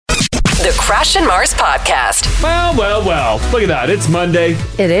The Crash and Mars Podcast. Well. Look at that. It's Monday.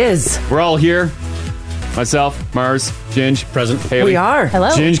 It is. We're all here. Myself, Mars, Ginge, present. Haley. We are. Hello.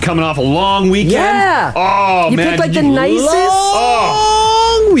 Ginge coming off a long weekend. Yeah. Oh, you man. picked like the nicest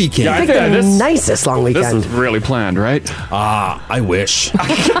long weekend. Yeah, you picked the nicest long weekend. This is really planned, right? I wish.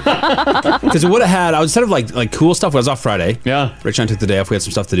 Because it would have had, instead of like cool stuff, I was off Friday. Yeah. Rich and I took the day off. We had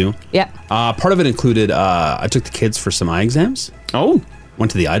some stuff to do. Yeah. Part of it included, I took the kids for some eye exams. Oh. Went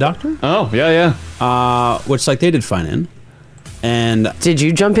to the eye doctor. Oh, yeah. Which they did fine in. And did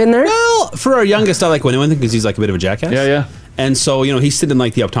you jump in there? Well, for our youngest, I like went in with him because he's like a bit of a jackass. Yeah. And so, he's sitting in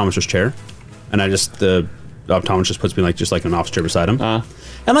like the optometrist chair, and the optometrist puts me just like an office chair beside him.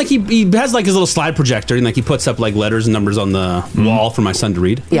 And like he has like his little slide projector, and like he puts up like letters and numbers on the wall for my son to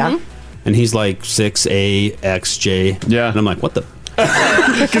read. Yeah. And he's like 6AXJ. Yeah. And I'm like, what the?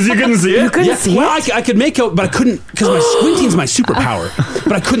 Because you couldn't see it? You couldn't see it? I could make out, but I couldn't, because my squinting's my superpower.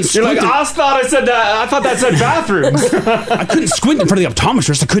 But I couldn't You're squint. like, I thought that said bathrooms. I couldn't squint in front of the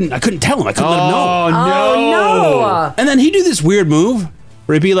optometrist. I couldn't tell him. I couldn't let him know. No. And then he'd do this weird move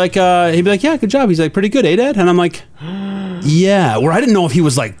where he'd be like, yeah, good job. He's like, pretty good, Dad? And I'm like, yeah. Where I didn't know if he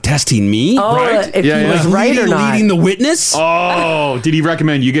was like testing me, right? If he was right or not. Leading the witness. Oh, did he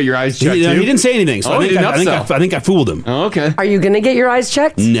recommend you get your eyes checked He too? didn't say anything, so I think I fooled him. Oh, okay. Are you going to get your eyes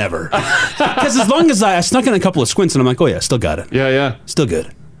checked? Never. Because as long as I snuck in a couple of squints and I'm like, oh yeah, still got it. Yeah. Still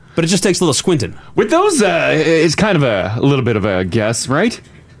good. But it just takes a little squinting. With those, it's kind of a little bit of a guess, right?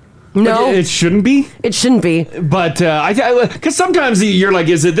 No. Like, it shouldn't be? It shouldn't be. But, because sometimes you're like,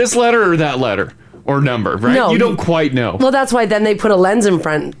 is it this letter or that letter? Or number, right? No, you don't quite know. Well, that's why then they put a lens in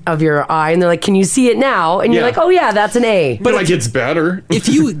front of your eye, and they're like, can you see it now? And you're like, oh yeah, that's an A. But like, it's better. If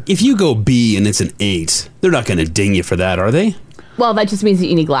you go B and it's an 8, they're not going to ding you for that, are they? Well, that just means that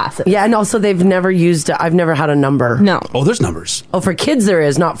you need glasses. Yeah, and also I've never had a number. No. Oh, there's numbers. Oh, for kids there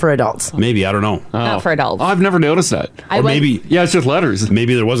is, not for adults. Maybe, I don't know. Not for adults. Oh, I've never noticed that. Maybe, yeah, it's just letters.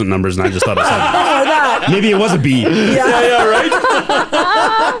 Maybe there wasn't numbers and I just thought I said Or that. Maybe it was a B. Yeah, right?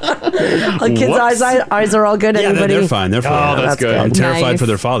 Kids' eyes are all good. Yeah, Anybody? they're fine. They're fine. Oh, that's good. I'm terrified Nice. for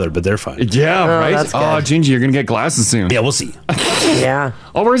their father, but they're fine. Yeah, right? that's good. Oh, Gingy, you're going to get glasses soon. Yeah, we'll see. Yeah.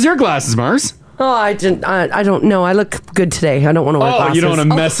 Oh, where's your glasses, Mars? Oh, I don't know. I look good today. I don't want to wear glasses. Oh, you don't want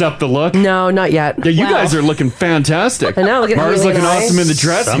to mess up the look? No, not yet. Yeah, you guys are looking fantastic. I know. Look at Mars Haley looking and I. awesome in the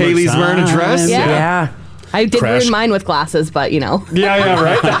dress. Summertime. Haley's wearing a dress. Yeah. I did Crash. ruin mine with glasses, but Yeah,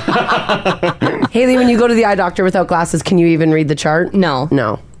 right? Haley, when you go to the eye doctor without glasses, can you even read the chart? No.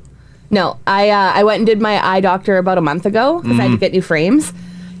 I went and did my eye doctor about a month ago because I had to get new frames.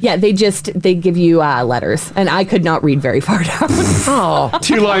 Yeah, they give you letters, and I could not read very far down. Oh.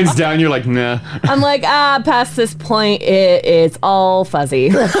 2 lines down, you're like, nah. I'm like, past this point, it's all fuzzy.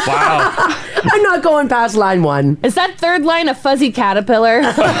 Wow. I'm not going past line 1. Is that third line a fuzzy caterpillar?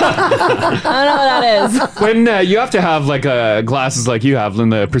 I don't know what that is. When you have to have like glasses like you have, in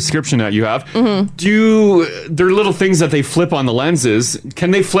the prescription that you have, there are little things that they flip on the lenses.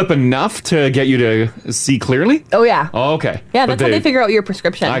 Can they flip enough to get you to see clearly? Oh, yeah. Oh, okay. Yeah, that's how they figure out your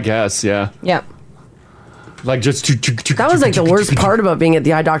prescription. I guess, yeah. Yeah. Like just... That was like the worst part about being at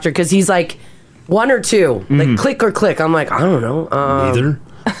the eye doctor, because he's like 1 or 2. Like click or click. I'm like, I don't know. Neither.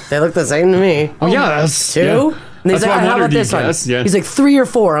 They look the same to me. Oh, yeah, that's... 2? Yeah. And he's That's like, why I how wondered, about this one? yeah. He's like 3 or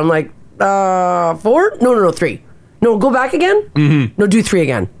 4. I'm like, 4? No, 3. No, go back again? No, do 3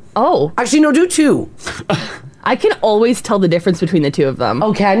 again. Oh. Actually, no, do 2. I can always tell the difference between the two of them.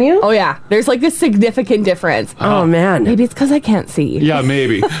 Oh, can you? Oh, yeah. There's like this significant difference. Oh, man. Maybe it's because I can't see. Yeah,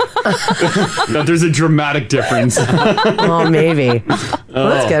 maybe. That there's a dramatic difference. Oh, maybe. Well,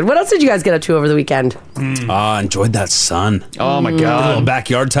 that's good. What else did you guys get up to over the weekend? Enjoyed that sun. Oh, my A little God.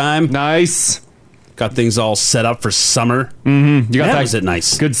 backyard time. Nice. Got things all set up for summer. You got That that was it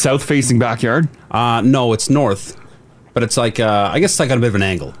nice. good south-facing backyard? No, it's north. But it's like, I guess it's like on a bit of an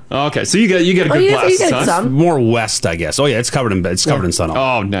angle. Oh, okay, so you get a good you blast, get son. some. More west, I guess. Oh yeah, it's covered in sun.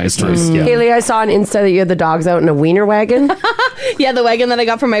 Oh, nice. It's nice. Yeah. Haley, I saw on Insta that you had the dogs out in a wiener wagon. Yeah, the wagon that I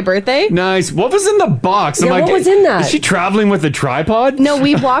got for my birthday. Nice. What was in the box? Yeah, what was in that? Is she traveling with a tripod? No,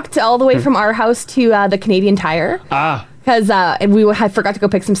 we walked all the way from our house to the Canadian Tire. Because we had forgot to go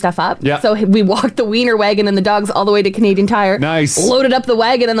pick some stuff up. Yeah. So we walked the wiener wagon and the dogs all the way to Canadian Tire. Nice. Loaded up the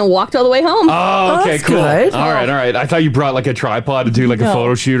wagon and then walked all the way home. Oh, okay, that's cool. good. All right. I thought you brought like a tripod to do like a No.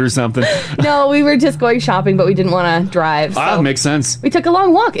 photo shoot or something. No, we were just going shopping, but we didn't want to drive. So Makes sense. we took a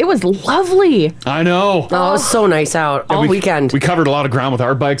long walk. It was lovely. I know. Oh, it was so nice out all weekend. We covered a lot of ground with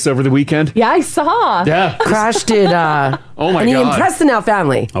our bikes over the weekend. Yeah, I saw. Yeah. Crash did. Oh my and he God. impressed the Now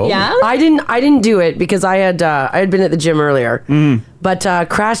family. Oh. Yeah? I didn't do it because I had been at the gym earlier. But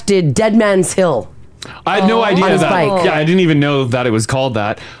Crash did Dead Man's Hill. I had no idea On his that. bike. Yeah, I didn't even know that it was called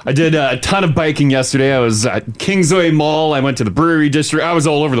that. I did a ton of biking yesterday. I was at Kingsway Mall. I went to the Brewery District. I was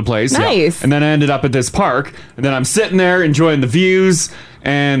all over the place. Nice. And then I ended up at this park. And then I'm sitting there enjoying the views.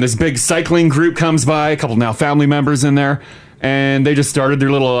 And this big cycling group comes by. A couple now family members in there. And they just started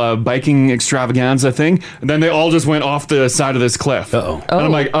their little biking extravaganza thing. And then they all just went off the side of this cliff. Uh-oh. And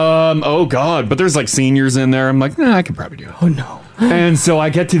I'm like, oh God. But there's like seniors in there. I'm like, I can probably do it. Oh, no. And so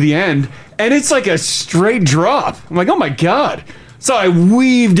I get to the end, and it's like a straight drop. I'm like, oh my God. So I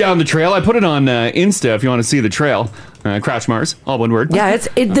weave down the trail. I put it on Insta if you want to see the trail. Crash Mars, all one word. Yeah,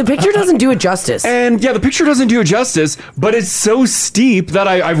 the picture doesn't do it justice. And yeah, the picture doesn't do it justice, but it's so steep that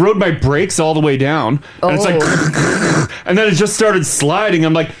I rode my brakes all the way down. And it's like, and then it just started sliding.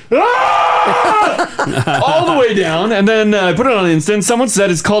 I'm like, ah! all the way down. And then I put it on Insta, and someone said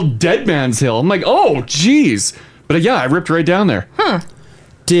it's called Dead Man's Hill. I'm like, oh, geez. But yeah, I ripped right down there.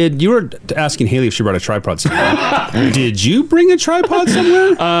 You were asking Haley if she brought a tripod somewhere. Did you bring a tripod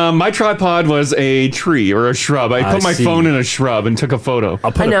somewhere? My tripod was a tree or a shrub. I put my phone in a shrub and took a photo.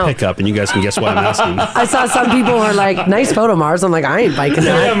 I'll put a pic up and you guys can guess why I'm asking. I saw some people who are like, nice photo, Mars. I'm like, I ain't biking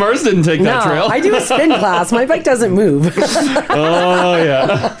that. Yeah, Mars didn't take that trail. I do a spin class. My bike doesn't move. Oh,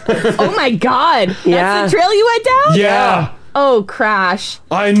 yeah. Oh my God. Yeah. That's the trail you went down? Yeah. Oh, Crash.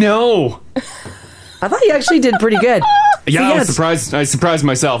 I know. I thought you actually did pretty good. Yeah, So, I was surprised. I surprised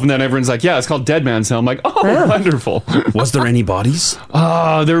myself, and then everyone's like, "Yeah, it's called Dead Man's Hill." I'm like, "Oh, wonderful." Was there any bodies?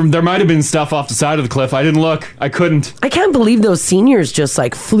 There might have been stuff off the side of the cliff. I didn't look. I couldn't. I can't believe those seniors just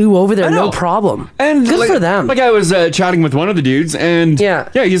like flew over there, I know. no problem. And good like, for them. Like I was chatting with one of the dudes, and yeah,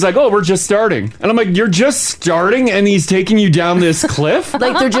 he's like, "Oh, we're just starting," and I'm like, "You're just starting," and he's taking you down this cliff.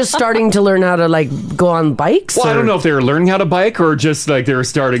 Like they're just starting to learn how to like go on bikes. Well, I or- don't know if they were learning how to bike or just like they were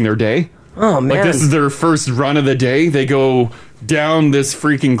starting their day. Oh man, Like this is their first run of the day. They go down this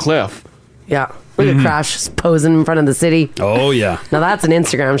freaking cliff. Yeah. Look at Crash posing in front of the city. Oh yeah. Now that's an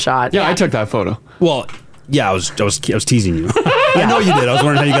Instagram shot. Yeah, I took that photo. Well, yeah, I was teasing you. I know you did. I was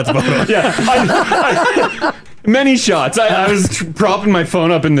wondering how you got the photo. Yeah. Many shots. I was propping my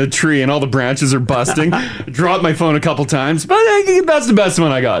phone up in the tree and all the branches are busting. Dropped my phone a couple times, but that's the best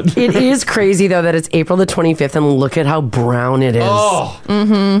one I got. It is crazy though that it's April the 25th and look at how brown it is. Oh.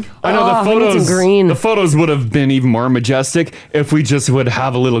 Mm-hmm. I know the I need photos. some green. The photos would have been even more majestic if we just would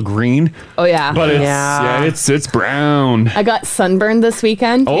have a little green. Oh, yeah. But it's brown. I got sunburned this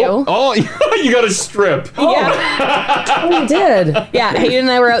weekend, too. Oh, you got a strip. Yeah. Oh, you did. Yeah, Hayden and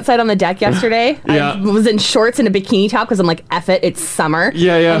I were outside on the deck yesterday. Yeah. I was in shorts and a bikini top because I'm like, F it, it's summer.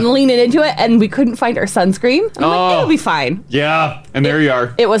 Yeah, yeah. I'm leaning into it, and we couldn't find our sunscreen. I'm like, it'll be fine. Yeah, and there you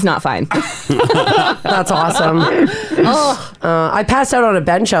are. It was not fine. That's awesome. I passed out on a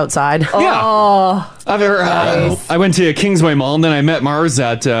bench outside. Oh. I went to Kingsway Mall and then I met Mars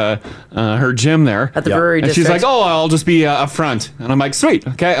at her gym there. At the brewery And district. she's like, oh, I'll just be up front. And I'm like, sweet.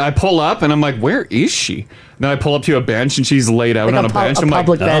 Okay. I pull up and I'm like, where is she? Then I pull up to a bench and she's laid out Like on a a bench. I'm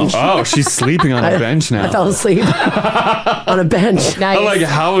public like, bench. oh, she's sleeping on a bench now. I fell asleep on a bench. Nice. I'm like,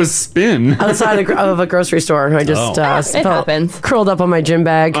 how is spin? Outside of a grocery store. I just It happens. curled up on my gym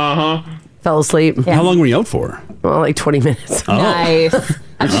bag. Fell asleep. How long were you out for? Well, like 20 minutes. Nice.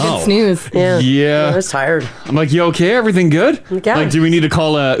 That's a good snooze. Yeah. Yeah. I was tired. I'm like, you okay? Everything good? Yeah. Like, do we need to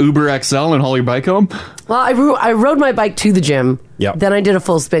call Uber XL and haul your bike home? Well, I rode my bike to the gym. Yep. Then I did a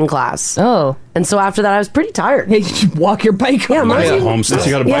full spin class. Oh. And so after that, I was pretty tired. You should walk your bike home. Yeah, Marcy, home still. You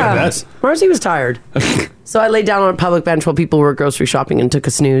got a bike yeah, bed. Marcy was tired. So I laid down on a public bench while people were grocery shopping and took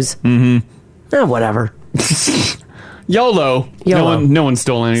a snooze. Mm-hmm. Whatever. YOLO. YOLO. No one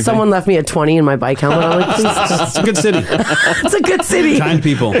stole anything. Someone left me a 20 in my bike helmet. I'm like, please. It's a good city. It's a good city. Kind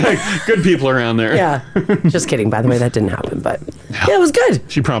people. Good people around there. Yeah. Just kidding. By the way, that didn't happen. But yeah, it was good.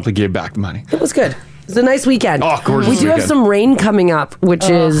 She promptly gave back the money. It was good. It was a nice weekend. Oh, gorgeous We do have weekend. some rain coming up, which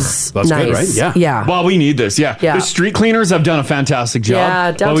is That's nice. good, right? Yeah. Yeah. Well, we need this. Yeah. Yeah. The street cleaners have done a fantastic job.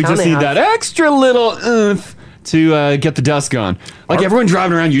 Yeah, but we downtown just they need have. that extra little oomph to get the dust gone. Like everyone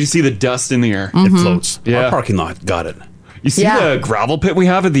driving around, you just see the dust in the air. It floats. Yeah. Our parking lot got it. You see Yeah. the gravel pit we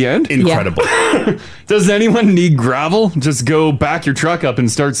have at the end? Incredible. Does anyone need gravel? Just go back your truck up and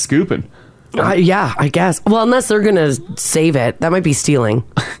start scooping. Yeah, I guess. Well, unless they're going to save it. That might be stealing.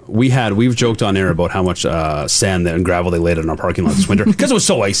 We've joked on air about how much sand and gravel they laid in our parking lot this winter because it was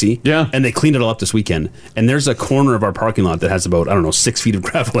so icy. Yeah. And they cleaned it all up this weekend. And there's a corner of our parking lot that has about, 6 feet of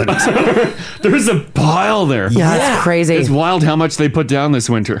gravel in it. There's a pile there. Yeah, that's crazy. It's wild how much they put down this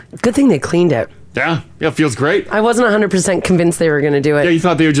winter. Good thing they cleaned it. Yeah. Yeah, it feels great. I wasn't 100% convinced they were going to do it. Yeah, you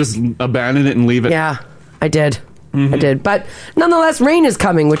thought they would just abandon it and leave it. Yeah, I did. I did. But nonetheless, rain is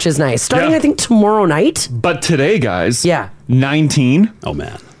coming, which is nice. Starting, Yeah. I think, tomorrow night. But today, guys. Yeah. 19. Oh,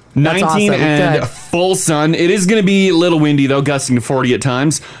 man. That's 19 awesome. and Good. full sun. It is going to be a little windy, though, gusting to 40 at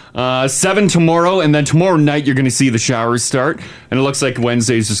times. 7 tomorrow, and then tomorrow night you're going to see the showers start. And it looks like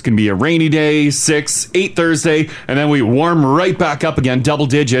Wednesday is just going to be a rainy day. 6, 8 Thursday, and then we warm right back up again, double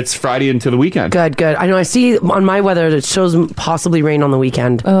digits, Friday into the weekend. Good. I know. I see on my weather that it shows possibly rain on the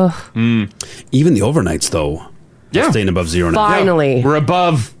weekend. Even the overnights, though, Yeah. staying above zero now. Finally. We're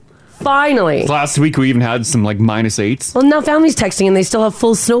above. Finally. Last week we even had some like -8s. Well, now families texting and they still have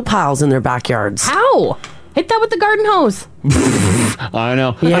full snow piles in their backyards. How? Hit that with the garden hose. I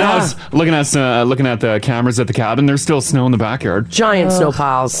know. Yeah. And I was looking at the cameras at the cabin. There's still snow in the backyard Giant snow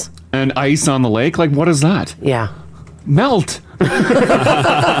piles. and ice on the lake. Like, what is that? Yeah. Melt.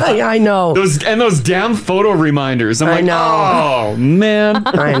 Yeah, I know. Those damn photo reminders. I'm I like, know. oh man.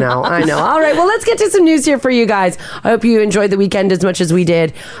 I know. All right, well, let's get to some news here for you guys. I hope you enjoyed the weekend as much as we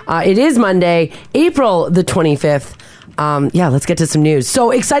did. It is Monday, April the 25th. Let's get to some news.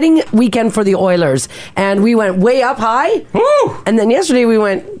 So, exciting weekend for the Oilers. And we went way up high. Woo! And then yesterday we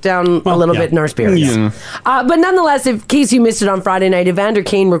went down a little bit in our spirits. Yeah. But nonetheless, in case you missed it on Friday night, Evander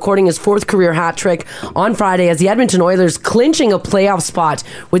Kane recording his 4th career hat trick on Friday as the Edmonton Oilers clinching a playoff spot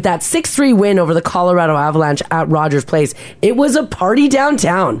with that 6-3 win over the Colorado Avalanche at Rogers Place. It was a party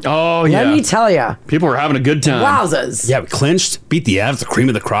downtown. Oh, yeah. Let me tell you. People were having a good time. Wowzers. Yeah, we clinched, beat the Avs, the cream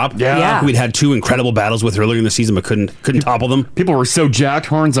of the crop. Yeah. We'd had 2 incredible battles with earlier in the season, but couldn't topple them. People were so jacked,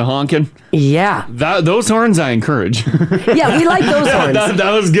 horns a honking. Yeah. Those horns I encourage. Yeah, we like those horns.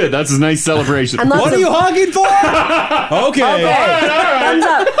 that was good. That's a nice celebration. And lots What of- are you hogging for? Okay. Thumbs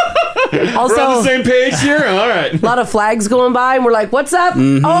up. Also, We're on the same page here? All right. a lot of flags going by, and we're like, what's up?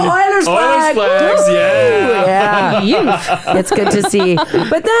 Mm-hmm. Oh, Oilers flag. flags, Woo! yeah. Yeah. It's good to see. But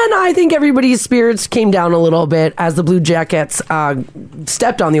then I think everybody's spirits came down a little bit as the Blue Jackets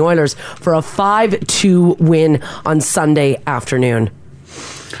stepped on the Oilers for a 5-2 win on Sunday afternoon.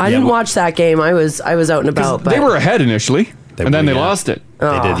 I didn't watch that game. I was out and about. They But were ahead initially, and then they lost it.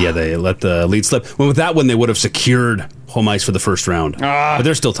 They did, yeah. They let the lead slip. Well, with that one, they would have secured home ice for the first round. But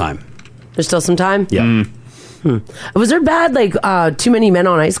there's still time. there's still some time. Yeah. Was there bad, too many men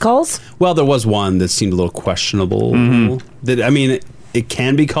on ice calls? Well, there was one that seemed a little questionable. That, I mean, it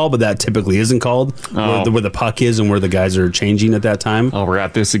can be called, but that typically isn't called. Where the puck is and where the guys are changing at that time. Oh, we're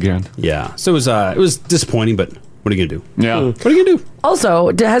at this again. Yeah. So it was disappointing, but what are you going to do? Yeah. What are you going to do?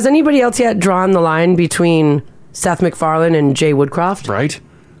 Also, has anybody else yet drawn the line between Seth MacFarlane and Jay Woodcroft? Right?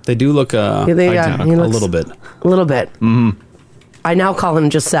 They do look He a looks- little bit. A little bit. Mm-hmm. I now call him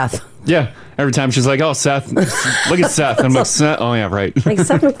just Seth. Yeah. Every time she's like, oh, Seth. Look at Seth. I'm like, Seth. Oh, yeah, right. Like,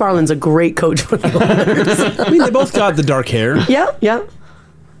 Seth MacFarlane's a great coach for the Oilers. I mean, they both got the dark hair. Yeah.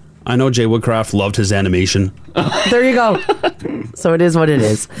 I know Jay Woodcroft loved his animation. There you go. So it is what it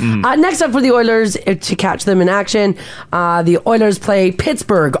is. Next up for the Oilers, to catch them in action, the Oilers play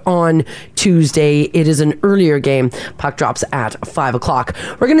Pittsburgh on Tuesday. It is an earlier game. Puck drops at 5 o'clock.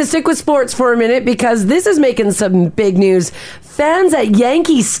 We're going to stick with sports for a minute because this is making some big news. Fans at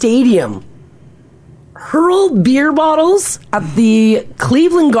Yankee Stadium hurl beer bottles at the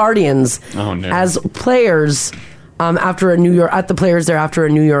Cleveland Guardians as players after a New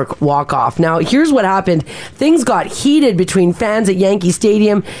York walk-off. Now, here's what happened. Things got heated between fans at Yankee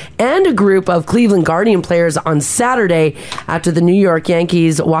Stadium and a group of Cleveland Guardian players on Saturday after the New York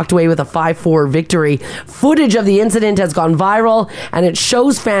Yankees walked away with a 5-4 victory. Footage of the incident has gone viral, and it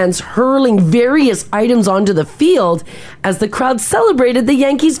shows fans hurling various items onto the field as the crowd celebrated the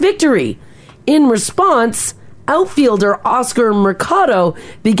Yankees' victory. In response, outfielder Oscar Mercado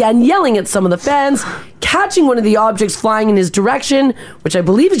began yelling at some of the fans, catching one of the objects flying in his direction, which I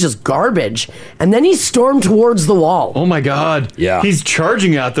believe is just garbage, and then he stormed towards the wall. Oh my God. Yeah. He's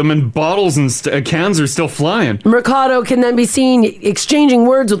charging at them and bottles and cans are still flying. Mercado can then be seen exchanging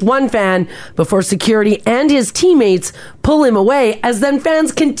words with one fan before security and his teammates pull him away, as then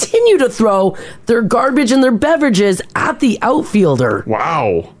fans continue to throw their garbage and their beverages at the outfielder.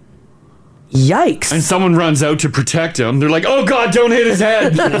 Wow. Yikes. And someone runs out to protect him. They're like, oh God, don't hit his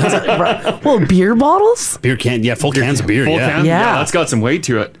head. Well, beer bottles? Beer can, full cans of beer, Full yeah. can? Yeah. That's got some weight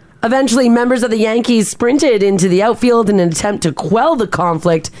to it. Eventually, members of the Yankees sprinted into the outfield in an attempt to quell the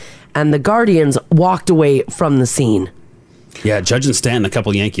conflict, and the Guardians walked away from the scene. Yeah, Judge and Stanton, a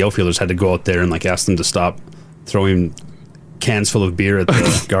couple Yankee outfielders had to go out there and ask them to stop throwing cans full of beer at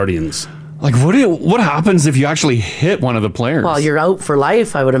the Guardians. Like, what happens if you actually hit one of the players? Well, you're out for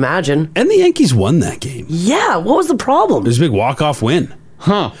life, I would imagine. And the Yankees won that game. Yeah, what was the problem? It was a big walk-off win.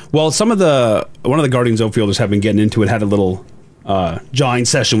 Huh. Well, one of the Guardians outfielders have been getting into it, had a little jawing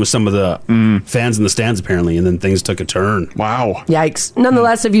session with some of the fans in the stands, apparently, and then things took a turn. Wow. Yikes.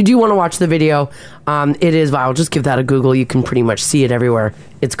 Nonetheless, if you do want to watch the video, it is viral. Just give that a Google. You can pretty much see it everywhere.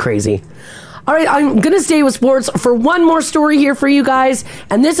 It's crazy. All right, I'm going to stay with sports for one more story here for you guys,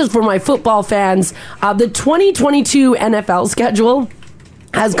 and this is for my football fans. The 2022 NFL schedule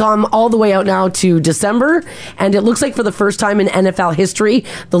has come all the way out now to December, and it looks like for the first time in NFL history,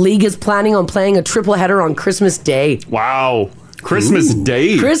 the league is planning on playing a triple header on Christmas Day. Wow. Christmas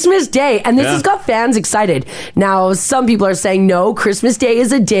Day. Christmas Day. And this has got fans excited. Now, some people are saying, no, Christmas Day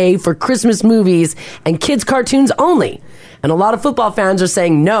is a day for Christmas movies and kids' cartoons only. And a lot of football fans are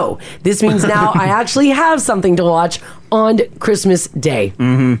saying, no, this means now I actually have something to watch on Christmas Day.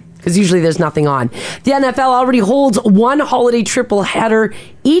 Because usually there's nothing on. The NFL already holds one holiday triple header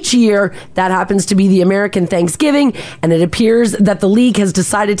each year. That happens to be the American Thanksgiving. And it appears that the league has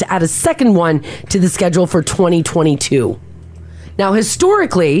decided to add a second one to the schedule for 2022. Now,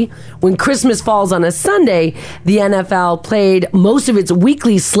 historically, when Christmas falls on a Sunday, the NFL played most of its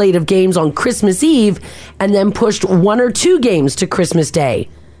weekly slate of games on Christmas Eve and then pushed one or two games to Christmas Day.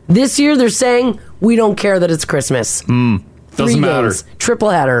 This year, they're saying, we don't care that it's Christmas. Doesn't matter. Triple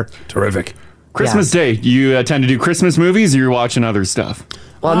header. Terrific. Christmas Day. You tend to do Christmas movies or you're watching other stuff?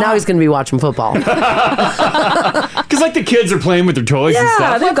 Well, now he's going to be watching football. Because like the kids are playing with their toys and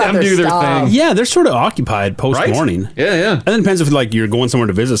stuff. they've Let got them their do their stuff. thing. Yeah, they're sort of occupied post-morning. Right? Yeah. And then it depends if like you're going somewhere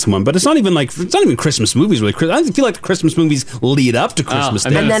to visit someone, but it's not even Christmas movies really. I feel like the Christmas movies lead up to Christmas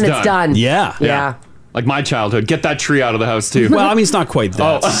Day. And then it's done. Yeah. Like my childhood. Get that tree out of the house too. Well, I mean, it's not quite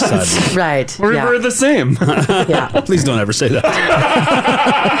that sudden. Right. We're the same. Yeah. Please don't ever say that.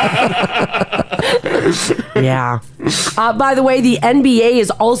 Yeah. By the way, the NBA is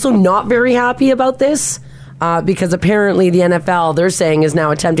also not very happy about this because apparently the NFL, they're saying, is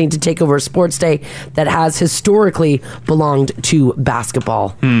now attempting to take over a sports day that has historically belonged to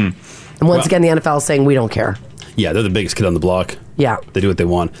basketball. And once again, the NFL is saying, we don't care. Yeah, they're the biggest kid on the block. Yeah. They do what they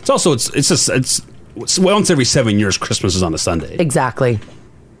want. It's also, it's once every 7 years, Christmas is on a Sunday. Exactly.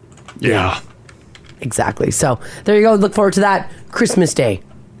 Yeah. Exactly. So there you go. Look forward to that Christmas Day,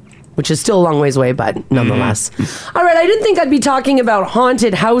 which is still a long ways away, but nonetheless. All right, I didn't think I'd be talking about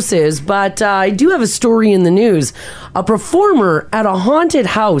haunted houses, but I do have a story in the news. A performer at a haunted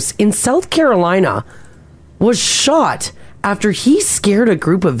house in South Carolina was shot after he scared a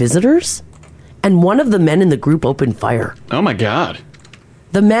group of visitors, and one of the men in the group opened fire. Oh my God.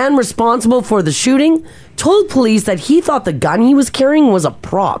 The man responsible for the shooting told police that he thought the gun he was carrying was a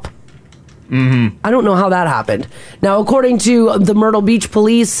prop. I don't know how that happened. Now, according to the Myrtle Beach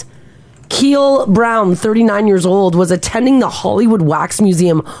police, Keel Brown, 39 years old, was attending the Hollywood Wax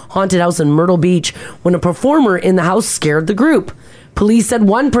Museum haunted house in Myrtle Beach when a performer in the house scared the group. Police said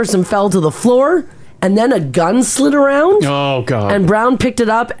one person fell to the floor and then a gun slid around. Oh, God. And Brown picked it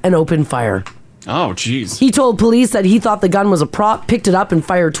up and opened fire. Oh, jeez. He told police that he thought the gun was a prop, picked it up and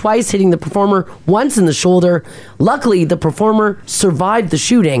fired twice, hitting the performer once in the shoulder. Luckily, the performer survived the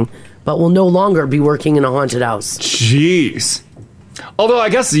shooting, but will no longer be working in a haunted house. Jeez. Although, I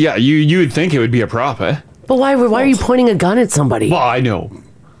guess, yeah, you would think it would be a prop, eh? But why are you pointing a gun at somebody? Well, I know.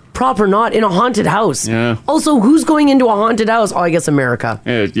 Prop or not, in a haunted house. Yeah. Also, who's going into a haunted house? Oh, I guess America.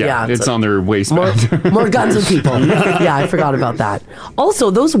 Yeah, it's on their waistband. More guns and people. Yeah, I forgot about that. Also,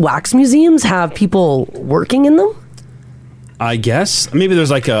 those wax museums have people working in them? I guess. Maybe there's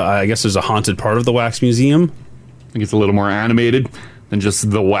there's a haunted part of the wax museum. I think it's a little more animated than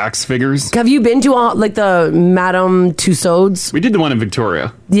just the wax figures. Have you been to the Madame Tussauds? We did the one in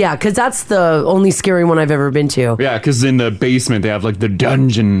Victoria. Yeah, because that's the only scary one I've ever been to. Yeah, because in the basement they have like the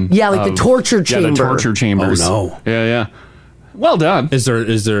dungeon. Yeah, like the torture chamber. Yeah, the torture chambers. Oh, no. Yeah. Well done. Is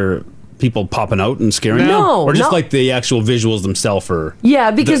there people popping out and scaring you? No. Or just like the actual visuals themselves are...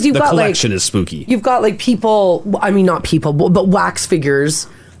 Yeah, because you've the got collection is spooky. You've got like people, I mean not people, but wax figures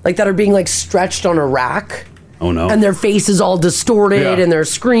like that are being like stretched on a rack. Oh no. And their face is all distorted and they're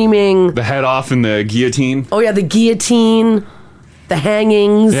screaming. The head off in the guillotine. Oh yeah, the guillotine, the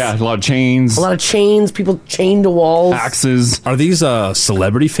hangings. Yeah, a lot of chains. A lot of chains, people chained to walls. Axes. Are these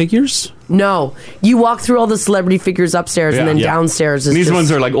celebrity figures? No. You walk through all the celebrity figures upstairs and then downstairs is and these just,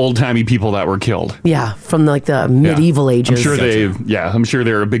 ones are like old-timey people that were killed. Yeah, from like the medieval ages. I'm sure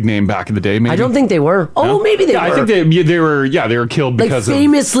they were a big name back in the day, maybe. I don't think they were. Oh, No? maybe they were. I think they were killed like because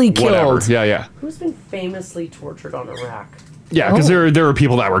famously of whatever. killed. Yeah. Who's been famously tortured on a rack? Yeah, because there were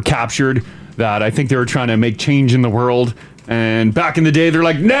people that were captured that I think they were trying to make change in the world. And back in the day, they're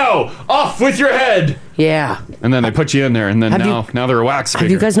like, no, off with your head. Yeah. And then they put you in there, and then now they're a wax figure.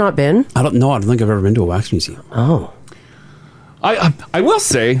 Have you guys not been? I don't think I've ever been to a wax museum. Oh. I will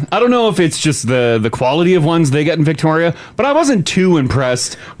say, I don't know if it's just the quality of ones they get in Victoria, but I wasn't too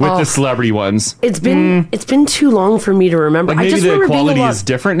impressed with the celebrity ones. It's been too long for me to remember. Like maybe the quality is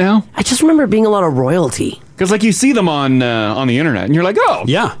different now. I just remember being a lot of royalty. Because like you see them on the internet, and you're like, oh,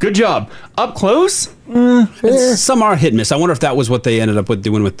 yeah, good job. Up close, some are hit and miss. I wonder if that was what they ended up with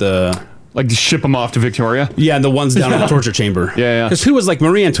doing with the. Like to ship them off to Victoria? Yeah, and the ones down in the torture chamber. Yeah. Because who was like,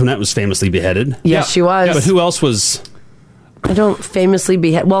 Marie Antoinette was famously beheaded. Yes, she was. Yeah, but who else was? I don't famously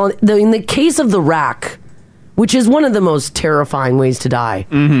behead. Well, in the case of the rack, which is one of the most terrifying ways to die,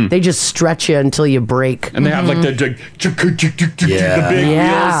 they just stretch you until you break. And they have like the big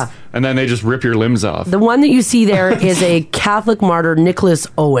wheels, and then they just rip your limbs off. The one that you see there is a Catholic martyr, Nicholas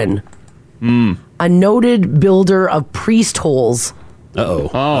Owen, a noted builder of priest holes.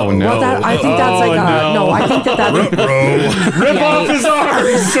 Oh no! Well, I think that's like I think that's rip off his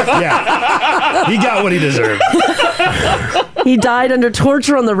arms. Yeah, he got what he deserved. He died under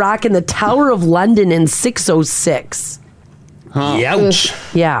torture on the rack in the Tower of London in 606. Ouch!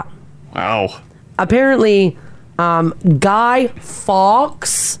 Yeah. Wow. Apparently, Guy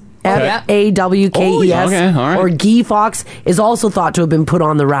Fawkes, Fawkes, okay, all right. or Guy Fawkes, is also thought to have been put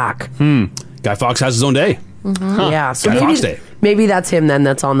on the rack. Guy Fawkes has his own day. Yeah, so Guy Fawkes Day. maybe that's him then.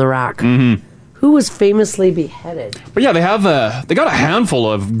 That's on the rack. Who was famously beheaded? But yeah, they got a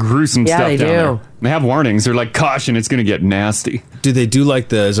handful of gruesome Yeah, stuff they down do. there. They have warnings. They're like, caution, it's going to get nasty. Do they do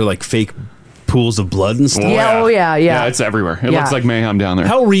like is there like fake pools of blood and stuff? Yeah, Yeah, it's everywhere. It looks like mayhem down there.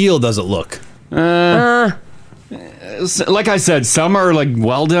 How real does it look? Like I said, some are like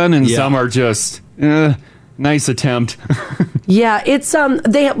well done, and some are just nice attempt. Yeah, it's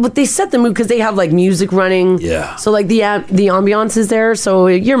they set the mood because they have like music running. Yeah. So like the ambiance is there, so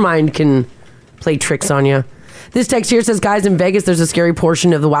your mind can play tricks on you. This text here says, guys, in Vegas, there's a scary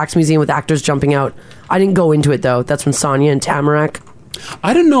portion of the wax museum with actors jumping out. I didn't go into it though. That's from Sonia and Tamarack.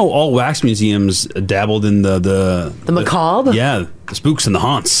 I didn't know all wax museums dabbled in the macabre. Yeah, the spooks and the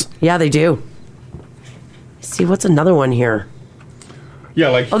haunts. Yeah, they do. See, what's another one here? Yeah,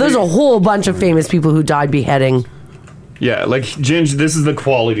 like there's a whole bunch of famous people who died beheading. Yeah, like Ginge, this is the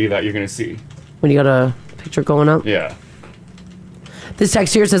quality that you're gonna see when you got a picture going up. Yeah. This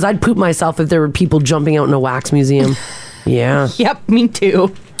text here says, I'd poop myself if there were people jumping out in a wax museum. Yeah. Yep, me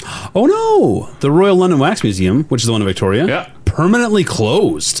too. Oh no! The Royal London Wax Museum, which is the one in Victoria, permanently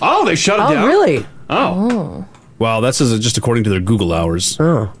closed. Oh, they shut it down. Oh, really? Oh. Well, that's just according to their Google hours.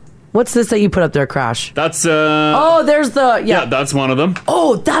 Oh. What's this that you put up there, Crash? That's Oh, there's the yeah, that's one of them.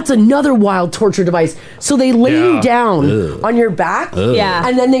 Oh, that's another wild torture device. So they lay you down on your back, Yeah,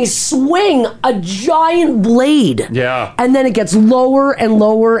 and then they swing a giant blade. Yeah. And then it gets lower and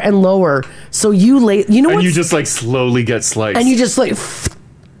lower and lower. So you lay, you know what? And you just like slowly get sliced. And you just like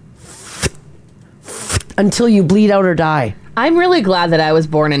until you bleed out or die. I'm really glad that I was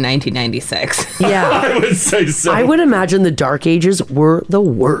born in 1996. Yeah. I would say so. I would imagine the dark ages were the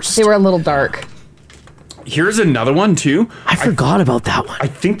worst. They were a little dark. Here's another one too. I forgot about that one. I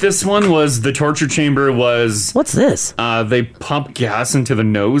think this one was the torture chamber was. What's this? They pump gas into the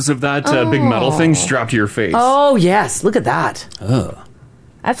nose of that big metal thing strapped to your face. Oh yes, look at that.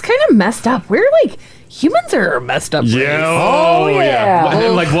 That's kind of messed up. We're like, humans are messed up. Yeah. Oh, yeah.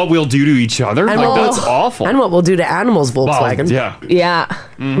 And like what we'll do to each other. And Like what that's we'll- awful. And what we'll do to animals, Volkswagen. Yeah. Yeah.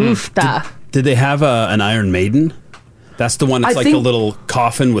 Oofta. Did they have an Iron Maiden? That's the one that's I like a think- little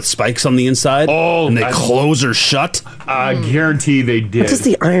coffin with spikes on the inside. Oh, and they I- close her shut. I guarantee they did. What does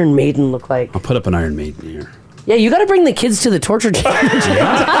the Iron Maiden look like? I'll put up an Iron Maiden here. Yeah, you got to bring the kids to the torture chamber.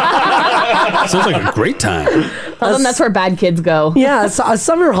 Sounds like a great time. Tell them that's where bad kids go. Yeah, it's a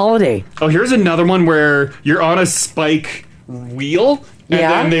summer holiday. Oh, here's another one where you're on a spike wheel and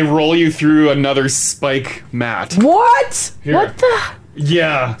Yeah? then they roll you through another spike mat. What? Here. What the?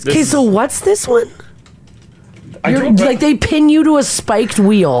 Yeah. this Okay, is- so what's this one? I You're, don't- like they pin you to a spiked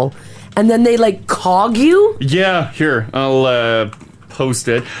wheel, and then they like cog you. Yeah, here. I'll post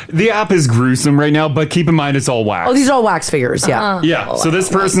it. The app is gruesome right now, but keep in mind it's all wax. Oh, these are all wax figures. Yeah. Yeah, so this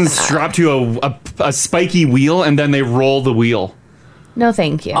person's strapped to a spiky wheel and then they roll the wheel. No,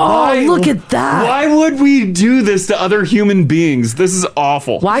 thank you. Oh, look at that. Why would we do this to other human beings? This is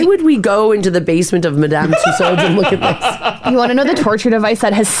awful. Why would we go into the basement of Madame Tussauds and look at this? You want to know the torture device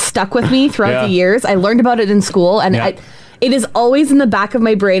that has stuck with me throughout Yeah. the years? I learned about it in school, and Yeah. it is always in the back of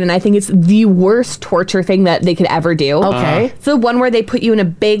my brain, and I think it's the worst torture thing that they could ever do. Okay. It's the one where they put you in a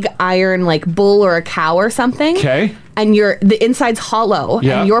big iron, like, bull or a cow or something. Okay. And the inside's hollow,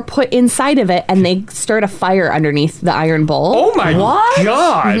 Yeah. and you're put inside of it, and they start a fire underneath the iron bowl. Oh my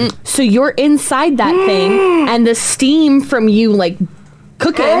God. So you're inside that thing, and the steam from you, like,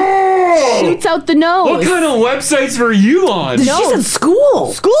 cooking, Oh! shoots out the nose. What kind of websites were you on? She said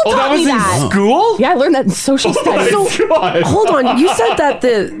school. School Oh, taught that was me that. in school? Yeah, I learned that in social studies. Oh my God. Hold on, you said that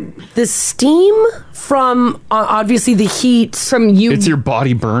the steam from obviously the heat From you, It's your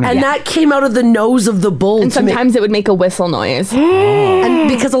body burning. and that came out of the nose of the bull. and to make- sometimes it would make a whistle noise. and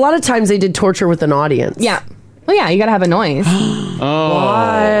because a lot of times they did torture with an audience. Yeah. Well, yeah, you gotta have a noise.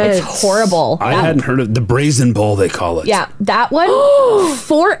 What? It's horrible. I Yeah. hadn't heard of the brazen bull, they call it. Yeah, that one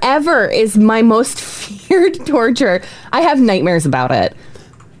forever is my most feared torture. I have nightmares about it.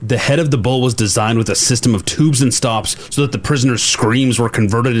 The head of the bull was designed with a system of tubes and stops so that the prisoner's screams were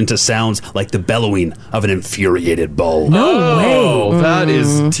converted into sounds like the bellowing of an infuriated bull. No way. Oh, that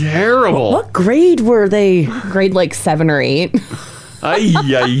is terrible. What grade were they? Grade like 7 or 8. Ay,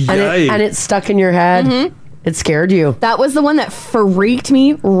 ay, ay. And it stuck in your head. It scared you. That was the one that freaked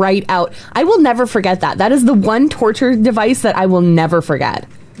me right out. I will never forget that. That is the one torture device that I will never forget.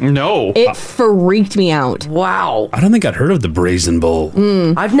 No. It freaked me out. Wow. I don't think I'd heard of the brazen bull.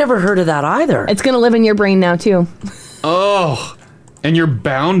 I've never heard of that either. It's gonna live in your brain now too. Oh. And you're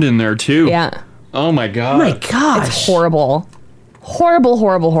bound in there too. Yeah. Oh my God. Oh my gosh. It's horrible. Horrible,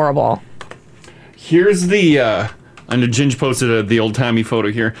 horrible, horrible. Here's the and Ginge posted the old timey photo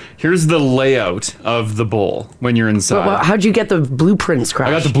here. Here's the layout of the bowl when you're inside. Well, how'd you get the blueprints, Crash?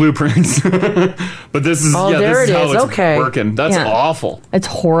 I got the blueprints. But this is Oh, there this is it how is. it's Okay. working. That's Yeah. awful. It's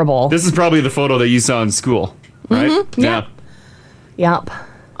horrible. This is probably the photo that you saw in school, right? yeah. Yep.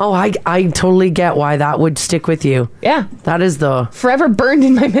 Oh, I totally get why that would stick with you. Yeah. That is the... Forever burned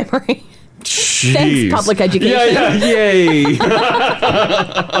in my memory. Jeez. Thanks, public education. Yeah, yay.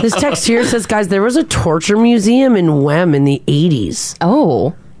 This text here says, guys, there was a torture museum in Wem in the 80s.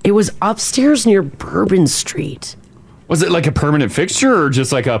 Oh. It was upstairs near Bourbon Street. Was it like a permanent fixture or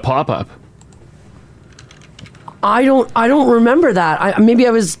just like a pop-up? I don't remember that. Maybe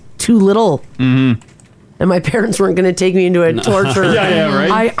I was too little. Mm-hmm. And my parents weren't going to take me into a torture. Yeah,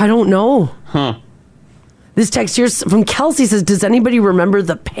 right? I don't know. Huh. This text here from Kelsey says, does anybody remember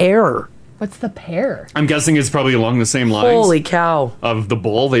the pear? What's the pear? I'm guessing it's probably along the same lines Holy cow. of the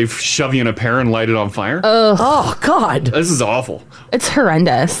bowl. They've shove you in a pear and light it on fire. Oh, God. This is awful. It's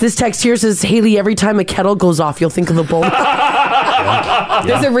horrendous. This text here says, Haley, every time a kettle goes off, you'll think of the bull.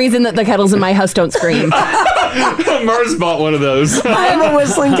 There's a reason that the kettles in my house don't scream. Mars bought one of those. I have a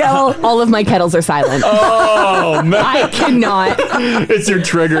whistling kettle. All of my kettles are silent. Oh, man. I cannot. It's your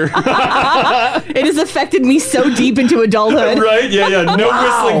trigger. It has affected me so deep into adulthood. Right? Yeah. No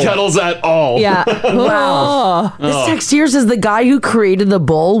whistling kettles at all. Yeah. Wow. This text here says the guy who created the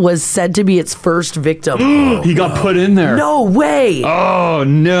bull was said to be its first victim. He got put in there. No way. Oh,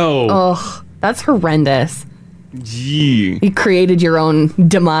 no. Ugh, that's horrendous. Gee. You created your own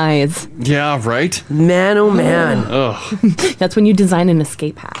demise. Yeah, right? Man, oh man. Ugh. That's when you design an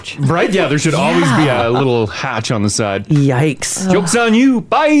escape hatch. Right? Yeah, there should always be a little hatch on the side. Yikes. Joke's on you.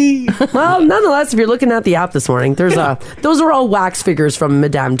 Bye. Well, nonetheless, if you're looking at the app this morning, there's those are all wax figures from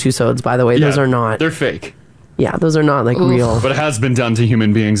Madame Tussauds, by the way. Those Yeah, are not. They're fake. Yeah, those are not like real. But it has been done to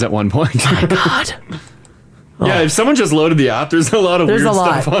human beings at one point. God. Yeah, if someone just loaded the app, there's a lot of There's weird a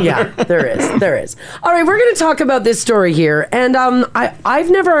lot. stuff on Yeah, there. there is. All right, we're going to talk about this story here. And I've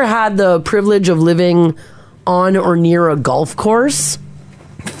never had the privilege of living on or near a golf course.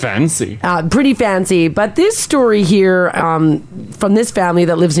 Fancy. Pretty fancy. But this story here from this family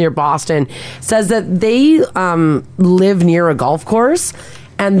that lives near Boston says that they live near a golf course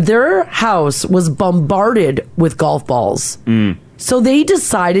and their house was bombarded with golf balls. So they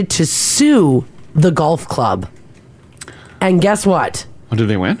decided to sue the golf club. And guess what? What did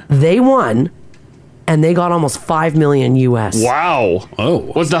they win? They won, and they got almost $5 million US. Wow. Oh.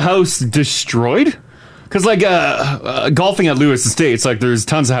 Was the house destroyed? Because, like, golfing at Lewis Estates, like, there's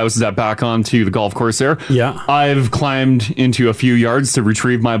tons of houses that back onto the golf course there. Yeah. I've climbed into a few yards to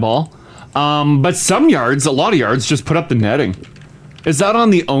retrieve my ball. But some yards, a lot of yards, just put up the netting. Is that on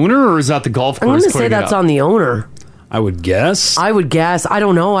the owner, or is that the golf course? I'm going to say putting it that's up? on the owner. I would guess. I would guess. I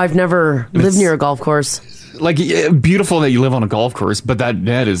don't know. I've never lived near a golf course. Like, yeah, beautiful that you live on a golf course, but that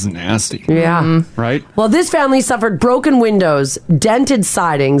net is nasty. Yeah. Right? Well, this family suffered broken windows, dented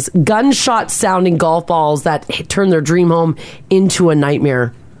sidings, gunshot-sounding golf balls that turned their dream home into a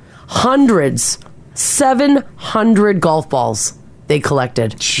nightmare. 700 golf balls they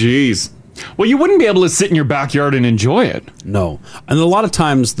collected. Jeez. Well, you wouldn't be able to sit in your backyard and enjoy it. No. And a lot of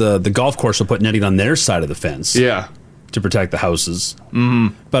times the golf course will put netting on their side of the fence. Yeah. To protect the houses. Mm-hmm.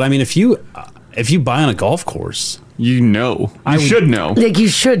 But I mean, if you buy on a golf course, you know. You should know. Like, you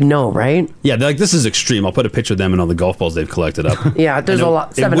should know, right? Yeah, they're like, this is extreme. I'll put a picture of them and all the golf balls they've collected up. Yeah, there's And a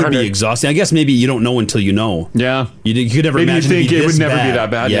lot. It would 700. be exhausting. I guess maybe you don't know until you know. Yeah. You could never Maybe you imagine think it'd be it would this never be bad.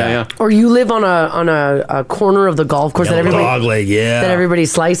 that bad. Yeah. Or you live on a corner of the golf course that Yellow everybody dog leg, yeah. that everybody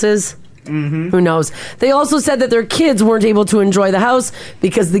slices. Who knows? They also said that their kids weren't able to enjoy the house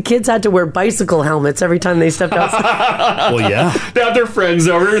because the kids had to wear bicycle helmets every time they stepped outside. Well, yeah. They have their friends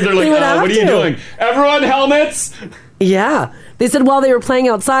over. They're like, would have what are you to. doing? Everyone, helmets. Yeah. They said while they were playing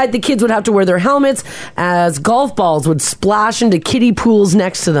outside, the kids would have to wear their helmets as golf balls would splash into kiddie pools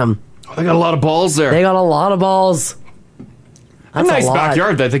next to them. Oh, they got a lot of balls there. They got a lot of balls. a nice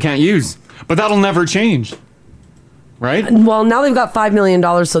backyard that they can't use. But that'll never change. Right? Well, now they've got $5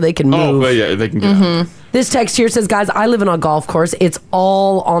 million so they can move. Oh, well, yeah, they can get out. This text here says, guys, I live in a golf course. It's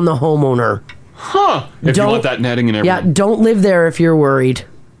all on the homeowner. Huh. If you want that netting and everything. Yeah, don't live there if you're worried.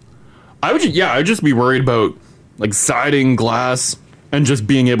 I'd just be worried about like siding, glass, and just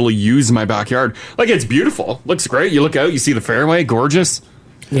being able to use my backyard. Like, it's beautiful. Looks great. You look out, you see the fairway, gorgeous.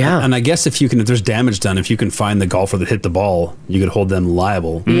 Yeah. And I guess if there's damage done, if you can find the golfer that hit the ball, you could hold them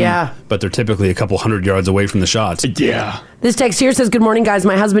liable. Yeah. But they're typically a couple 100 yards away from the shots. Yeah. This text here says, good morning, guys.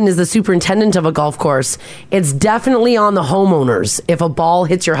 My husband is the superintendent of a golf course. It's definitely on the homeowners if a ball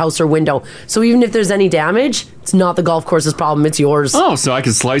hits your house or window. So even if there's any damage, it's not the golf course's problem. It's yours. Oh, so I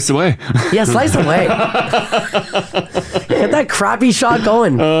can slice away. Yeah, slice away. Get that crappy shot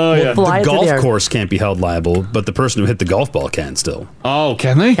going. Oh, yeah. The golf course can't be held liable, but the person who hit the golf ball can still. Oh,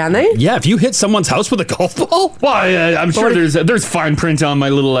 can they? Can they? Yeah, if you hit someone's house with a golf ball. Well, I'm sure there's fine print on my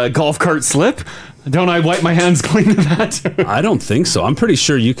little golf cart slip. Don't I wipe my hands clean to that? I don't think so. I'm pretty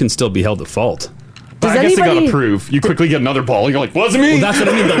sure you can still be held at fault. But I guess they gotta prove. You quickly get another ball. You're like, wasn't me. Well, that's what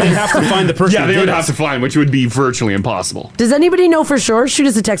I mean. Though. They have to find the person. Yeah, who they would did have to find, which would be virtually impossible. Does anybody know for sure? Shoot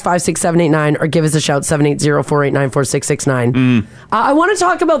us a text 56789 or give us a shout 780-489-4669. I want to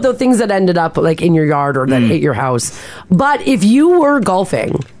talk about the things that ended up like in your yard or that hit your house. But if you were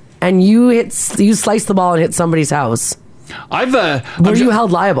golfing and you sliced the ball and hit somebody's house, were you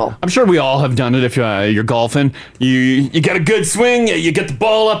held liable? I'm sure we all have done it. If you're golfing, you get a good swing, you get the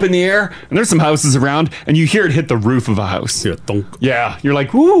ball up in the air, and there's some houses around, and you hear it hit the roof of a house. Yeah, you're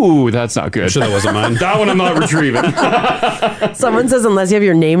like, ooh, that's not good. I'm sure that wasn't mine. That one I'm not retrieving. Someone says unless you have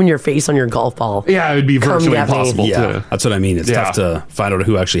your name and your face on your golf ball. Yeah, it would be virtually impossible to. That's what I mean. It's tough to find out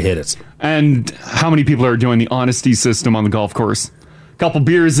who actually hit it. And how many people are doing the honesty system on the golf course? Couple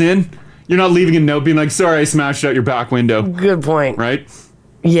beers in. You're not leaving a note being like, sorry, I smashed out your back window. Good point. Right?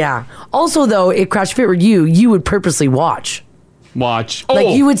 Yeah. Also, though, Crash, if it were you would purposely watch.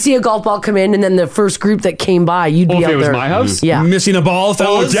 Like, you would see a golf ball come in, and then the first group that came by, you'd be out there. if it was my house? Yeah. Missing a ball,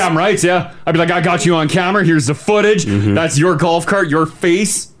 fellas? Oh, damn right, yeah. I'd be like, I got you on camera. Here's the footage. That's your golf cart, your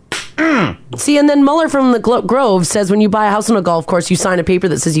face. See, and then Muller from the Grove says when you buy a house on a golf course, you sign a paper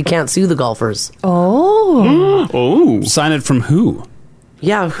that says you can't sue the golfers. Oh. Sign it from who?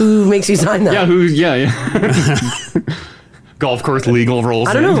 Yeah, who makes you sign that? Yeah. Golf course legal rules.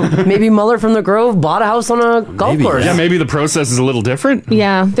 I don't know. Maybe Muller from the Grove bought a house on a golf course. Yeah, maybe the process is a little different.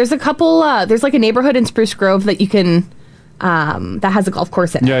 Yeah, there's a couple. There's like a neighborhood in Spruce Grove that you can, that has a golf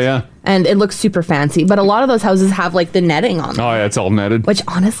course in it. Yeah. And it looks super fancy, but a lot of those houses have like the netting on them. Oh, yeah, it's all netted. Which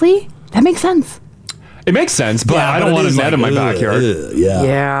honestly, that makes sense. It makes sense, but I don't want to net in my backyard.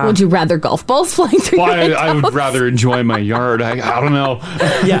 Yeah. Would you rather golf balls flying through your Well, I would windows? rather enjoy my yard. I don't know.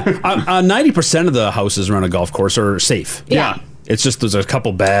 Yeah, 90% of the houses around a golf course are safe. Yeah. It's just there's a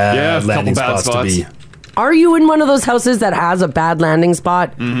couple bad landing spots to be. Are you in one of those houses that has a bad landing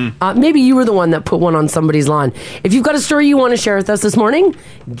spot? Maybe you were the one that put one on somebody's lawn. If you've got a story you want to share with us this morning,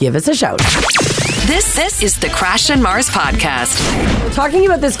 give us a shout. This is the Crash and Mars podcast. We're talking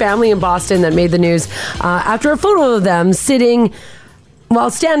about this family in Boston that made the news after a photo of them standing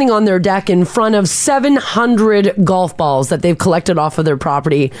on their deck in front of 700 golf balls that they've collected off of their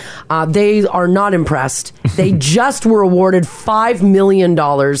property. They are not impressed. They just were awarded $5 million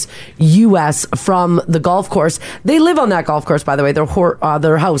US from the golf course. They live on that golf course, by the way. Their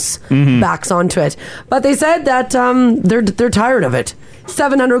house backs onto it. But they said that they're tired of it.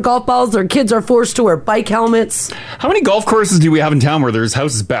 700 golf balls. Their kids are forced to wear bike helmets. How many golf courses do we have in town where there's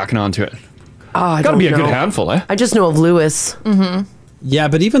houses backing onto it? Gotta be a good handful, eh? I just know of Lewis. Yeah,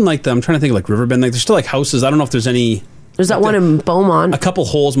 but even like I'm trying to think of like Riverbend, like there's still like houses. I don't know if there's any. There's that one in Beaumont. A couple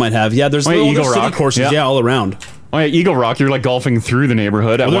holes might have. Yeah, there's Eagle city Rock. courses. Yeah, all around. Oh yeah, Eagle Rock. You're like golfing through the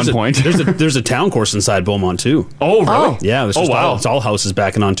neighborhood at one point. There's a town course inside Beaumont too. Oh really? Yeah. It's just it's all houses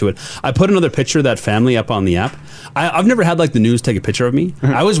backing onto it. I put another picture of that family up on the app. I've never had like the news take a picture of me.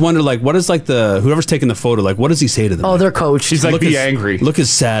 I always wonder like what is like whoever's taking the photo, like what does he say to them? Oh, their coach. He's like, be angry. Look as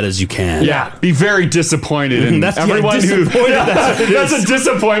sad as you can. Yeah, be very disappointed in everyone who. That's a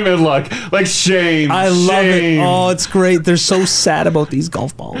disappointment look. Like shame. I love it. shame. Oh, it's great. They're so sad about these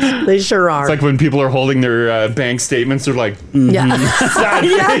golf balls. They sure are. It's like when people are holding their bank statements, they're like, yeah. sad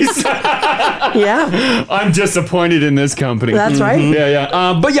face. Yeah. I'm disappointed in this company. That's right. Yeah,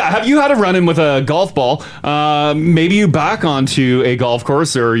 yeah. But yeah, have you had a run-in with a golf ball? Maybe you back onto a golf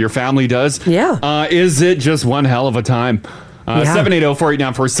course or your family does. Yeah. Is it just one hell of a time?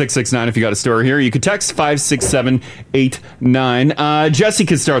 780-489-4669 if you got a story here. You could text 56789. Jesse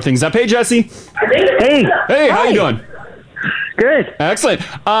could start things up. Hey, Jesse. Hey. Hey, how you doing? Good. Excellent.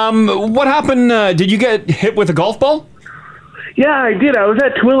 What happened? Did you get hit with a golf ball? Yeah, I did. I was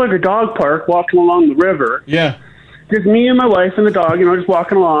at Twilliger Dog Park walking along the river. Yeah. Just me and my wife and the dog, just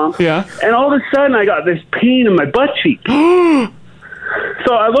walking along. Yeah. And all of a sudden, I got this pain in my butt cheek.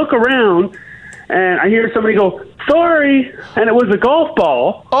 So I look around, and I hear somebody go, sorry, and it was a golf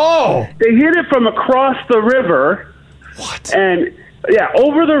ball. Oh! They hit it from across the river. What? And, yeah,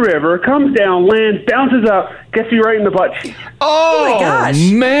 over the river, comes down, lands, bounces up, gets you right in the butt cheek. Oh, my gosh.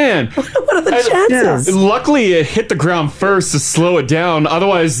 Man. What are the chances? Luckily, it hit the ground first to slow it down.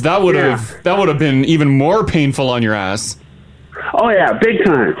 Otherwise, that would have been even more painful on your ass. Oh, yeah, big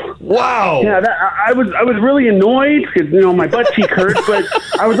time. Wow. Yeah, I was really annoyed because, my butt cheek hurt, but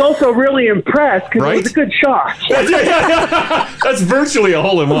I was also really impressed because it was a good shot. That's virtually a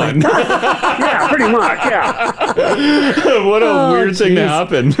hole-in-one. Yeah, pretty much, yeah. What a weird thing to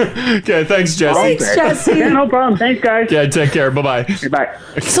happen. Okay, thanks, Jesse. Thanks, Jesse. Yeah, no problem. Thanks, guys. Yeah, take care. Bye-bye. Bye.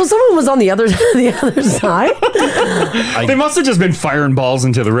 So someone was on the other side? They must have just been firing balls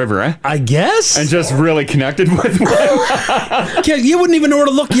into the river, eh? I guess. And just really connected with one. Yeah, you wouldn't even know where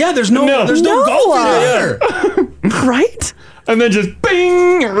to look. Yeah, there's no golf there. Right? And then just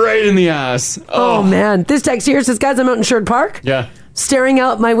bing right in the ass. Oh, man. This text here says, guys, I'm out in Sherwood Park. Yeah. Staring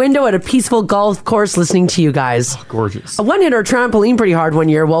out my window at a peaceful golf course listening to you guys. Oh, gorgeous. One hit our trampoline pretty hard one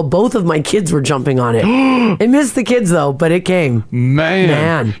year while both of my kids were jumping on it. It missed the kids, though, but it came.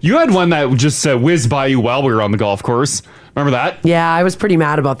 Man. You had one that just whizzed by you while we were on the golf course. Remember that? Yeah, I was pretty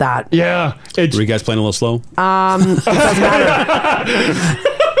mad about that. Yeah. Were you guys playing a little slow? It doesn't matter.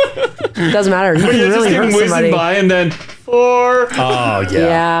 It doesn't matter. You But can you really just hurt came whizzing somebody. by and then 4. Oh,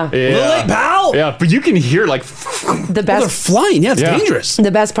 Yeah. Little late, pal. Yeah, but you can hear like The They're best flying. Yeah, it's dangerous.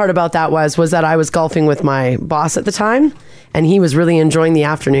 The best part about that was that I was golfing with my boss at the time, and he was really enjoying the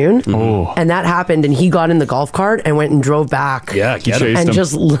afternoon. Oh. And that happened, and he got in the golf cart and went and drove back. Yeah, get it. chased And him.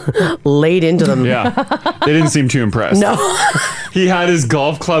 just laid into them. Yeah. They didn't seem too impressed. No. He had his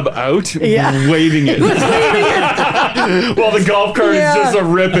golf club out, Yeah. waving it. While the golf cart Yeah. is just a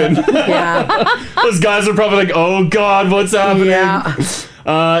ripping. Yeah. Those guys are probably like, oh God, what's happening? Yeah.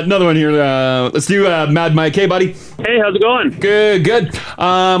 Another one here. Let's do Mad Mike. Hey, buddy. Hey, how's it going? Good.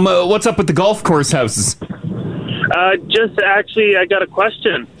 What's up with the golf course houses? I got a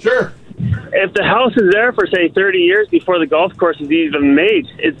question. Sure. If the house is there for, say, 30 years before the golf course is even made,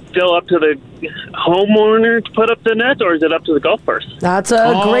 it's still up to the homeowner to put up the net, or is it up to the golf course? That's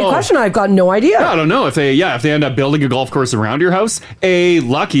a great question. I've got no idea. I don't know if they end up building a golf course around your house. A,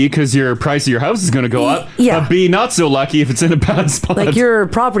 lucky because your price of your house is going to go up. Yeah. But B, not so lucky if it's in a bad spot. Like your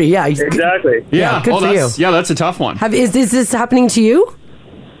property, yeah. Exactly. yeah. good for you. Yeah, that's a tough one. Is this happening to you?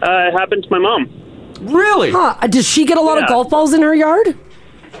 It happened to my mom. Really? Huh. Does she get a lot of Yeah. golf balls in her yard?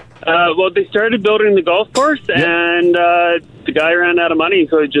 Well, they started building the golf course, and the guy ran out of money,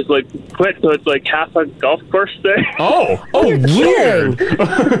 so he just quit. So it's like half a golf course there. Oh, Kidding. weird.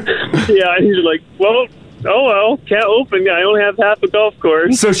 Yeah, and he's like, well, can't open. I only have half a golf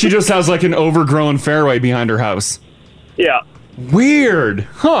course. So she just has like an overgrown fairway behind her house. Yeah. Weird.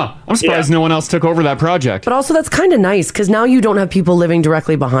 Huh. I'm surprised no one else took over that project. But also, that's kind of nice because now you don't have people living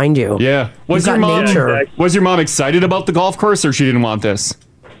directly behind you. Yeah. Was You've your got mom nature. Was your mom excited about the golf course, or she didn't want this?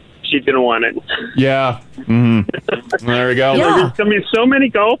 She didn't want it. Yeah. There we go. Yeah. There's going to be so many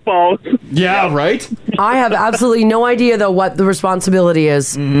golf balls. Yeah, right? I have absolutely no idea, though, what the responsibility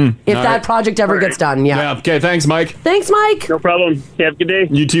is if that project ever gets done. Yeah. Okay, thanks, Mike. Thanks, Mike. No problem. Have a good day.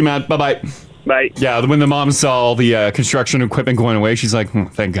 You too, Matt. Bye-bye. Bye. Yeah, when the mom saw all the construction equipment going away, she's like,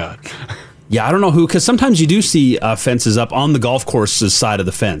 thank God. Yeah, I don't know who, because sometimes you do see fences up on the golf course's side of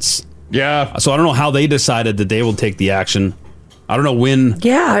the fence. Yeah. So I don't know how they decided that they will take the action. I don't know when.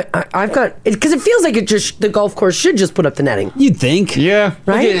 Yeah, I've got... Because it feels like the golf course should just put up the netting. You'd think. Yeah.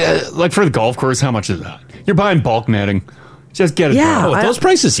 Right? Like for the golf course, how much is that? You're buying bulk netting. Just get it. Yeah, done. Oh, at those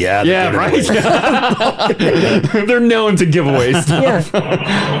prices, yeah. Yeah, right. They're known to give away stuff.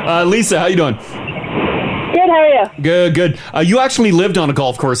 Lisa, how you doing? Good, how are you? Good, good. You actually lived on a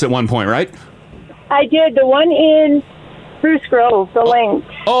golf course at one point, right? I did. The one in Spruce Grove, the link.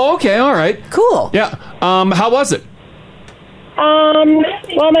 Oh, okay, all right. Cool. Yeah. How was it?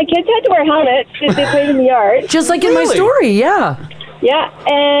 Well, my kids had to wear helmets if they played in the yard. Just like in my story, yeah. Yeah,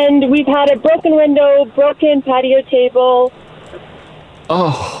 and we've had a broken window, broken patio table.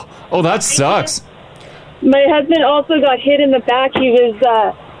 Oh, that sucks. My husband also got hit in the back. He was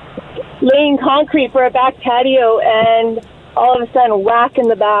laying concrete for a back patio, and all of a sudden, whack in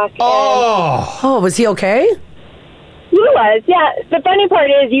the back. Oh, was he okay? He was, yeah. The funny part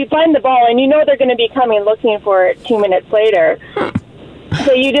is you find the ball, and you know they're going to be coming looking for it 2 minutes later.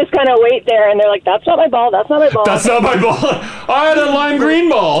 So you just kind of wait there, and they're like, that's not my ball, that's not my ball. That's not my ball. I had a lime green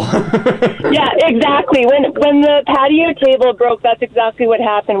ball. Yeah, exactly. When the patio table broke, that's exactly what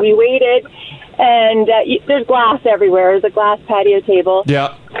happened. We waited, and there's glass everywhere. There's a glass patio table.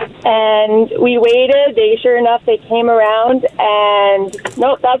 Yeah. And we waited. Sure enough, they came around, and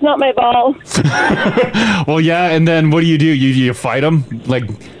nope, that's not my ball. Well, yeah, and then what do? You fight them? Like,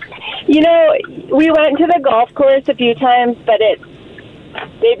 you know, we went to the golf course a few times, but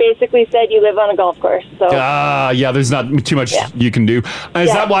they basically said you live on a golf course. So yeah, there's not too much you can do.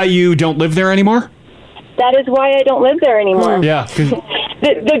 Is that why you don't live there anymore? That is why I don't live there anymore. Yeah.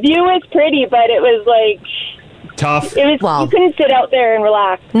 The view was pretty, but it was like tough. It was, you couldn't sit out there and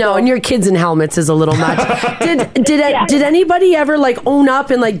relax. No, and your kids in helmets is a little much. Did anybody ever like own up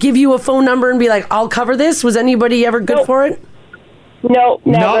and like give you a phone number and be like, I'll cover this? Was anybody ever good for it? No,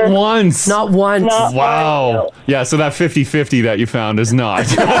 never. Not once. Not once. Wow. No. Yeah, so that 50-50 that you found is not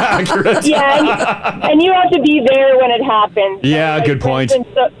accurate. Yeah, and you have to be there when it happens. Yeah, like, good point.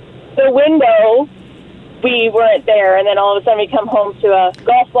 Instance, the window, we weren't there, and then all of a sudden we come home to a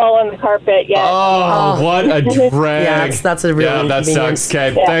golf ball on the carpet. Yeah. Oh, what a drag. Yeah, that's a really that sucks.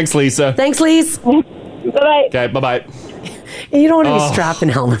 Okay, thanks, Lisa. Thanks, Lise. Bye-bye. Okay, bye-bye. You don't want to be strapping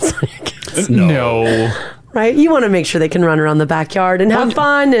helmets on your kids. No. Right? You want to make sure they can run around the backyard and have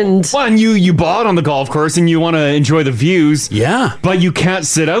fun. And you bought on the golf course and you want to enjoy the views. Yeah. But you can't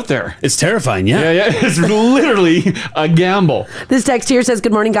sit out there. It's terrifying, yeah. Yeah. It's literally a gamble. This text here says,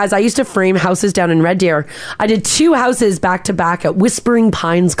 good morning, guys. I used to frame houses down in Red Deer. I did 2 houses back to back at Whispering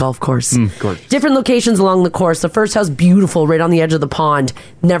Pines Golf Course. Gorgeous. Different locations along the course. The first house, beautiful, right on the edge of the pond.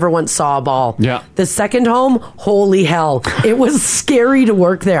 Never once saw a ball. Yeah. The second home, holy hell. It was scary to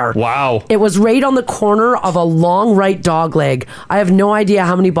work there. Wow. It was right on the corner of a long right dog leg. I have no idea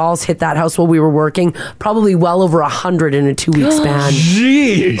how many balls hit that house while we were working. Probably well over 100 in a 2-week span.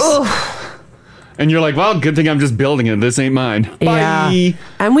 Jeez. And you're like, well, good thing I'm just building it. This ain't mine. Bye. Yeah.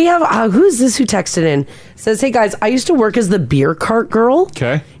 And we have, who's this who texted in? Says, hey guys, I used to work as the beer cart girl.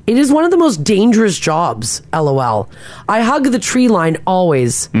 Okay. It is one of the most dangerous jobs, LOL. I hug the tree line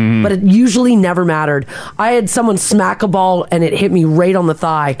always, but it usually never mattered. I had someone smack a ball and it hit me right on the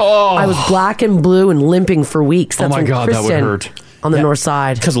thigh. Oh. I was black and blue and limping for weeks. That's my when God, that would Kristen hurt. on the north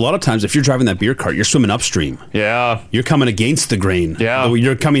side. Because a lot of times, if you're driving that beer cart, you're swimming upstream. Yeah. You're coming against the grain. Yeah.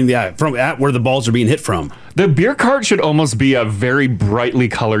 You're coming from at where the balls are being hit from. The beer cart should almost be a very brightly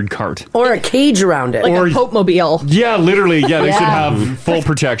colored cart. Or a cage around it. Like a Pope Mobile. Yeah, literally. Yeah, they should have full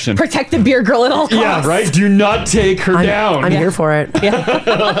protection. Protect the beer girl at all costs. Yeah, right? Do not take her down. I'm here for it.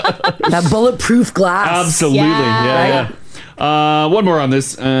 That bulletproof glass. Absolutely. Yeah. One more on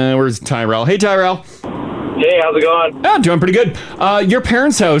this. Where's Tyrell? Hey, Tyrell. Hey, how's it going? Yeah, doing pretty good. Your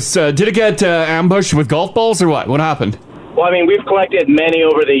parents' house, did it get ambushed with golf balls or what? What happened? Well, I mean, we've collected many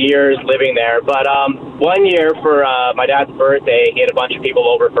over the years living there, but one year for my dad's birthday, he had a bunch of people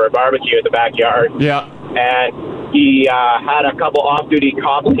over for a barbecue at the backyard. Yeah. And he had a couple off-duty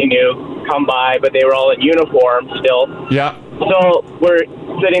cops he knew come by, but they were all in uniform still. Yeah. So we're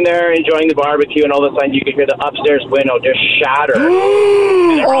sitting there enjoying the barbecue, and all of a sudden you can hear the upstairs window just shatter.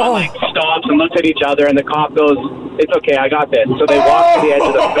 And everyone like stops and looks at each other, and the cop goes, "It's okay, I got this." So they walk to the edge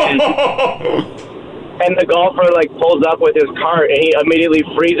of the fence. And the golfer, like, pulls up with his cart, and he immediately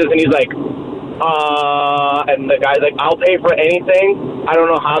freezes, and he's like, and the guy's like, "I'll pay for anything. I don't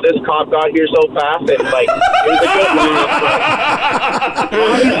know how this cop got here so fast." And, like, it was a good laugh.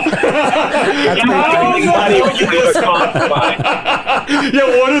 Money when you leave a cop by.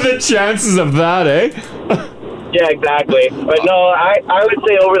 Yeah, what are the chances of that, eh? Yeah, exactly. But no, I would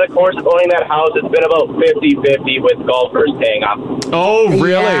say over the course of owning that house, it's been about 50-50 with golfers paying up. Oh,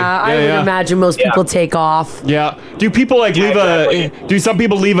 really? Yeah, I would imagine most people take off. Yeah. Do people like leave do some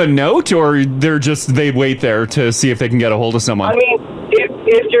people leave a note, or they wait there to see if they can get a hold of someone? I mean,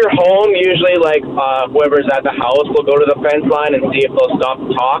 if you're home, usually like whoever's at the house will go to the fence line and see if they'll stop to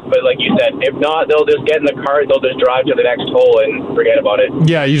talk. But like you said, if not, they'll just get in the cart. They'll just drive to the next hole and forget about it.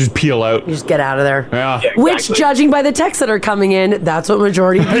 Yeah, you just peel out. You just get out of there. Yeah. exactly. Which, judging by the texts that are coming in, that's what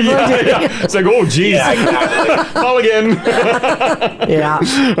majority of people are doing. Yeah. It's like, oh, geez. Yeah, exactly. Call again. Yeah.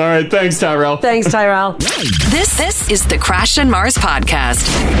 All right. Thanks, Tyrell. Thanks, Tyrell. This is the Crash and Mars podcast.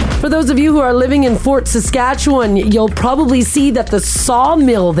 For those of you who are living in Fort Saskatchewan, you'll probably see that the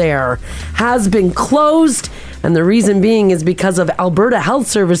sawmill there has been closed. And the reason being is because of Alberta Health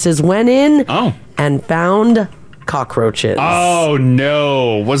Services went in and found cockroaches. Oh,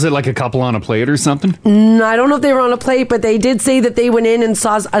 no. Was it like a couple on a plate or something? I don't know if they were on a plate, but they did say that they went in and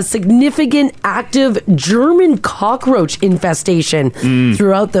saw a significant active German cockroach infestation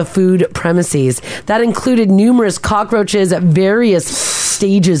throughout the food premises. That included numerous cockroaches at various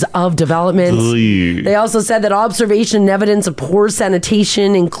stages of development. They also said that observation and evidence of poor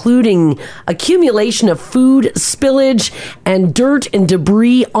sanitation, including accumulation of food spillage and dirt and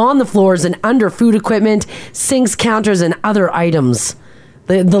debris on the floors and under food equipment, sinks, counters, and other items.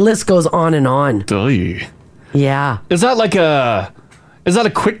 The list goes on and on. Yeah. Is that like a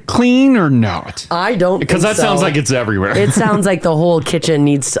quick clean or not? I don't Because think that sounds so. like it's everywhere. It sounds like the whole kitchen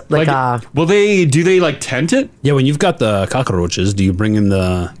needs Will they like tent it? Yeah, when you've got the cockroaches, do you bring in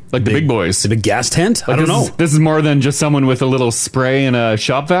the big boys? The big gas tent? Like I don't know. This is more than just someone with a little spray and a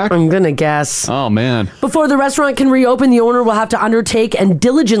shop vac? I'm gonna guess. Oh, man. Before the restaurant can reopen, the owner will have to undertake and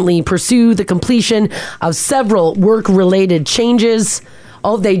diligently pursue the completion of several work-related changes.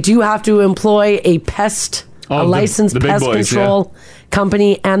 Oh, they do have to employ a licensed the big pest boys, control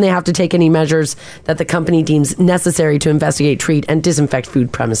company, and they have to take any measures that the company deems necessary to investigate, treat, and disinfect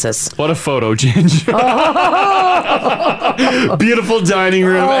food premises. What a photo, Ginge. Beautiful dining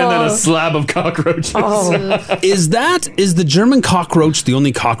room and then a slab of cockroaches. Is the German cockroach the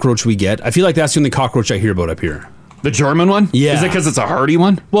only cockroach we get? I feel like that's the only cockroach I hear about up here. The German one? Yeah. Is it because it's a hardy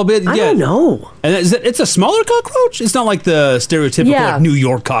one? Well, but I don't know. And it's a smaller cockroach? It's not like the stereotypical like, New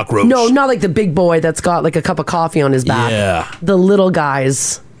York cockroach. No, not like the big boy that's got like a cup of coffee on his back. Yeah. The little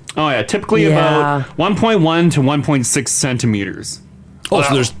guys. Oh, yeah. Typically about 1.1 to 1.6 centimeters. Oh,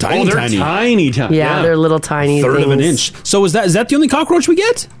 so there's tiny. Yeah, they're little tiny third things. of an inch. So is that the only cockroach we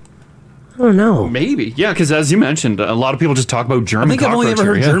get? I don't know. Maybe. Yeah, because as you mentioned, a lot of people just talk about German I think I've only ever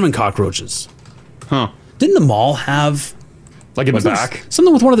heard here, German cockroaches. Huh. Didn't the mall have... Like in the back?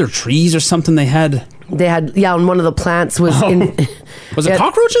 Something with one of their trees or something they had... and one of the plants was in... Was it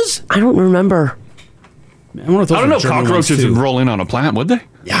cockroaches? I don't remember. I don't know if cockroaches would roll in on a plant, would they?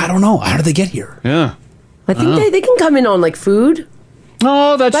 Yeah, I don't know. How did they get here? Yeah. I think they can come in on like food.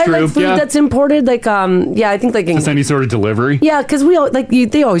 Oh, that's Right, true. like food that's imported, like I think like Just any sort of delivery. yeah, because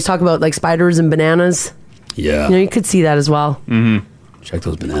they always talk about like spiders and bananas. Yeah. You could see that as well. Mm-hmm. Check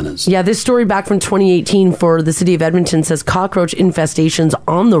those bananas. Yeah, this story back from 2018 for the city of Edmonton says cockroach infestations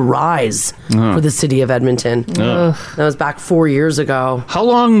on the rise for the city of Edmonton. That was back 4 years ago. How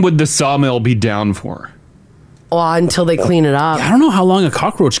long would the sawmill be down for? Oh, until they clean it up. I don't know how long a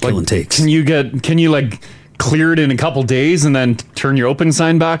cockroach killing takes. Can you like clear it in a couple days and then turn your open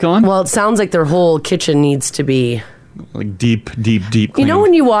sign back on? Well, it sounds like their whole kitchen needs to be like deep You clean. know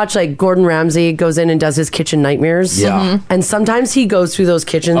when you watch like Gordon Ramsay goes in and does his kitchen nightmares? Yeah. And sometimes he goes through those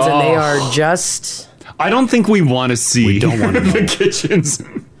kitchens and they are just... I don't think we want to see We don't want to the kitchens.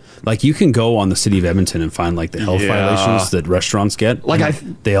 Like you can go on the city of Edmonton and find like the health violations that restaurants get. Like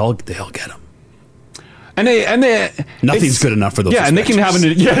they all get them. And they Nothing's good enough for those. Yeah, and they can have and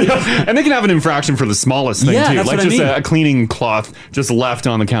they can have an infraction for the smallest thing Yeah, too, that's like what I just mean. a cleaning cloth just left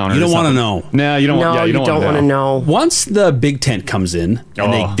on the counter. You don't want to want know. No, you don't. No, you don't want to know. Once the big tent comes in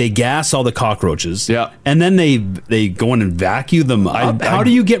and they gas all the cockroaches, and then they go in and vacuum them up. How do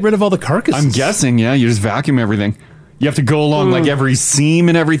you get rid of all the carcasses? I'm guessing, yeah, you just vacuum everything. You have to go along like every seam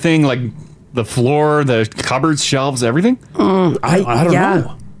and everything, like the floor, the cupboards, shelves, everything. I don't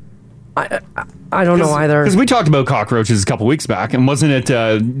know. I don't know either. Because we talked about cockroaches a couple weeks back, and wasn't it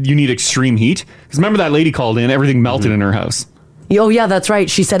you need extreme heat? Because remember that lady called in, everything melted in her house. Oh, yeah, that's right.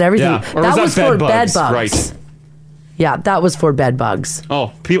 She said everything. Yeah. Or that was was that for bed bed bugs? bugs. Right. Yeah, that was for bed bugs.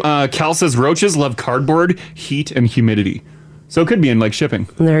 Oh, Cal says roaches love cardboard, heat, and humidity. So it could be in like shipping.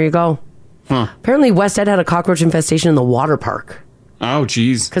 And there you go. Huh. Apparently, West Ed had a cockroach infestation in the water park. Oh,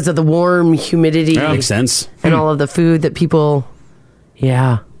 geez. Because of the warm humidity. Yeah. Makes sense. And all of the food that people...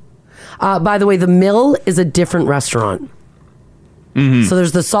 Yeah. By the way, the Mill is a different restaurant. Mm-hmm. So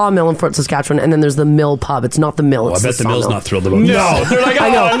there's the Sawmill in Fort Saskatchewan, and then there's the Mill Pub. It's not the Mill. Well, It's I bet the Mill's Sawmill. not thrilled about No, this. they're like, oh, I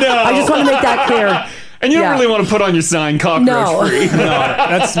know. no. I just want to make that clear. And you don't Yeah. really want to put on your sign cockroach No. free. No,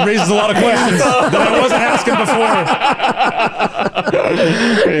 that raises a lot of questions that I wasn't asking before.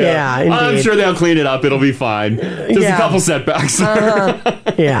 Yeah, I'm indeed. sure they'll clean it up. It'll be fine. Just a Yeah. couple setbacks.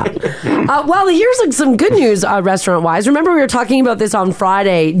 Yeah. Well, here's some good news restaurant-wise. Remember we were talking about this on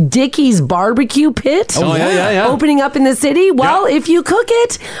Friday. Dickie's Barbecue Pit. Oh, yeah. Opening up in the city. Well, if you cook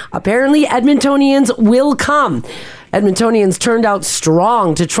it, apparently Edmontonians will come. Edmontonians turned out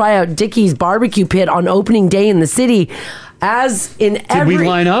strong to try out Dickie's Barbecue Pit on opening day in the city. As in we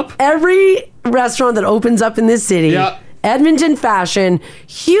line up? Every restaurant that opens up in this city, Yeah. Edmonton fashion,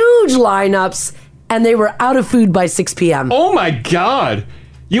 huge lineups, and they were out of food by 6 p.m. Oh my God.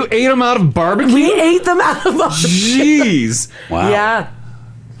 You ate them out of barbecue? We ate them out of barbecue. Jeez. Wow. Yeah.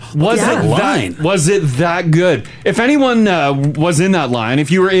 Was it that good? If anyone was in that line, if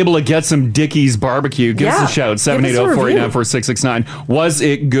you were able to get some Dickie's barbecue, give us a shout. 780-489-4669. Was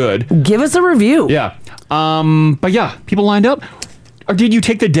it good? Give us a review. Yeah. But yeah, people lined up. Or did you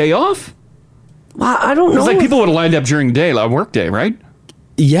take the day off? Well, I don't know. It's like people would have lined up during the day, like work day, right?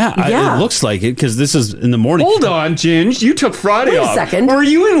 Yeah, it looks like it because this is in the morning. Hold on, Ginge. You took Friday off. Wait a second. Were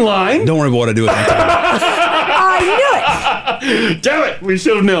you in line? Don't worry about what I do at I knew it. Damn it. We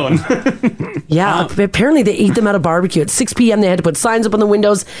should have known. Yeah, apparently they ate them at a barbecue. At 6 p.m. they had to put signs up on the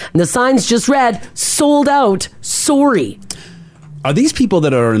windows, and the signs just read, sold out, sorry. Are these people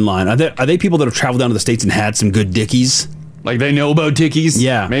that are in line, are they people that have traveled down to the States and had some good Dickies? Like they know about Dickies?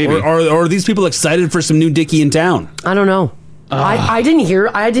 Yeah. Maybe. Or are these people excited for some new Dickie in town? I don't know. I didn't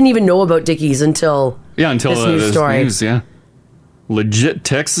even know about Dickie's until this news story. News, yeah. Legit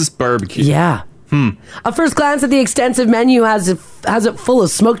Texas barbecue. Yeah. A first glance at the extensive menu has it full of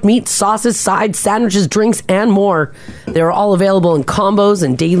smoked meat, sauces, sides, sandwiches, drinks, and more. They are all available in combos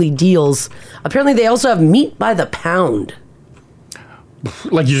and daily deals. Apparently, they also have meat by the pound.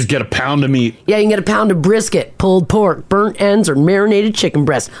 Like you just get a pound of meat. Yeah, you can get a pound of brisket, pulled pork, burnt ends, or marinated chicken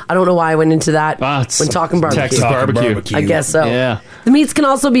breast. I don't know why I went into that when talking barbecue. Texas barbecue. I guess so. Yeah. The meats can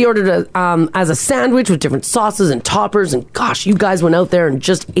also be ordered as a sandwich with different sauces and toppers. And gosh, you guys went out there and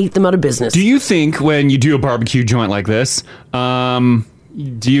just ate them out of business. Do you think when you do a barbecue joint like this, do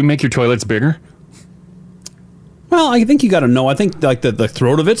you make your toilets bigger? Well, I think you got to know. I think like the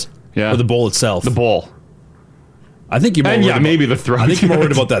throat of it, or the bowl itself. The bowl. I think you're more and worried maybe the throat. I think you're more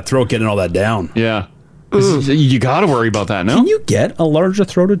worried about that throat getting all that down. Yeah. You got to worry about that, no? Can you get a larger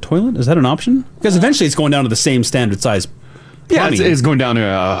throated toilet? Is that an option? Because eventually it's going down to the same standard size. Yeah, it's going down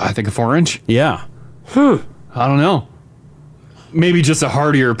to, I think, a 4-inch. Yeah. I don't know. Maybe just a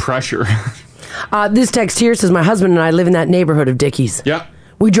hardier pressure. This text here says, my husband and I live in that neighborhood of Dickie's. Yeah.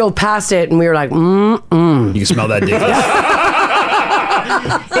 We drove past it and we were like, You can smell that Dickies.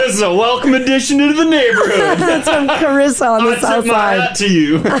 This is a welcome addition to the neighborhood. That's from Carissa on the south side. Hat to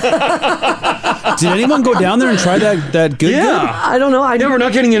you. Did anyone go down there and try that good? I don't know. We're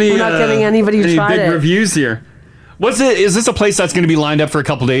not getting any. We're not getting anybody to try big it. reviews here. Is this a place that's going to be lined up for a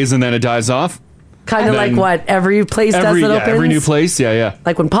couple days and then it dies off? Kind of like what every place does that opens? Every new place, yeah.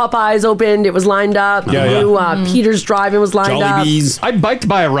 Like when Popeyes opened, it was lined up. Yeah. New Peter's Drive-In was lined up. I biked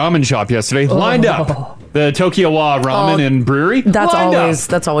by a ramen shop yesterday, lined up. The Tokyo-wa Ramen and Brewery. That's lined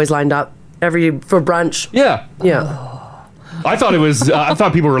always lined up. For brunch. Yeah. I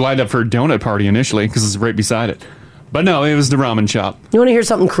thought people were lined up for a donut party initially because it's right beside it. But no, it was the ramen shop. You want to hear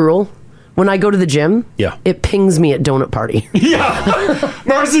something cruel? When I go to the gym, it pings me at donut party. Yeah.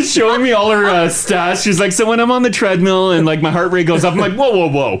 Mars is showing me all her stats. She's like, so when I'm on the treadmill and like my heart rate goes up, I'm like,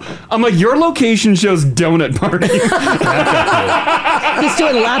 whoa. I'm like, your location shows donut party. Just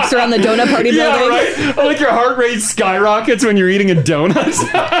doing laps around the donut party building. Right? Like your heart rate skyrockets when you're eating a donut.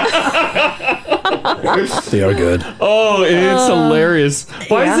 They are good. Oh, it's hilarious.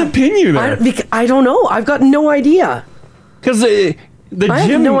 Why does it pin you there? I don't know. I've got no idea. Because I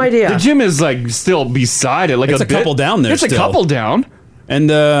have no idea. The gym is like still beside it. Like it's a couple down there. It's a couple down, and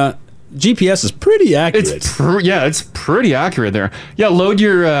the GPS is pretty accurate. It's pretty accurate there. Yeah, load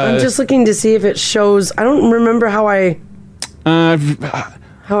your. I'm just looking to see if it shows. I don't remember how I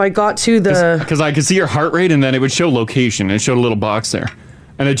got to the. Because I could see your heart rate, and then it would show location. It showed a little box there,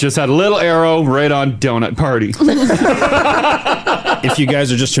 and it just had a little arrow right on donut party. If you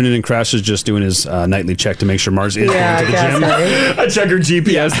guys are just tuning in, Crash is just doing his nightly check to make sure Mars is going to the gym. I check her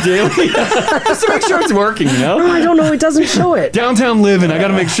GPS daily just to make sure it's working, you know? No, I don't know. It doesn't show it. Downtown living. I got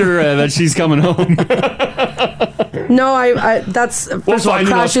to make sure that she's coming home. No, that's... First of all,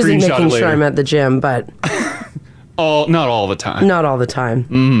 Crash isn't making sure I'm at the gym, but... Not all the time. Not all the time.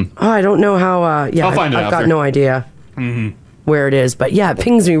 Mm-hmm. Oh, I don't know how... I'll find it I've got no idea. Mm-hmm. Where it is, but yeah, it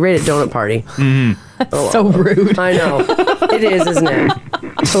pings me right at donut party. Mm-hmm. So rude. I know. It is, isn't it?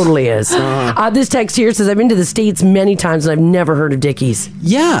 Totally is. This text here says, I've been to the States many times and I've never heard of Dickies.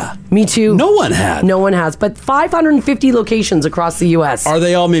 Yeah. Me too. No one had. No one has. But 550 locations across the U.S. Are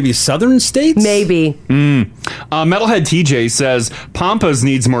they all maybe southern states? Maybe. Metalhead TJ says Pampas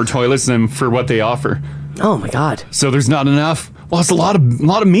needs more toilets than for what they offer. Oh my God. So there's not enough. Well, it's a lot of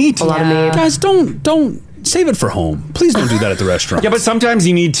meat. A lot of meat. Guys, don't save it for home. Please don't do that at the restaurant. Yeah, but sometimes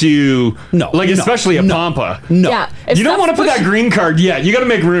you need to, especially a Pampa. No. Yeah. You don't want to put that green card yet. You got to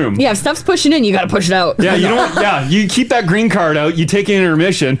make room. Yeah, if stuff's pushing in, you got to push it out. Yeah, you don't. Yeah, you keep that green card out. You take an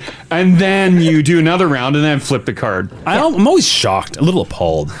intermission, and then you do another round, and then flip the card. I'm always shocked, a little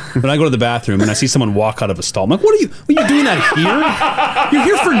appalled, when I go to the bathroom and I see someone walk out of a stall. I'm like, what are you doing that here? You're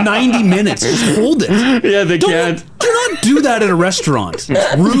here for 90 minutes. Just hold it. Yeah, they can't. Do not do that at a restaurant.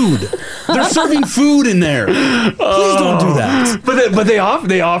 It's rude. They're serving food in there. Please don't do that. But they offer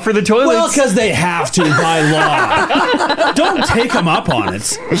the toilets. Well, because they have to by law. Don't take them up on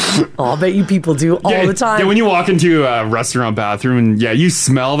it. Oh, I bet you people do all the time. Yeah, when you walk into a restaurant bathroom and you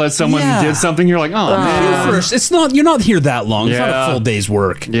smell that someone did something, you're like, oh man. First, you're not here that long. It's not a full day's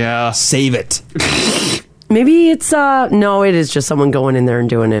work. Yeah. Save it. Maybe it's no, it is just someone going in there and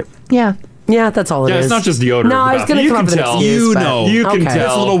doing it. Yeah. Yeah, that's all it is. Yeah, it's not just deodorant. No, I was going to come up with an excuse. You but- know. You can Okay. tell.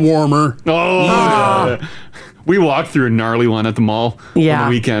 It's a little warmer. Oh, yeah. We walked through a gnarly one at the mall on the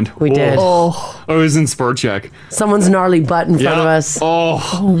weekend. We did. Oh, it was in Sport Check. Someone's gnarly butt in front of us. Oh,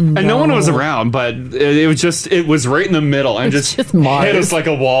 and no one was around, but it was right in the middle and just hit us like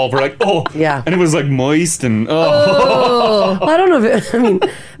a wall. We're like, oh, yeah, and it was like moist and I don't know if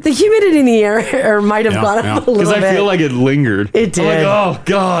the humidity in the air might have gone up a little bit. because I feel like it lingered. It did. I'm like, oh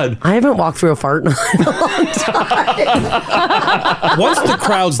God, I haven't walked through a fart in a long time. Once the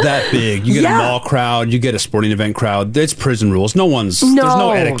crowd's that big, you get a mall crowd, you get a sporting event crowd. It's prison rules. There's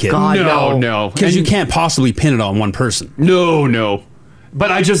no etiquette. God, no, because you can't possibly pin it on one person. No. But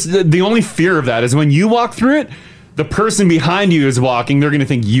the only fear of that is when you walk through it, the person behind you is walking. They're going to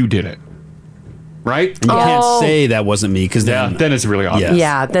think you did it. Right? And you can't say that wasn't me because then it's really obvious.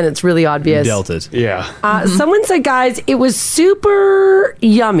 Yeah, then it's really obvious. You dealt it. Yeah. Someone said, guys, it was super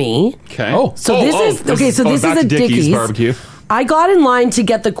yummy. Okay. This is a Dickies barbecue. I got in line to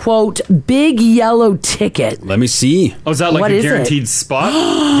get the quote big yellow ticket. Let me see. Oh, is that like What a is guaranteed spot?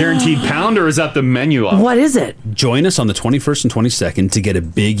 Guaranteed pound, or is that the menu off? What is it? Join us on the 21st and 22nd to get a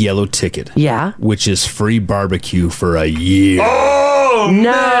big yellow ticket. Yeah. Which is free barbecue for a year. Oh,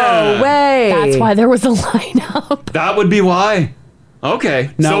 No man. way. That's why there was a lineup. That would be why.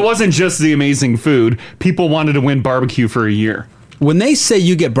 Okay. So it wasn't just the amazing food. People wanted to win barbecue for a year. When they say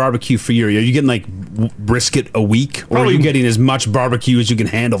you get barbecue for a year, are you getting like brisket a week? Or are you getting as much barbecue as you can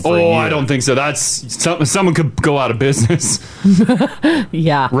handle for a year? Oh, I don't think so. That's someone could go out of business.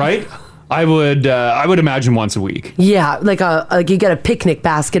 Yeah. Right? I would imagine once a week. Yeah, like you get a picnic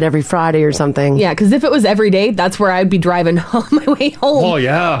basket every Friday or something. Yeah, because if it was every day, that's where I'd be driving on my way home. Oh,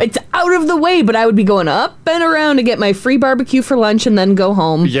 yeah. It's out of the way, but I would be going up and around to get my free barbecue for lunch and then go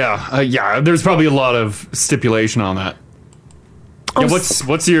home. Yeah. There's probably a lot of stipulation on that. Yeah,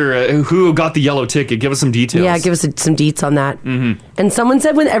 what's your who got the yellow ticket? Give us some details. Yeah, give us some deets on that. Mm-hmm. And someone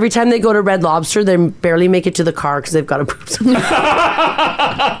said every time they go to Red Lobster, they barely make it to the car because they've got to poop somewhere.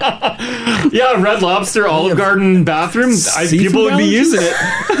 Yeah, Red Lobster, Olive Garden bathroom. People would be using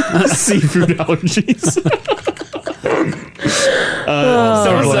it. Seafood allergies.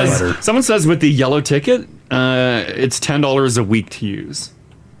 Someone says with the yellow ticket, it's $10 a week to use.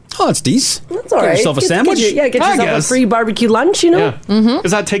 Oh, that's decent. That's all right. Get yourself a sandwich. Get yourself a free barbecue lunch, you know? Yeah. Mm-hmm.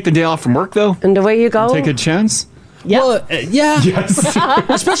 Does that take the day off from work, though? And away you go. Take a chance? Yeah. Well, yeah. Yes.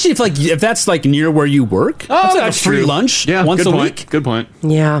 Especially if that's like near where you work. Oh, that's like a free true. lunch Yeah, once good a point. week. Good point.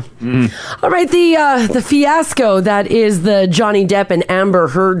 Yeah. All right. The fiasco that is the Johnny Depp and Amber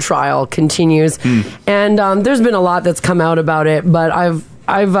Heard trial continues. And there's been a lot that's come out about it, but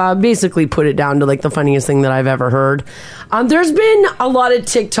I've basically put it down to like the funniest thing that I've ever heard. There's been a lot of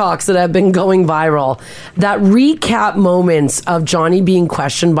TikToks that have been going viral that recap moments of Johnny being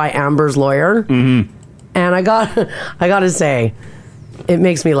questioned by Amber's lawyer. Mm-hmm. And I gotta say, it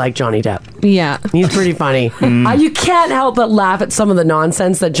makes me like Johnny Depp. Yeah. He's pretty funny. You can't help but laugh at some of the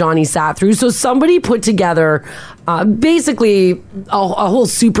nonsense that Johnny sat through. So somebody put together basically a whole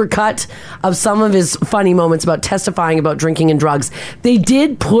supercut of some of his funny moments about testifying about drinking and drugs. They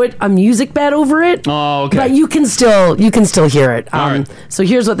did put a music bed over it. Oh, okay. But you can still hear it. All right. So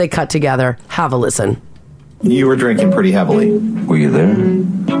here's what they cut together. Have a listen. You were drinking pretty heavily. Were you there?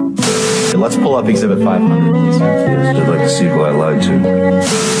 Let's pull up Exhibit 500, please. I'd like to see who I lied to.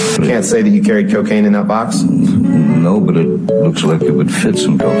 You can't say that you carried cocaine in that box? No, but it looks like it would fit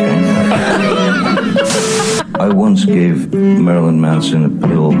some cocaine. I once gave Marilyn Manson a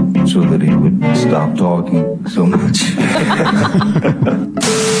pill so that he would stop talking so much.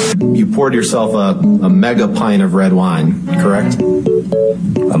 You poured yourself a mega pint of red wine, correct?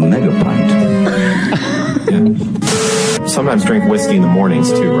 A mega pint? Yeah. Sometimes drink whiskey in the mornings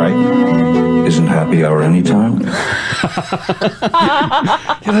too, right? Isn't happy hour anytime? Yeah,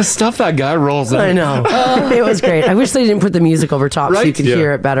 the stuff that guy rolls in. I know. It was great. I wish they didn't put the music over top so you Right? could Yeah.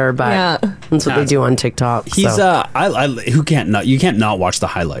 hear it better, but that's what they do on TikTok. He's so. you can't not watch the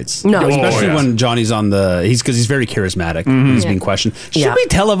highlights. No. especially Oh, yeah. when Johnny's on because he's very charismatic. He's being questioned. Should Yeah. we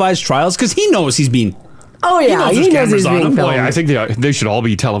televise trials? Because he knows he's being. Oh yeah, knows he there's knows cameras he's on being him. filmed. Oh, yeah, I think they should all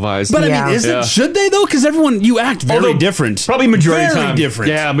be televised. But Yeah. I mean, is Yeah. it? Should they though? Because you act very Although, different. Probably majority of very time.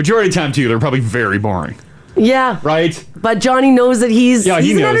 different. Yeah, majority of time too. They're probably very boring. Yeah, Right? but Johnny knows that he's Yeah,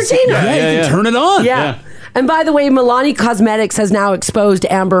 he an knows. entertainer. Yeah, Yeah, you yeah. can turn it on. Yeah. Yeah. And by the way, Milani Cosmetics has now exposed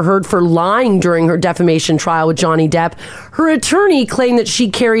Amber Heard for lying during her defamation trial with Johnny Depp. Her attorney claimed that she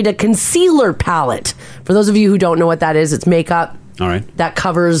carried a concealer palette. For those of you who don't know what that is, it's makeup. All right. That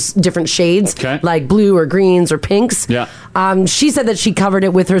covers different shades, Okay. like blue or greens or pinks. Yeah. She said that she covered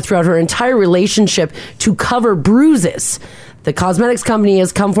it with her throughout her entire relationship to cover bruises. The cosmetics company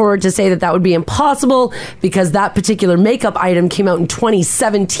has come forward to say that that would be impossible because that particular makeup item came out in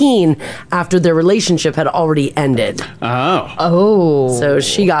 2017 after their relationship had already ended. Oh. So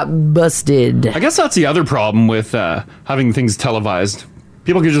she got busted. I guess that's the other problem with having things televised.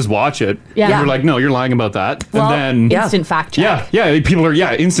 People can just watch it. Yeah. And you're like, no, you're lying about that. Well, and then. yeah. Instant fact check. Yeah. People are,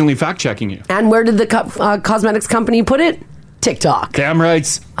 instantly fact checking you. And where did the cosmetics company put it? TikTok. Damn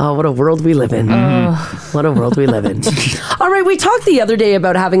rights. Oh, what a world we live in. What a world we live in. All right, we talked the other day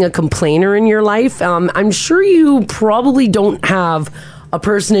about having a complainer in your life. I'm sure you probably don't have a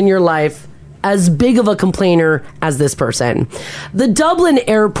person in your life as big of a complainer as this person. The Dublin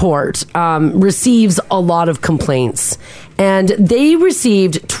airport receives a lot of complaints, and they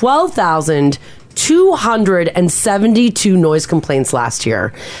received 12,272 noise complaints last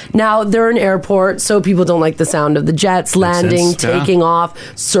year. Now, they're an airport, so people don't like the sound of the jets landing, sense, yeah. taking off,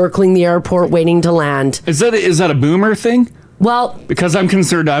 circling the airport, waiting to land. Is that a boomer thing? Well, Because I'm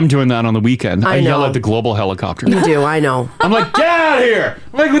concerned I'm doing that on the weekend. I yell know. at the global helicopter. you do, I know. I'm like, get out of here!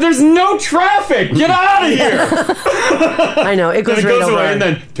 I'm like, there's no traffic! Get out of here! I know. It Then goes it right goes over. away and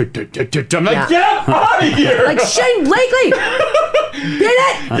then I'm like, Yeah. get out of here! Like, Shane Blakely! Get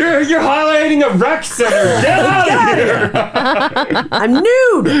it! You're highlighting a rec center. Get out of here! I'm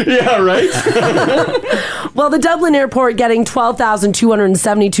nude! Yeah, right? Well, the Dublin airport getting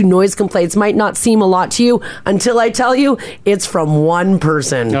 12,272 noise complaints might not seem a lot to you until I tell you it's from one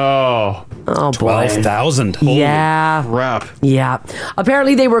person. Oh, Oh, boy. 12,000. Yeah. crap. Yeah.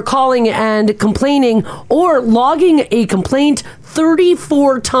 Apparently, they were calling and complaining or logging a complaint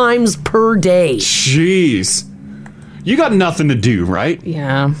 34 times per day. Jeez. You got nothing to do, right?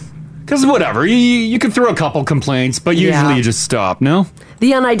 Yeah. Because whatever, you can throw a couple complaints, but usually Yeah. you just stop, no?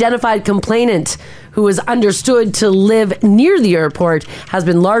 The unidentified complainant, who is understood to live near the airport, has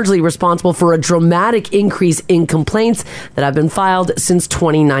been largely responsible for a dramatic increase in complaints that have been filed since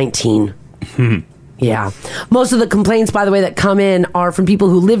 2019. Yeah. Most of the complaints, by the way, that come in are from people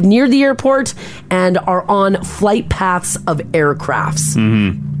who live near the airport and are on flight paths of aircrafts.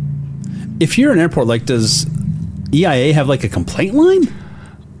 If you're an airport, like, does EIA have like a complaint line?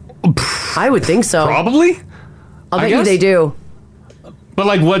 I would think so. Probably. I'll I bet you guess. they do. But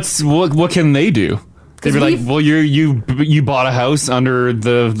like, what can they do? They'd be like, we've- well, you bought a house under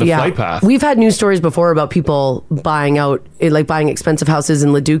the flight path. We've had news stories before about people buying expensive houses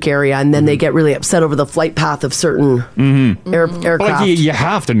in Leduc area, and then they get really upset over the flight path of certain aircraft. But like, you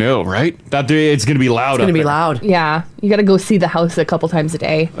have to know, right? That it's going to be loud. It's going to be loud. Yeah. You got to go see the house a couple times a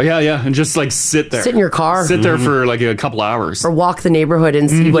day. Yeah, and just like sit there. Sit in your car. Sit there for like a couple hours. Or walk the neighborhood and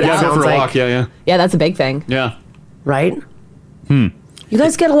see what it Yeah, go sounds for a like. walk. Yeah. Yeah, that's a big thing. Right? You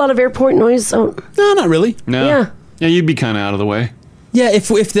guys get a lot of airport noise out? No, not really. No. Yeah. Yeah, you'd be kind of out of the way. Yeah, if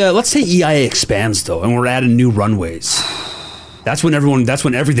the let's say EIA expands though, and we're adding new runways, that's when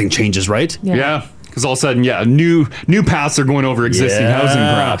everything changes, right? Yeah. Because all of a sudden, new paths are going over existing Yeah. housing,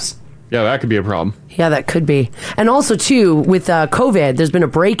 perhaps. Yeah, that could be a problem. Yeah, that could be. And also, too, with COVID, there's been a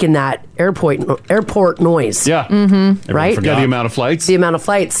break in that airport noise. Yeah. Right? Yeah, the amount of flights. The amount of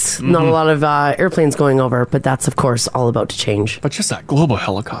flights. Not a lot of airplanes going over, but that's, of course, all about to change. But just that global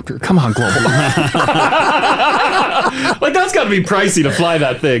helicopter. Come on, global. Like, that's got to be pricey to fly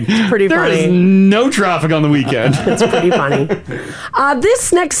that thing. It's pretty There funny. is no traffic on the weekend. It's pretty funny.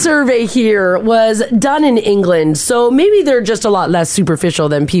 This next survey here was done in England, so maybe they're just a lot less superficial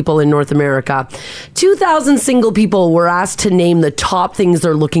than people in North America. 2,000 single people were asked to name the top things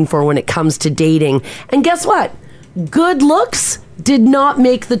they're looking for when it comes to dating. And guess what? Good looks did not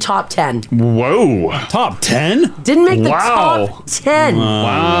make the top 10. Whoa. Top 10? Didn't make the Wow. top 10.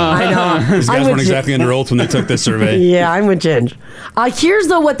 Wow. I know. These I'm guys with weren't exactly under oath when they took this survey. Yeah, I'm with Ginge. Here's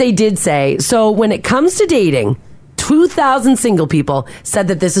though what they did say. So when it comes to dating, 2,000 single people said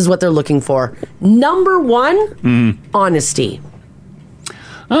that this is what they're looking for. Number one, honesty.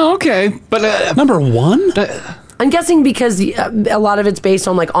 Oh, okay. But number one? I'm guessing because a lot of it's based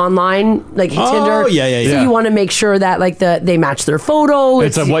on like online, like Tinder. yeah. So you want to make sure that like they match their photo.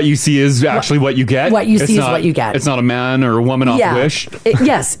 it's what you see is actually what you get. What you It's see is not- what you get. It's not a man or a woman off Wish.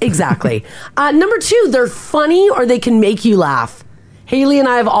 Yes, exactly. Number two, they're funny or they can make you laugh. Haley and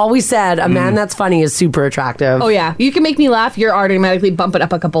I have always said a man that's funny is super attractive. Oh yeah, you can make me laugh. You're automatically bumping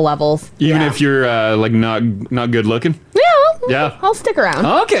up a couple levels. Even if you're like not good looking. Yeah. I'll stick around.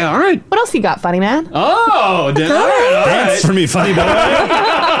 Okay, all right. What else you got, funny man? Oh, all right. Thanks for me, funny boy.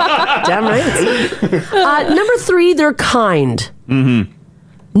 Damn right. Number three, they're kind. Mm-hmm.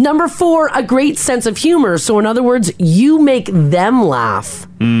 Number four, a great sense of humor. So in other words, you make them laugh.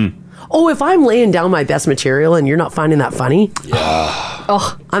 Oh, if I'm laying down my best material and you're not finding that funny,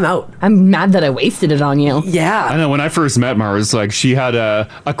 oh, I'm out. I'm mad that I wasted it on you. Yeah. I know when I first met Mars, like she had a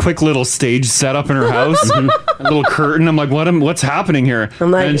quick little stage set up in her house, a little curtain. I'm like, what's happening here?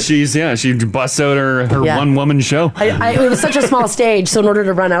 And she busts out her one woman show. It was such a small stage, so in order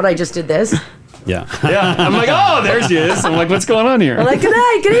to run out, I just did this. Yeah. I'm like, oh, there she is. I'm like, what's going on here? I'm like, good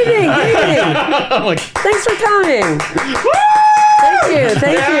night, good evening, good evening. I'm like, thanks for coming. Thank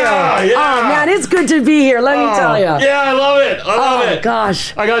you. Yeah. Oh man, it's good to be here. Let me tell you. Yeah, I love it. I love it.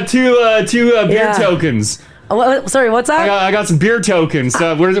 Gosh, I got two beer tokens. Sorry, what's that? I got some beer tokens.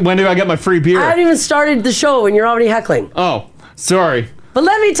 When do I get my free beer? I haven't even started the show and you're already heckling. Oh, sorry. But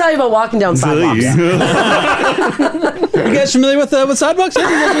let me tell you about walking down sidewalks. You guys familiar with sidewalks? You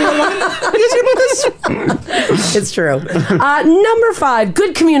guys hear about this? It's true. Number five,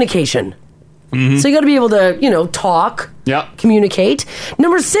 good communication. Mm-hmm. So you got to be able to, talk, communicate.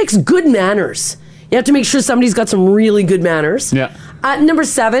 Number six, good manners. You have to make sure somebody's got some really good manners. Yeah. Number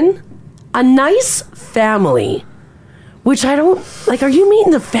seven, a nice family. Which I don't like. Are you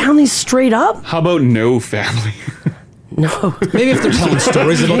meeting the family straight up? How about no family? No. Maybe if they're telling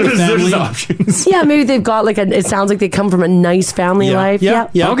stories about the family. There's options. Yeah, maybe they've got it sounds like they come from a nice family life. Yeah.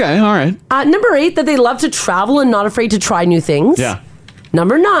 Okay, all right. Number eight, that they love to travel and not afraid to try new things. Yeah.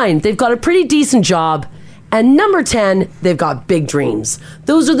 Number nine, they've got a pretty decent job. And number 10, they've got big dreams.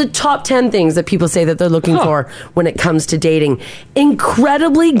 Those are the top 10 things that people say that they're looking for when it comes to dating.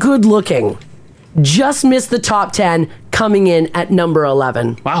 Incredibly good looking. Just missed the top 10, coming in at number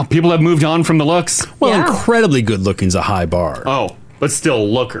 11. Wow, people have moved on from the looks. Well, incredibly good looking's a high bar. Oh, but still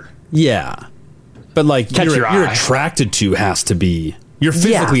looker. Yeah. But like you're eye. attracted to has to be you're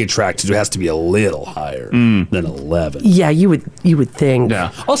physically attracted to has to be a little higher than 11. Yeah, you would think.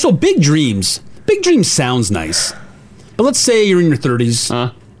 Yeah. Also, big dreams. Big dreams sounds nice. But let's say you're in your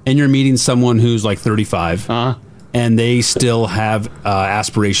 30s and you're meeting someone who's like 35 and they still have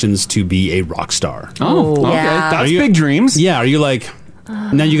aspirations to be a rock star. Oh, okay. Yeah. That's big dreams. Yeah, are you like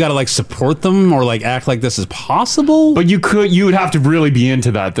now you got to like support them or like act like this is possible? But you would have to really be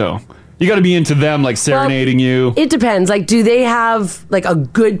into that though. You got to be into them like serenading you. It depends. Like, do they have like a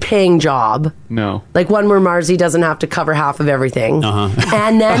good paying job? No. Like one where Marzi doesn't have to cover half of everything.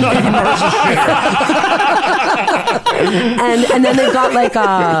 And then and then they've got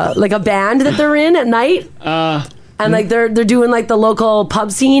like a band that they're in at night. And like they're doing like the local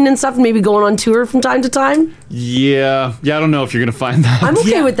pub scene and stuff, and maybe going on tour from time to time. Yeah. I don't know if you're gonna find that. I'm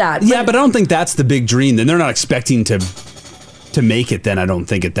okay with that. Yeah, but I don't think that's the big dream. Then they're not expecting to make it. Then I don't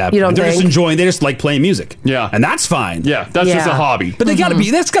think at that You point. don't They're just think? enjoying. They just like playing music. Yeah. And that's fine. Yeah, that's just a hobby. But they gotta be.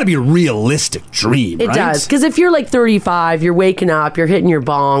 That's gotta be a realistic dream. It right? does. Because if you're like 35, you're waking up, you're hitting your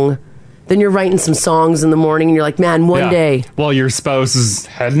bong, then you're writing some songs in the morning, and you're like, man, one day. Well, your spouse is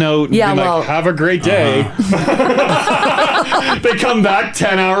heading out and Yeah, being well- like, have a great day. They come back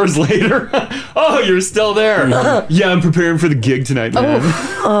 10 hours later. Oh, you're still there. Yeah, I'm preparing for the gig tonight, man.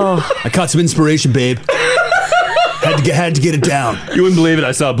 I caught some inspiration, babe. had to get it down. You wouldn't believe it.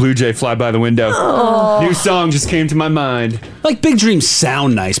 I saw a blue jay fly by the window. New song just came to my mind. Like big dreams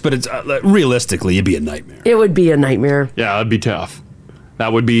sound nice, but it's realistically it'd be a nightmare. It would be a nightmare. Yeah, that'd be tough.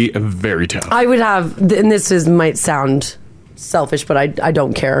 That would be very tough. I would have, and this might sound selfish, but I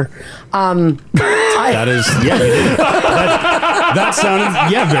don't care. I That is, yeah, you did. That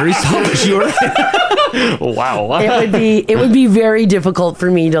sounded, yeah, very selfish. You were. Wow. It would be very difficult for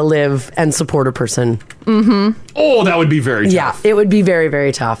me to live and support a person. Mm-hmm. Oh, that would be very tough. Yeah, it would be very,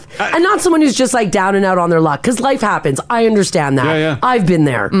 very tough. And not someone who's just like down and out on their luck, because life happens. I understand that. Yeah. I've been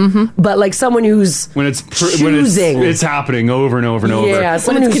there. Mm-hmm. But like someone who's when it's choosing. it's happening over and over and over. Yeah,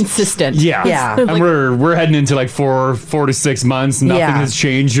 when it's consistent. Yeah. And we're heading into like four to 6 months. Nothing Yeah. has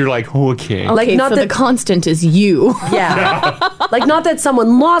changed. You're like, okay. Like not that the constant is you. Yeah. Like not that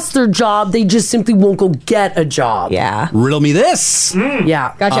someone lost their job, they just simply won't go get a job. Yeah. Riddle me this.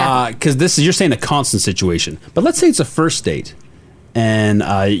 Yeah. Gotcha. Because this is, you're saying a constant situation. But let's say it's a first date and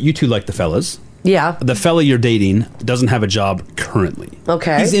you two like the fellas. Yeah. The fella you're dating doesn't have a job currently.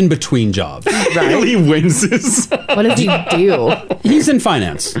 Okay. He's in between jobs. He wins this. What does he do? He's in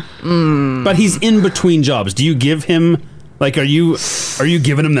finance. But he's in between jobs. Do you give him, like, are you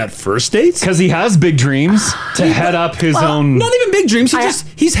giving him that first date? Because he has big dreams to head up his own. Not even big dreams.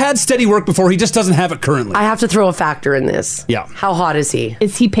 He's had steady work before. He just doesn't have it currently. I have to throw a factor in this. Yeah. How hot is he?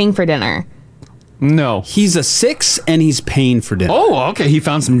 Is he paying for dinner? No. He's a 6 and he's paying for dinner. Oh, okay. He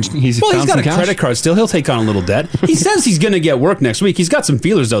found some. He's got a credit card still. He'll take on a little debt. He says he's going to get work next week. He's got some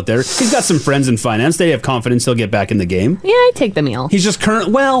feelers out there. He's got some friends in finance. They have confidence he'll get back in the game. Yeah, I take the meal. He's just current.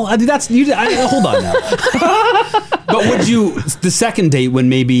 Well, that's you. Hold on now. But would you, the second date when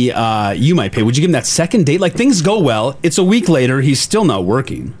maybe you might pay? Would you give him that second date? Like things go well. It's a week later. He's still not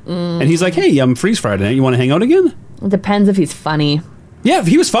working, and he's like, "Hey, I'm freeze Friday night. You want to hang out again?" It depends if he's funny. Yeah, if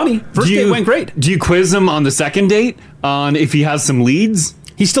he was funny. First date went great. Do you quiz him on the second date on if he has some leads?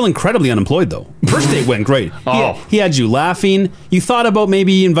 He's still incredibly unemployed, though. First date went great. Oh. He had you laughing. You thought about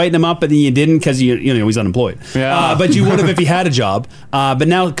maybe inviting him up, but then you didn't because you know he's unemployed. Yeah. But you would have if he had a job. But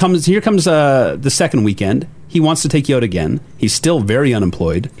now here comes the second weekend. He wants to take you out again. He's still very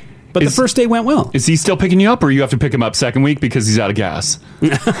unemployed. But the first date went well. Is he still picking you up, or you have to pick him up second week because he's out of gas?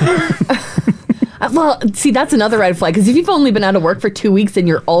 Well, see, that's another red flag. Because if you've only been out of work for 2 weeks and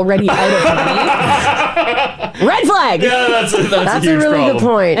you're already out of money, red flag. Yeah, that's a huge really problem. good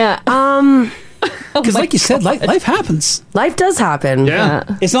point. Yeah. Because like you said, life happens. Life does happen.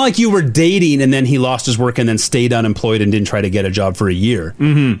 Yeah. It's not like you were dating and then he lost his work and then stayed unemployed and didn't try to get a job for a year.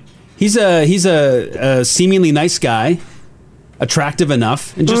 Mm-hmm. He's a seemingly nice guy, attractive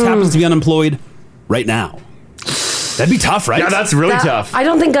enough, and just happens to be unemployed right now. That'd be tough, right? Yeah, that's really tough. I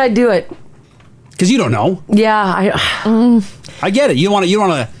don't think I'd do it. Because you don't know. Yeah, I get it. You don't want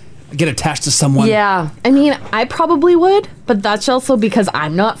to get attached to someone. yeah. I mean, I probably would, but that's also because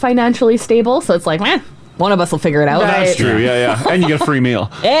I'm not financially stable. So it's like, one of us will figure it out. That's true. Yeah. And you get a free meal.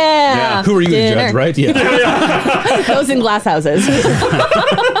 Yeah. Who are you to Dinner. judge, right? Yeah. Those in glass houses.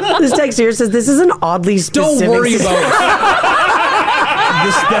 This text here says this is an oddly specific. Don't worry about the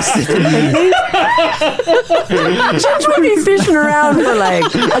specificity. Judge might be fishing around for like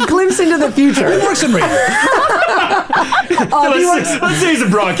a glimpse into the future. It works in radio. Let's say he's a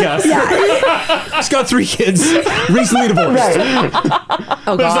broadcaster. Yeah. He's got 3 kids, recently divorced. Right.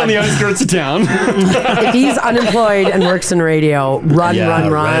 Oh, Lives on God. the outskirts of town. If he's unemployed and works in radio, run. red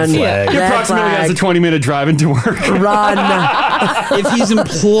flag. He Red approximately has a flag. 20-minute drive into work. Run. If he's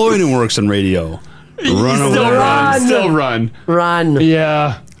employed and works in radio, run Still away. run. Still run. Run.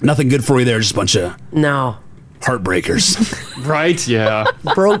 Yeah. Nothing good for you there. Just a bunch of No. heartbreakers. Right? Yeah.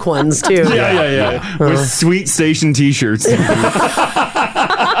 Broke ones, too. Yeah. With sweet station t-shirts.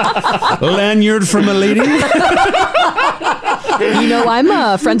 Lanyard from a lady. You know,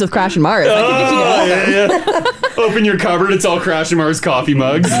 I'm friends with Crash and Mars. I can get you guys. Yeah. Open your cupboard. It's all Crash and Mars coffee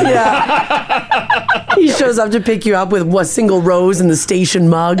mugs. Yeah. He shows up to pick you up with a single rose in the station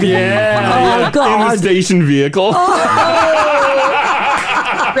mug. Yeah. Oh, God. In the station vehicle.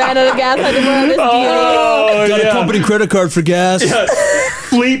 Ran out of gas. I didn't want this Oh, Got a company credit card for gas. Yeah.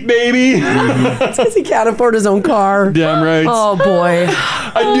 Fleet, baby. It's because he can't afford his own car. Damn right. Oh, boy.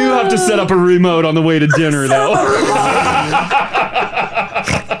 I do have to set up a remote on the way to dinner, though.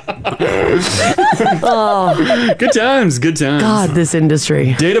 Oh, Good times. God, this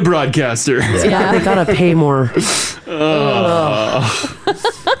industry. Data broadcaster. Yeah, they gotta pay more.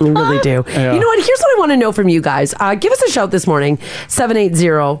 They really do. Yeah. You know what? Here's what I want to know from you guys. Give us a shout this morning.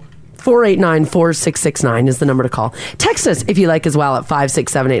 780-489-4669 is the number to call. Text us if you like as well at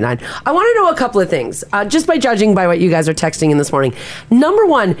 56789. I want to know a couple of things, just by judging by what you guys are texting in this morning. Number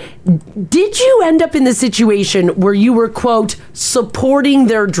one, did you end up in the situation where you were, quote, supporting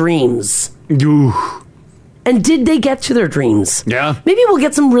their dreams? Ooh. And did they get to their dreams? Yeah. Maybe we'll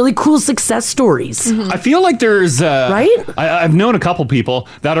get some really cool success stories. I feel like there's... Right? I've known a couple people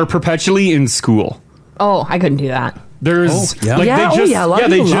that are perpetually in school. Oh, I couldn't do that. There's Yeah, a lot of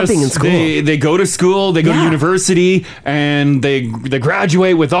they people love being in school. They go to school, they go to university, and they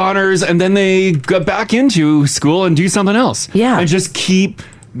graduate with honors, and then they go back into school and do something else. Yeah. And just keep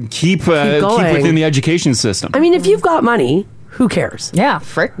going. within the education system. I mean, if you've got money, who cares? Yeah,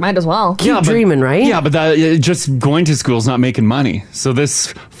 frick, might as well. Keep dreaming, right? Yeah, but just going to school is not making money. So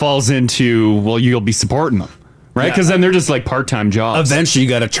this falls into, well, you'll be supporting them. Right? Because then they're just like part-time jobs. Eventually, you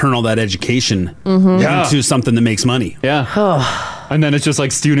got to turn all that education Yeah. into something that makes money. Yeah. And then it's just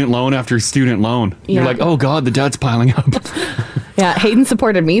like student loan after student loan. You're Yeah. like, oh God, the debt's piling up. Yeah, Hayden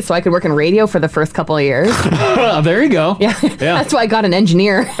supported me so I could work in radio for the first couple of years. There you go. Yeah, that's why I got an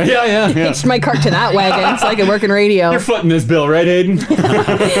engineer. Yeah. Hitched my cart to that wagon so I could work in radio. You're footing this bill, right, Hayden?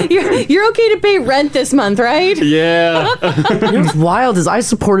 You're okay to pay rent this month, right? Yeah. What's wild is I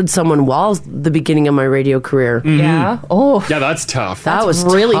supported someone while the beginning of my radio career. Yeah. Oh. Yeah, that's tough. That was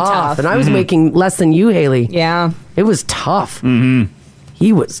really tough. tough. And I was making less than you, Haley. Yeah. It was tough.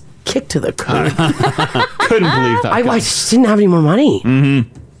 He was kicked to the curb. Couldn't believe that. I just didn't have any more money.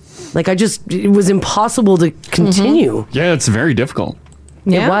 Like, it was impossible to continue. Yeah, it's very difficult.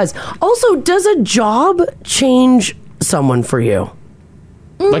 It was. Also, does a job change someone for you?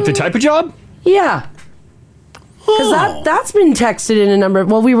 Like the type of job? Yeah. Because that's been texted in a number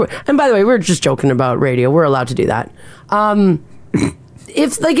of, and by the way, we were just joking about radio. We're allowed to do that.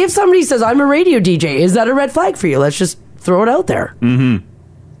 If somebody says, I'm a radio DJ, is that a red flag for you? Let's just throw it out there.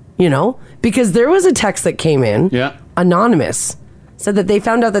 You know? Because there was a text that came in, anonymous, said that they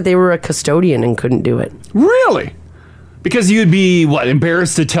found out that they were a custodian and couldn't do it. Really? Because you'd be,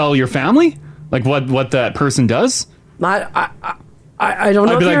 embarrassed to tell your family? Like what that person does? I don't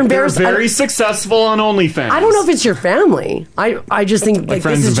know if you're embarrassed. They're very successful on OnlyFans. I don't know if it's your family. I just think like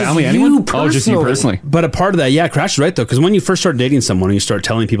friends this is and family, just anyone? you personally. Oh, just you personally. But a part of that, Crash is right though, because when you first start dating someone and you start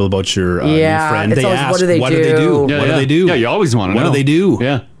telling people about your new friend, it's they always, ask, what do they do? What do they do? Yeah, What do they do? Yeah, you always want to know. What do they do?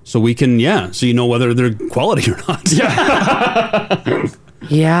 Yeah. So we can, so you know whether they're quality or not.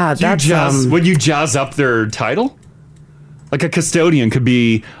 Yeah, that's would you jazz up their title? Like a custodian could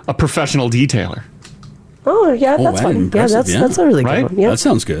be a professional detailer. Oh yeah, that's fine. Yeah, that's a really good one. Yeah. That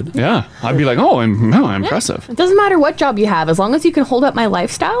sounds good. Yeah, I'd be like, I'm impressive. It doesn't matter what job you have, as long as you can hold up my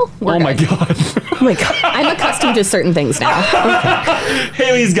lifestyle. Oh my god. Oh my god. I'm accustomed to certain things now.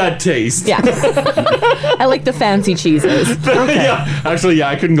 Haley's got taste. Yeah. I like the fancy cheeses. Yeah. Actually,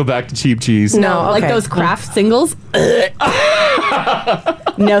 I couldn't go back to cheap cheese. No, like those Kraft singles.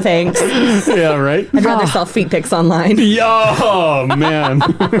 No thanks. Yeah, right? I'd rather sell feet pics online. Oh, man.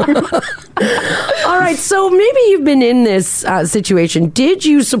 All right, so maybe you've been in this situation. Did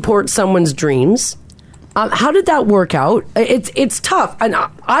you support someone's dreams? How did that work out? It's tough, and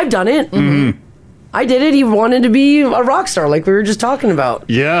I've done it. I did it. He wanted to be a rock star, like we were just talking about.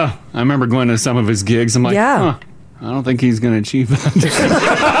 Yeah, I remember going to some of his gigs. I'm like, I don't think he's going to achieve that.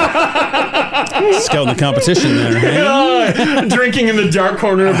 Scouting the competition there. Hey? Yeah, drinking in the dark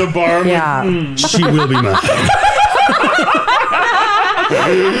corner of the bar. Yeah. She will be mine.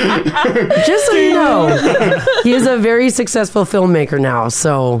 Just so you know, he is a very successful filmmaker now.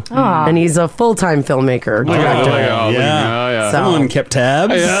 So, and he's a full-time filmmaker. Director. Yeah. Someone kept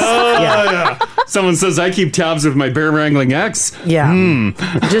tabs. Yeah. Someone says I keep tabs with my bear wrangling ex. Yeah. I'm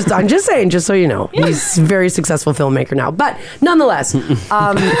just saying, just so you know, he's a very successful filmmaker now. But nonetheless,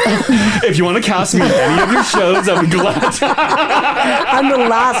 if you want to cast me in any of your shows, I'll be glad. I'm the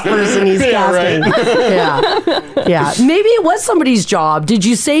last person he's casting. Right. Yeah. Maybe it was somebody's job. Did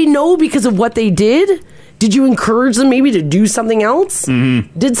you say no because of what they did? Did you encourage them maybe to do something else?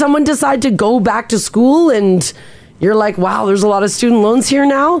 Did someone decide to go back to school and you're like, wow, there's a lot of student loans here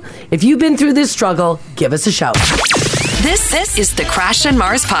now? If you've been through this struggle, give us a shout. This is the Crash and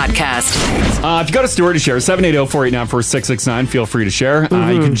Mars podcast. If you got a story to share, 780-489-4669, feel free to share.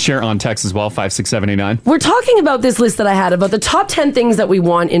 You can share on text as well, 56789. We're talking about this list that I had about the top 10 things that we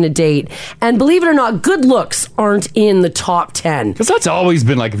want in a date. And believe it or not, good looks aren't in the top 10. Because that's always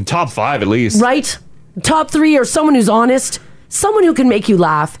been like top 5 at least. Right? Top 3 are someone who's honest, someone who can make you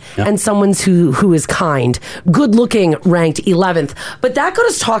laugh, and someone who is kind. Good looking ranked 11th. But that got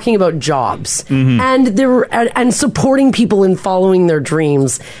us talking about jobs and supporting people in following their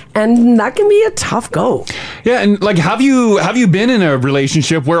dreams. And that can be a tough go. Yeah, and like have you been in a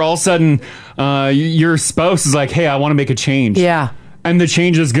relationship where all of a sudden your spouse is like, hey, I want to make a change. Yeah. And the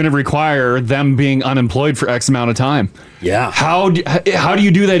change is going to require them being unemployed for X amount of time. Yeah. How do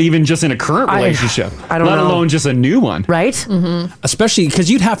you do that even just in a current relationship? I don't know. Let alone just a new one. Right? Especially because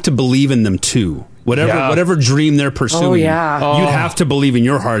you'd have to believe in them too. Whatever dream they're pursuing, you'd have to believe in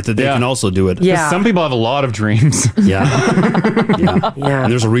your heart that they can also do it. Yeah. Some people have a lot of dreams. Yeah.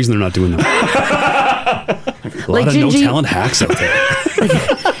 And there's a reason they're not doing that. A lot of no talent hacks out there.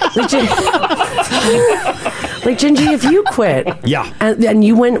 Like Gingy, if you quit, yeah, and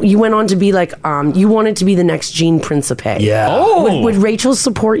you went on to be like, you wanted to be the next Jean Principe. Yeah. Oh, would Rachel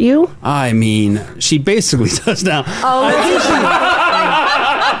support you? I mean, she basically does now.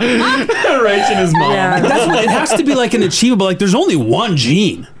 Rachel is mom. Yeah. That's what, it has to be like an achievable. Like, there's only one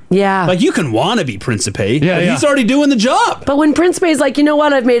Gene. Yeah. Like, you can want to be Principe, but yeah. he's already doing the job. But when Principe is like, you know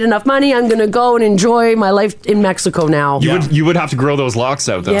what, I've made enough money, I'm going to go and enjoy my life in Mexico now. You would have to grow those locks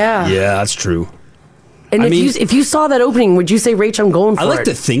out, though. Yeah. Yeah, that's true. And if you saw that opening, would you say, Rach, I'm going for it? I like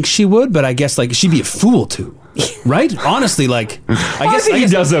to think she would, but I guess like she'd be a fool too. Right? Honestly, like I guess he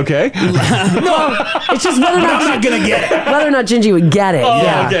does okay. No, it's just whether or not I'm not gonna get it. Whether or not Gingy would get it. Oh,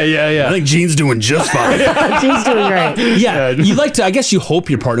 yeah. okay, yeah. I think Gene's doing just fine. Gene's doing great. Yeah, you like to. I guess you hope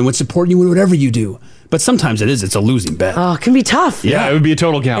your partner would support you in whatever you do, but sometimes it's a losing bet. Oh, it can be tough. Yeah, it would be a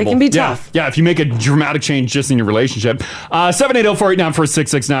total gamble. It can be tough. Yeah, if you make a dramatic change just in your relationship.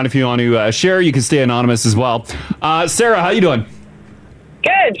 780-489-4669 if you want to share. You can stay anonymous as well. Sarah, how you doing?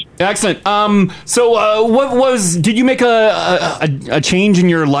 Good. Excellent. So did you make a change in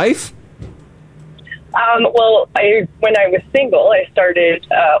your life? Well, when I was single, I started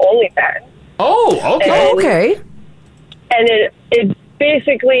OnlyFans. Oh, okay. Okay. And it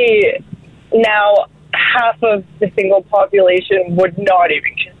basically now half of the single population would not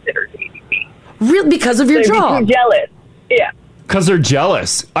even consider dating me. Really? Because of your They'd job? be too jealous. Yeah. Because they're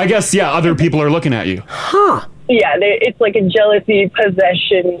jealous. I guess, yeah, other people are looking at you. Huh. Yeah, it's like a jealousy,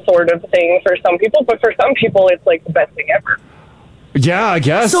 possession sort of thing for some people, but for some people, it's like the best thing ever. Yeah, I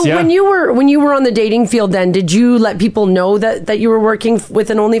guess. So yeah. when you were on the dating field, then did you let people know that you were working with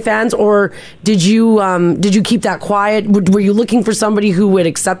an OnlyFans, or did you keep that quiet? Were you looking for somebody who would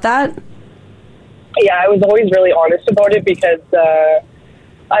accept that? Yeah, I was always really honest about it because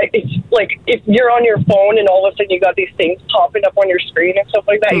it's like if you're on your phone and all of a sudden you got these things popping up on your screen and stuff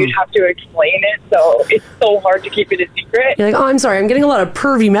like that, you'd have to explain it. So it's so hard to keep it a secret. You're like, oh, I'm sorry, I'm getting a lot of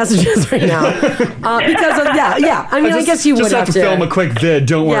pervy messages right now because of yeah. I mean, I guess you would just have to film a quick vid.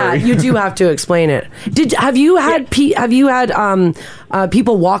 Don't worry. Yeah, you do have to explain it. Have you had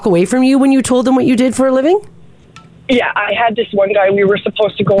people walk away from you when you told them what you did for a living? Yeah, I had this one guy, we were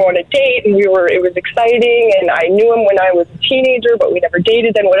supposed to go on a date, and it was exciting, and I knew him when I was a teenager, but we never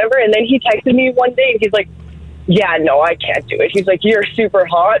dated then, whatever, and then he texted me one day, and he's like, yeah, no, I can't do it. He's like, you're super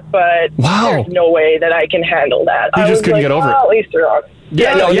hot, but there's no way that I can handle that. You just couldn't get over it. At least you're honest.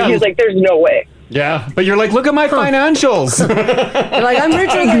 Yeah. He's like, there's no way. Yeah, but you're like, look at my financials. You're like, I'm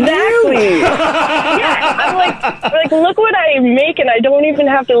richer than Exactly. Yeah, I'm like, look what I make, and I don't even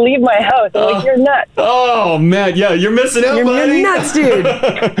have to leave my house. I'm like, you're nuts. Oh, man, yeah, you're missing out, buddy. You're nuts, dude.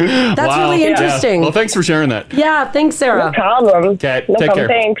 That's really interesting. Yeah. Well, thanks for sharing that. Yeah, thanks, Sarah. No problem. Okay, No take problem,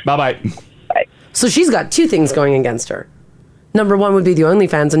 care. thanks. Bye-bye. Bye. So she's got two things going against her. Number one would be the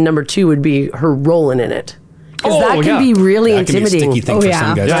OnlyFans, and number two would be her rolling in it. Because that can be really intimidating.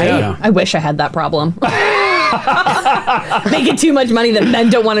 Right? I wish I had that problem. Making too much money that men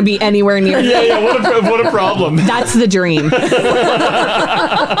don't want to be anywhere near. Yeah, what a problem. That's the dream.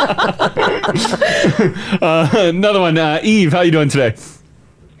 Another one. Eve, how you doing today?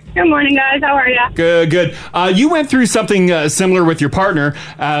 Good morning, guys. How are you? Good. You went through something similar with your partner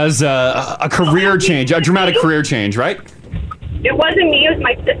as a career change, a dramatic career change, right? It wasn't me. It was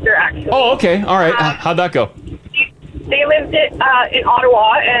my sister, actually. Oh, okay. All right. How'd that go? They lived in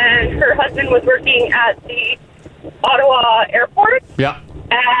Ottawa, and her husband was working at the Ottawa airport. Yeah.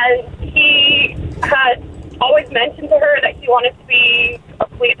 And he had always mentioned to her that he wanted to be a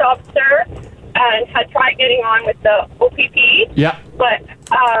police officer and had tried getting on with the OPP. Yeah. But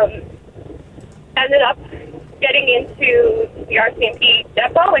ended up getting into the RCMP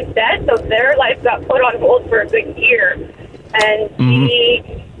depot instead, so their life got put on hold for a good year. And he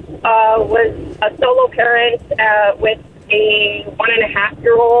was a solo parent with a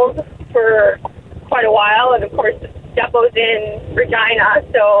 1.5-year-old for quite a while, and of course the depot's in Regina,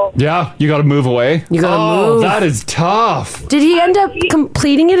 so Yeah, you got to move away. You got to move. That is tough. Did he end up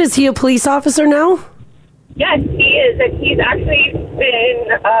completing it? Is he a police officer now? yes, he is, and he's actually been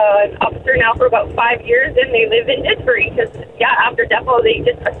an officer now for about 5 years, and they live in Disbury, because after depot they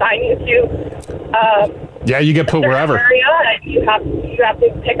just assign you to Yeah, you get put wherever. area, and you have to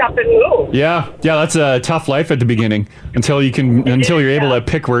pick up and move. Yeah, that's a tough life at the beginning until you're able to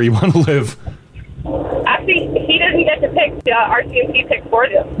pick where you want to live. Actually, he doesn't get to pick. RCMP pick for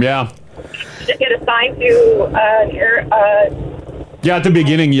them. Yeah. You just get assigned to Yeah, at the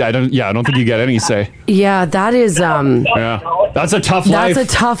beginning, I don't think you get any say. Yeah, that is. Yeah, that's a tough life.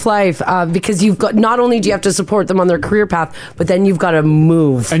 That's a tough life because you've got, not only do you have to support them on their career path, but then you've got to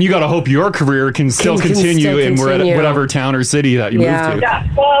move. And you got to hope your career can still continue in whatever town or city that you move to. Yeah,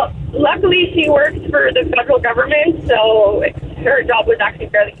 well, luckily she works for the federal government, so her job was actually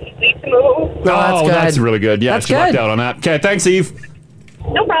fairly easy to move. Oh, that's really good. Yeah, she lucked out on that. Okay, thanks, Eve.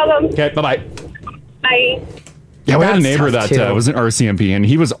 No problem. Okay, bye-bye. Bye. Yeah, we had a neighbor that was an RCMP, and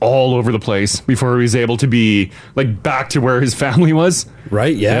he was all over the place before he was able to be like back to where his family was.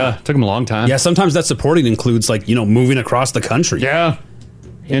 Right? Yeah. Took him a long time. Yeah, sometimes that supporting includes like, moving across the country. Yeah.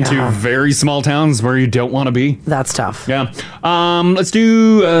 Into very small towns where you don't want to be. That's tough. Yeah. Let's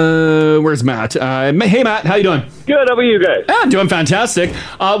do, where's Matt? Hey, Matt, how you doing? Good. How about you guys? Yeah, doing fantastic.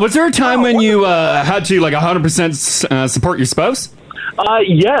 Was there a time when you had to like 100% support your spouse?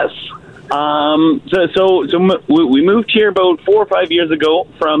 Yes. So we moved here about 4 or 5 years ago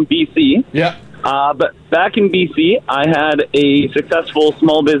from BC. Yeah. But back in BC, I had a successful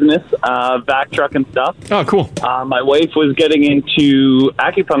small business, vac truck and stuff. Oh, cool. My wife was getting into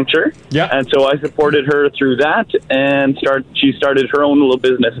acupuncture. Yeah. And so I supported her through that, and she started her own little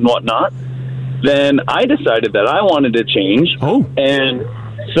business and whatnot. Then I decided that I wanted to change. Oh. And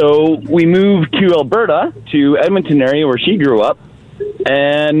so we moved to Alberta, to Edmonton area where she grew up.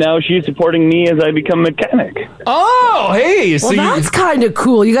 And now she's supporting me as I become a mechanic. Oh, hey. Well, that's kind of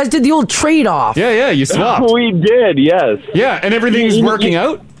cool. You guys did the old trade-off. Yeah, you swapped. We did, yes. Yeah, and everything's working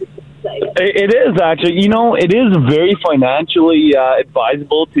out? It is, actually. It is very financially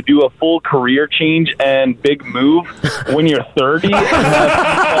advisable to do a full career change and big move when you're 30. Yeah.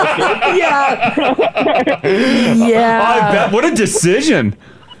 I bet. What a decision.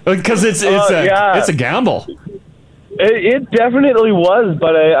 Because it's a gamble. It definitely was,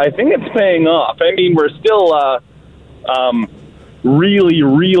 but I think it's paying off. I mean, we're still really,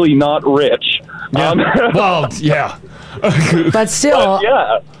 really not rich. Well, yeah. But still,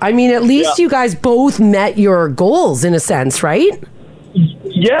 I mean, at least you guys both met your goals in a sense, right?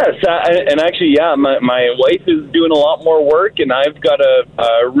 Yes, and actually, my wife is doing a lot more work, and I've got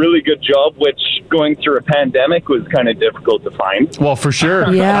a really good job, which going through a pandemic was kind of difficult to find. Well, for sure.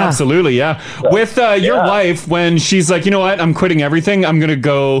 Yeah. Absolutely, yeah. With your wife, when she's like, you know what, I'm quitting everything, I'm going to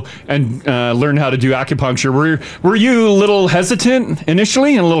go and learn how to do acupuncture, were you a little hesitant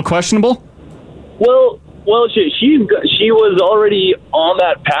initially and a little questionable? Well, she was already on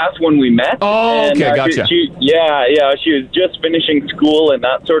that path when we met. Oh, okay, and, gotcha. She was just finishing school and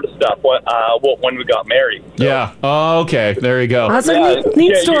that sort of stuff when we got married. So. Yeah. Oh, okay. There you go. That's a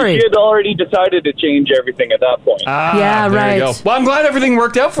neat story. She had already decided to change everything at that point. Yeah, there right. You go. Well, I'm glad everything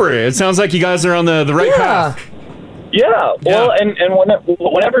worked out for you. It sounds like you guys are on the right path. Yeah, well, and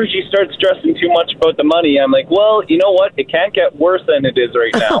whenever she starts stressing too much about the money, I'm like, well, you know what? It can't get worse than it is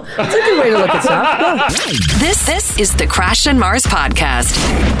right now. That's a good way to look at stuff. This is the Crash and Mars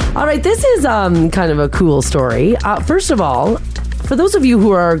podcast. All right, this is kind of a cool story. First of all, for those of you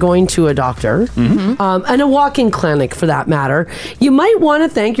who are going to a doctor, and a walk-in clinic for that matter, you might want to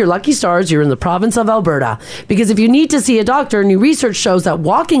thank your lucky stars you're in the province of Alberta. Because if you need to see a doctor, new research shows that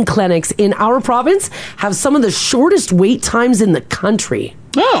walk-in clinics in our province have some of the shortest wait times in the country.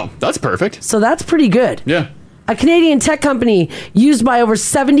 Oh, that's perfect. So that's pretty good. Yeah. A Canadian tech company used by over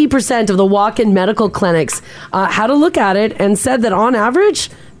 70% of the walk-in medical clinics had a look at it and said that on average,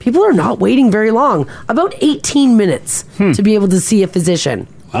 people are not waiting very long, about 18 minutes to be able to see a physician.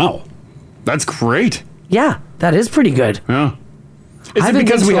 Wow. That's great. Yeah, that is pretty good. Yeah. Is it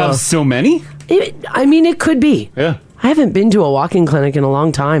because we have so many? It could be. Yeah. I haven't been to a walk-in clinic in a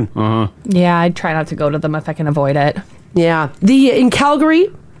long time. Yeah, I try not to go to them if I can avoid it. Yeah. In Calgary,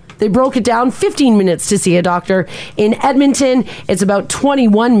 they broke it down 15 minutes to see a doctor. In Edmonton, it's about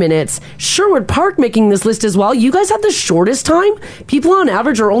 21 minutes. Sherwood Park making this list as well. You guys have the shortest time? People on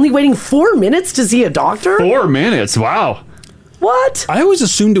average are only waiting 4 minutes to see a doctor? 4 minutes? Wow. What? I always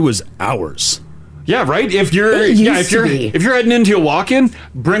assumed it was hours. Yeah, right. If you're heading into a walk-in,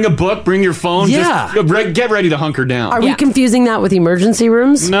 bring a book, bring your phone. Yeah. Just get ready to hunker down. Are we confusing that with emergency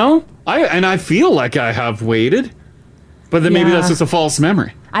rooms? No. I feel like I have waited, but then maybe that's just a false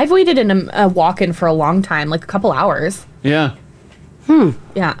memory. I've waited in a walk-in for a long time, like a couple hours. Yeah.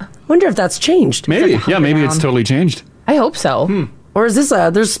 Yeah. Wonder if that's changed. Maybe. Yeah, maybe it's totally changed. I hope so. Or is this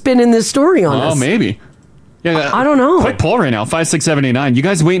they're spinning this story on us? Oh, maybe. Yeah, I don't know. Quick poll right now, 56789. You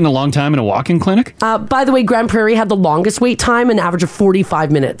guys waiting a long time in a walk-in clinic? By the way, Grand Prairie had the longest wait time, an average of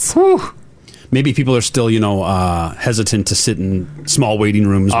 45 minutes. Maybe people are still, hesitant to sit in small waiting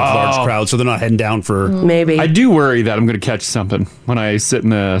rooms with large crowds, so they're not heading down for. Maybe. I do worry that I'm going to catch something when I sit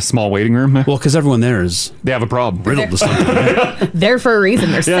in a small waiting room. Well, because everyone there is. They have a problem. Riddled with something. There for a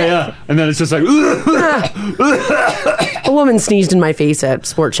reason. They're sick. Yeah. And then it's just like. A woman sneezed in my face at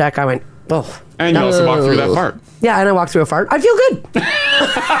Sport Check. I went, oh. And you also walked through that fart. Yeah, and I walked through a fart. I feel good.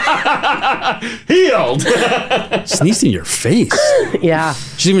 Healed. Sneezed in your face. Yeah.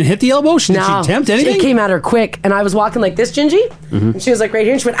 She didn't even hit the elbow? Did she attempt anything? It came at her quick, and I was walking like this, Gingy. Mhm. And she was like right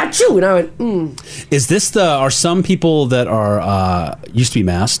here, and she went, achoo. And I went, Is this are some people that are used to be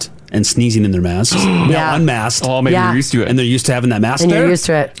masked and sneezing in their masks now unmasked? Oh, maybe they're used to it. And they're used to having that mask And there? you're used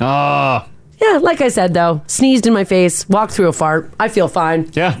to it. Yeah, like I said, though, sneezed in my face, walked through a fart. I feel fine.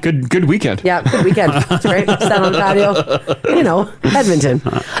 Yeah, good weekend. Yeah, good weekend. It's great. Sat on the patio. Edmonton.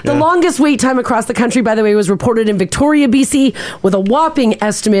 The longest wait time across the country, by the way, was reported in Victoria, BC, with a whopping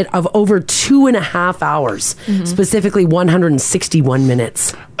estimate of over 2.5 hours, specifically 161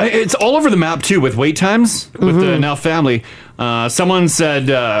 minutes. It's all over the map, too, with wait times with the Now family. Someone said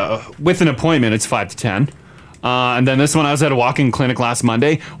with an appointment, it's 5 to 10. And then this one, I was at a walk-in clinic last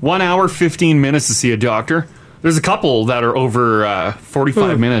Monday. 1 hour, 15 minutes to see a doctor. There's a couple that are over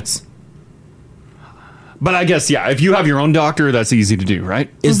 45 minutes. But I guess, yeah, if you have your own doctor, that's easy to do,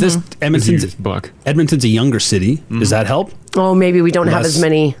 right? Is this Edmonton's book? Edmonton's a younger city. Does that help? Oh, maybe we don't have as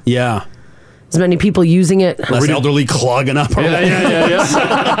many people using it. Less elderly clogging up.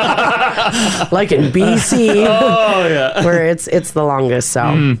 Like in BC. Where it's the longest.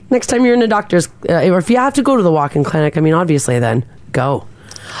 So next time you're in a doctor's, or if you have to go to the walk-in clinic, I mean, obviously then go.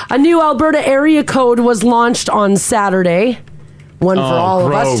 A new Alberta area code was launched on Saturday. One for all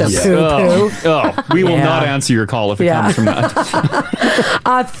of us to poo-poo. We will not answer your call if it comes from that.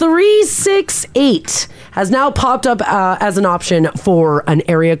 368 has now popped up as an option for an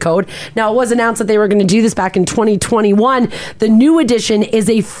area code. Now, it was announced that they were going to do this back in 2021. The new addition is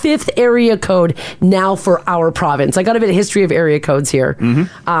a 5th area code now for our province. I got a bit of history of area codes here,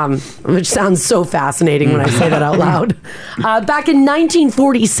 which sounds so fascinating when I say that out loud. Back in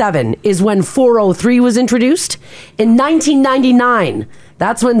 1947 is when 403 was introduced. In 1999,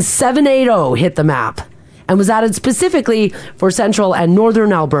 that's when 780 hit the map and was added specifically for central and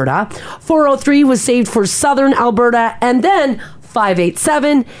northern Alberta. 403 was saved for southern Alberta, and then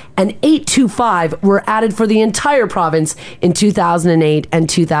 587 and 825 were added for the entire province in 2008 and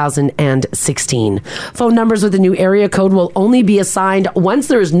 2016. Phone numbers with the new area code will only be assigned once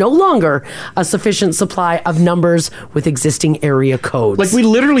there is no longer a sufficient supply of numbers with existing area codes. Like, we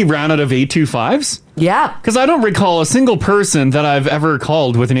literally ran out of 825s? Yeah. Because I don't recall a single person that I've ever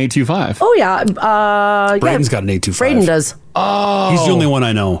called with an 825. Oh, yeah. Braden's got an 825. Braden does. Oh. He's the only one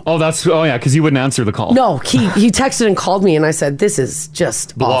I know. Oh, yeah, because he wouldn't answer the call. No, he texted and called me, and I said, this is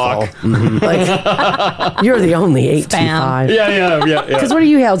just Block. awful. Like, you're the only 825. Yeah. Because what are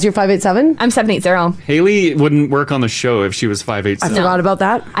you, Hales? You're 587? I'm 780. Haley wouldn't work on the show if she was 587. I forgot about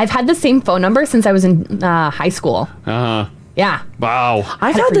that. I've had the same phone number since I was in high school. Yeah. Wow.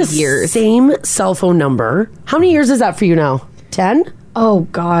 I've had the same cell phone number. How many years is that for you now? 10? Oh,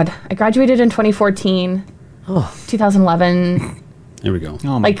 God. I graduated in 2014. 2011. Here we go.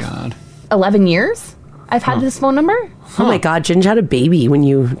 Oh, my God. 11 years I've had this phone number. Oh, my God. Ginge had a baby when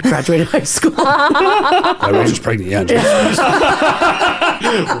you graduated high school. I was just pregnant. Yeah.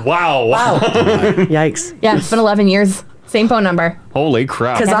 Wow. Yikes. Yeah, it's been 11 years. Same phone number. Holy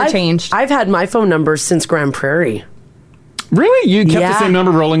crap. Because Never changed. I've had my phone number since Grand Prairie. Really? You kept the same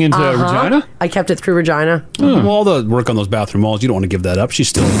number rolling into Regina? I kept it through Regina. Well, all the work on those bathroom walls, you don't want to give that up. She's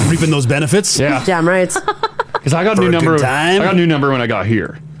still reaping those benefits. Yeah. Damn right. Because I got a new number. I got a new number when I got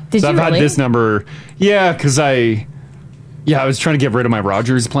here. Did I've you had really? this number. Yeah, because I was trying to get rid of my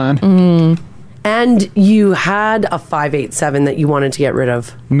Rogers plan. And you had a 587 that you wanted to get rid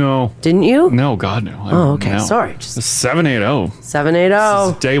of. No. Didn't you? No, God, no. Oh, okay. No. Sorry. Just 780.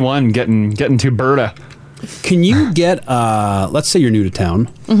 780. Day one, getting to Berta. Can you get, let's say you're new to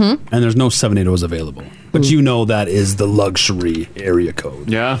town, and there's no 780s available, but you know that is the luxury area code.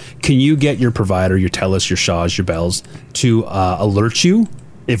 Yeah. Can you get your provider, your TELUS, your Shaws, your Bells, to alert you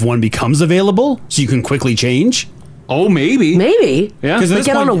if one becomes available so you can quickly change? Oh, maybe. Maybe. Yeah. We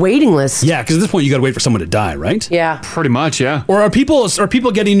get on a waiting list. Yeah, because at this point you got to wait for someone to die, right? Yeah. Pretty much, yeah. Or are people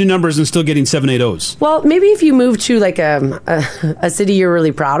getting new numbers and still getting 780s? Well, maybe if you move to like a city you're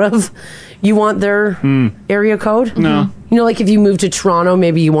really proud of, you want their area code. No. You know, like if you move to Toronto,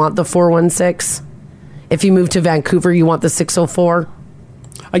 maybe you want the 416. If you move to Vancouver, you want the 604.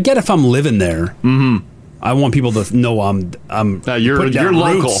 I get if I'm living there. I want people to know you're putting down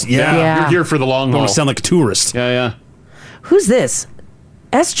local. roots. Yeah. You're here for the long I don't haul. want to sound like a tourist. Yeah. Who's this?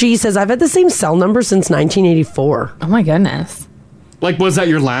 SG says, I've had the same cell number since 1984. Oh my goodness. Like, was that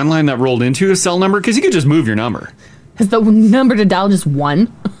your landline that rolled into a cell number? Because you could just move your number. Is the number to dial just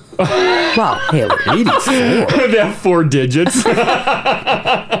one? Well, hey, 84. They have 4 digits. 0002.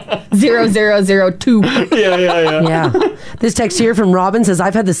 Yeah. This text here from Robin says,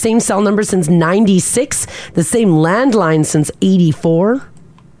 I've had the same cell number since 96, the same landline since 84.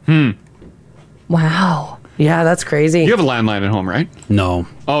 Wow. Yeah, that's crazy. You have a landline at home, right? No.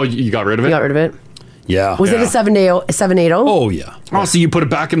 Oh, you got rid of it? You got rid of it? Yeah. Was it a 780? Oh, yeah. Oh, so you put it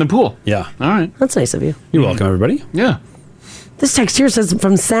back in the pool? Yeah. All right. That's nice of you. You're welcome, everybody. Yeah. This text here says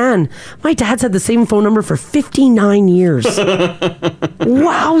from San, my dad's had the same phone number for 59 years.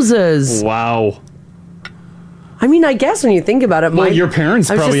 Wowzers. Wow. I mean, I guess when you think about it, Well, your parents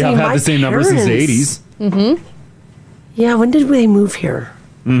I was probably just have saying, had my the same number since the parents. 80s. Mm-hmm. Yeah, when did they move here?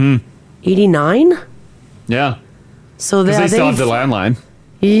 Mm-hmm. 89? Yeah. So Because they still have they've- the landline.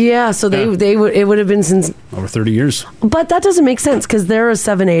 Yeah, so they would it would have been since over 30 years. But that doesn't make sense because they're a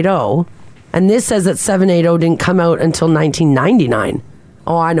 780, and this says that 780 didn't come out until 1999.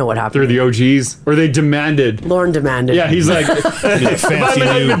 Oh, I know what happened. They're the OGs. Or they demanded. Lauren demanded. Yeah, he's like, if I'm an fancy new-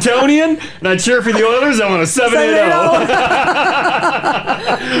 Edmontonian and I cheer for the Oilers, I want a 780.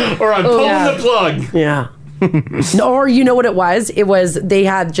 Or I'm pulling yeah. the plug. Yeah. No, or you know what it was? It was they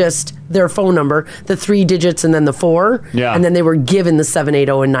had just their phone number, the 3 digits and then the 4. Yeah. And then they were given the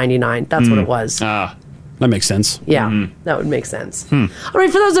 780 and 99. That's what it was. Ah. That makes sense. Yeah, that would make sense. All right,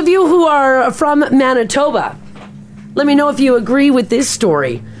 for those of you who are from Manitoba, let me know if you agree with this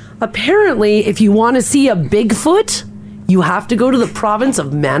story. Apparently, if you want to see a Bigfoot, you have to go to the province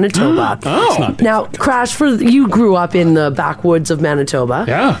of Manitoba. Now, Crash, for you grew up in the backwoods of Manitoba.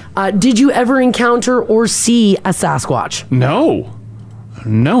 Yeah. Did you ever encounter or see a Sasquatch? No.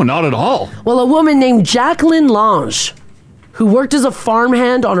 No, not at all. Well, a woman named Jacqueline Lange, who worked as a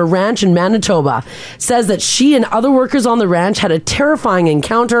farmhand on a ranch in Manitoba, says that she and other workers on the ranch had a terrifying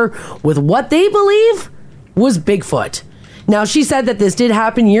encounter with what they believe was Bigfoot. Now, she said that this did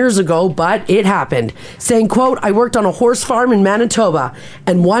happen years ago, but it happened. Saying, quote, I worked on a horse farm in Manitoba,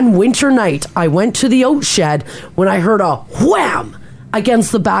 and one winter night, I went to the oat shed when I heard a wham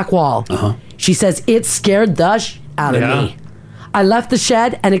against the back wall. She says, it scared the out of me. I left the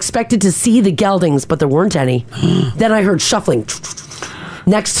shed and expected to see the geldings, but there weren't any. Then I heard shuffling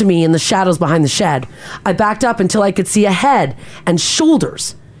next to me in the shadows behind the shed. I backed up until I could see a head and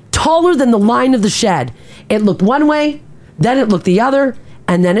shoulders taller than the line of the shed. It looked one way, then it looked the other,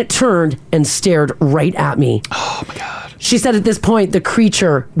 and then it turned and stared right at me. Oh my God. She said at this point, the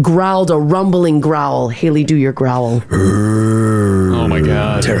creature growled a rumbling growl. Haley, do your growl. Oh my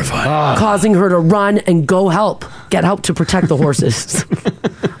God. Terrifying. Causing her to run and get help to protect the horses.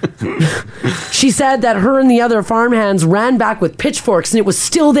 She said that her and the other farmhands ran back with pitchforks and it was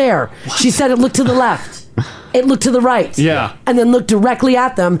still there. She said it looked to the left. It looked to the right. Yeah. And then looked directly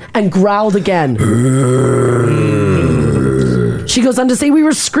at them and growled again. She goes on to say we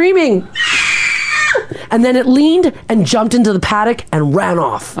were screaming. And then it leaned and jumped into the paddock and ran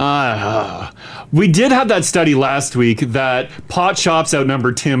off. We did have that study last week that pot shops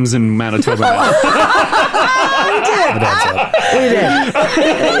outnumber Tim's in Manitoba now. We did.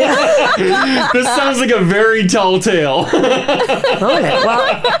 This sounds like a very tall tale. Okay,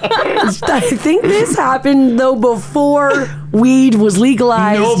 well, I think this happened, though, before weed was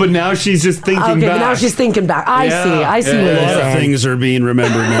legalized. No, but now she's just thinking Okay, back. but now she's thinking back. I see what you're saying. Things are being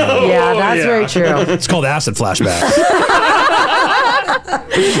remembered now. Yeah, that's very true. It's called acid flashbacks.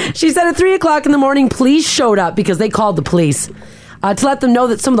 She said at 3 o'clock in the morning, police showed up because they called the police to let them know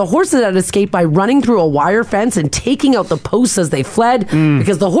that some of the horses had escaped by running through a wire fence and taking out the posts as they fled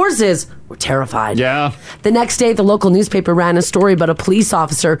because the horses were terrified. Yeah. The next day, the local newspaper ran a story about a police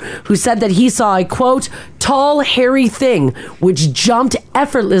officer who said that he saw a, quote, tall, hairy thing which jumped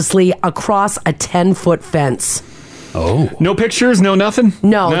effortlessly across a 10-foot fence. Oh. No pictures, no nothing?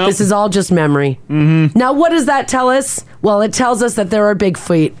 No, this is all just memory. Mm-hmm. Now, what does that tell us? Well, it tells us that there are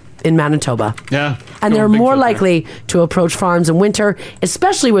Bigfoot in Manitoba. Yeah. And they're more likely to approach farms in winter,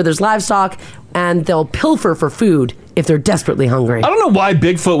 especially where there's livestock, and they'll pilfer for food if they're desperately hungry. I don't know why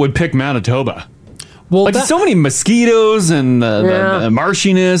Bigfoot would pick Manitoba. Well, like so many mosquitoes and the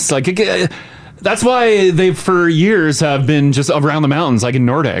marshiness. Like that's why they for years have been just around the mountains, like in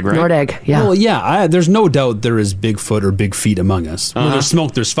Nordegg, right? Nordegg, yeah. Well, yeah. There's no doubt there is Bigfoot or big feet among us. When there's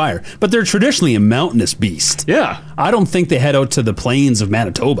smoke, there's fire. But they're traditionally a mountainous beast. Yeah. I don't think they head out to the plains of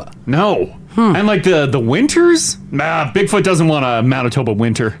Manitoba. No. And like the winters, Bigfoot doesn't want a Manitoba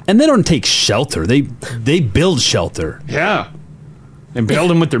winter. And they don't take shelter. They build shelter. Yeah. and bailed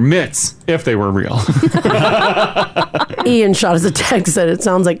them with their mitts if they were real. Ian shot us a text that it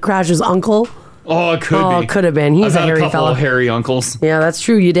sounds like Crash's uncle. Oh, it could be. It could have been. He's I've a had hairy couple fella. of hairy uncles. Yeah, that's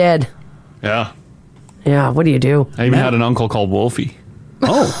true. You did. Yeah. Yeah, what do you do? I even had an uncle called Wolfie.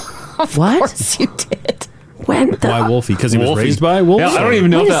 What? course you did. When the Why Wolfie? Because he was Wolfie. raised by wolves? Yeah, I don't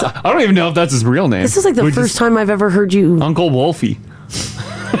even know if that's his real name. This is like the first time I've ever heard you. Uncle Wolfie.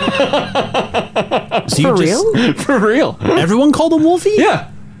 For real? For real. Everyone called him Wolfie? Yeah.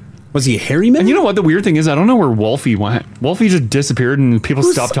 Was he a hairy man? And you know what the weird thing is? I don't know where Wolfie went. Wolfie just disappeared and people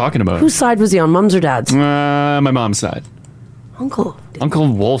stopped talking about it. Whose side was he on, mom's or dad's? My mom's side. Uncle. Uncle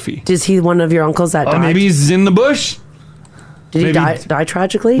Wolfie. Is he one of your uncles that died? Maybe he's in the bush. Did he maybe- die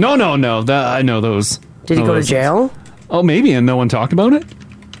tragically? No. I know those. Did he know go to those. jail? Oh, maybe, and no one talked about it?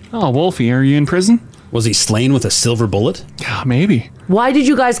 Oh, Wolfie, are you in prison? Was he slain with a silver bullet? Yeah, maybe. Why did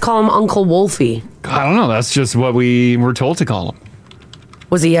you guys call him Uncle Wolfie? I don't know. That's just what we were told to call him.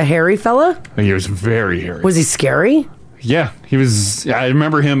 Was he a hairy fella? He was very hairy. Was he scary? Yeah, he was. I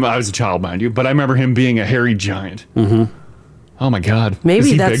remember him. I was a child, mind you, but I remember him being a hairy giant. Mm-hmm. Oh my God! Maybe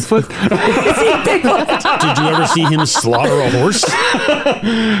is he that's Bigfoot. Did you ever see him slaughter a horse?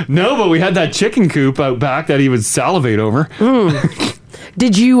 No, but we had that chicken coop out back that he would salivate over.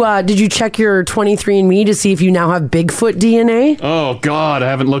 Did you check your 23andMe to see if you now have Bigfoot DNA? Oh God, I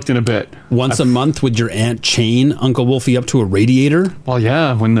haven't looked in a bit. Once a month, would your aunt chain Uncle Wolfie up to a radiator? Well,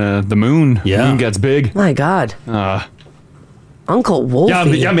 yeah, when the moon gets big. My God, Uncle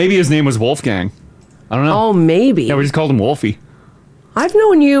Wolfie. Yeah, maybe his name was Wolfgang. I don't know. Oh, maybe. Yeah, we just called him Wolfie. I've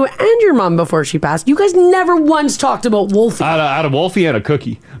known you and your mom before she passed. You guys never once talked about Wolfie. I had a Wolfie and a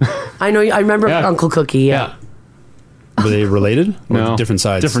Cookie. I know. I remember Uncle Cookie. Yeah. Were they related? Or No. different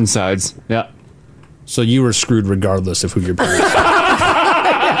sides? Different sides. Yeah. So you were screwed regardless of who your parents were.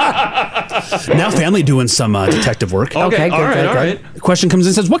 Now family doing some detective work. Okay, good, all right, good, all good. right. The question comes in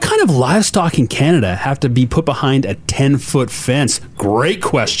and says, what kind of livestock in Canada have to be put behind a 10-foot fence? Great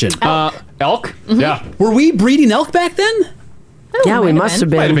question. Elk? Mm-hmm. Yeah. Were we breeding elk back then? Yeah, we must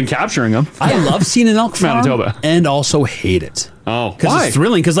have Might have been. been capturing them. I love seeing an elk farm Manitoba. and also hate it. Oh, Because why? it's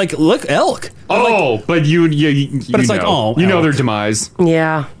thrilling. Because, like, look, elk. Oh, but you But it's like, oh, you know elk. their demise.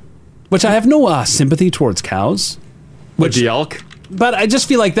 Yeah. Which I have no sympathy towards cows. With the elk? But I just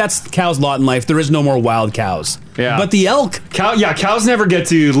feel like that's cow's lot in life. There is no more wild cows. Yeah. But the elk. Cows never get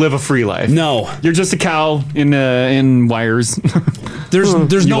to live a free life. No. You're just a cow in wires.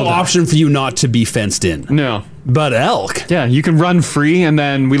 There's no option for you not to be fenced in. No. But elk. Yeah, you can run free, and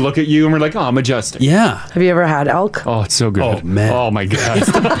then we look at you and we're like, oh, majestic. Yeah. Have you ever had elk? Oh, it's so good. Oh, man. Oh, my God.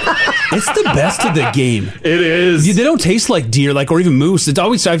 It's the best of the game. It is. They don't taste like deer, or even moose. It's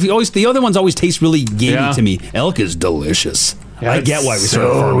always the other ones always taste really gamey Yeah. to me. Elk is delicious. Yeah, I get why we started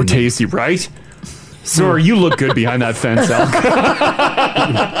so farming them. tasty, right? Sorry, you look good behind that fence, elk.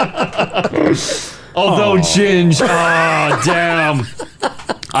 Although Ginge, oh damn.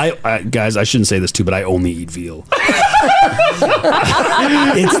 I guys, I shouldn't say this too, but I only eat veal.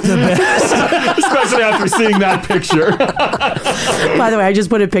 It's the best. Especially after seeing that picture. By the way, I just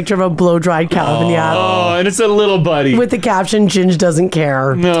put a picture of a blow-dried cow in the app Oh, and it's a little buddy. with the caption, Ginge doesn't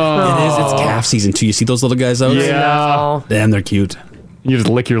care. No. It is. It's calf season too. You see those little guys out? Yeah. Damn, they're cute. You just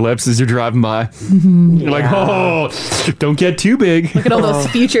lick your lips as you're driving by. You're like, oh, don't get too big. Look at all those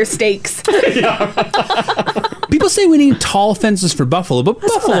future steaks. People say we need tall fences for buffalo, but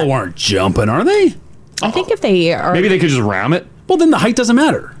buffalo aren't jumping, are they? I think if they are. Maybe they could just ram it. Well, then the height doesn't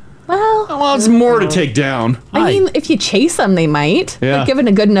matter. Well, it's more to take down. I mean, if you chase them, they might. Yeah. Like, given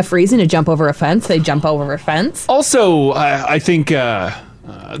a good enough reason to jump over a fence, they jump over a fence. Also, I think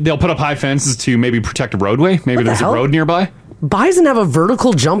they'll put up high fences to maybe protect a roadway. Maybe the there's hell? a road nearby. Bison have a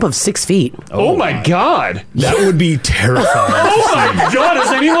vertical jump of 6 feet. Oh my God. That would be terrifying. Oh my God.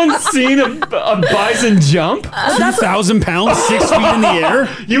 Has anyone seen a bison jump? 2,000 pounds, 6 feet in the air.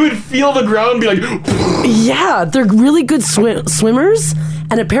 You would feel the ground and be like, Yeah, they're really good swimmers,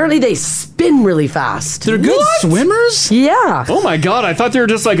 and apparently they spin really fast. They're good swimmers? Yeah. oh my God. I thought they were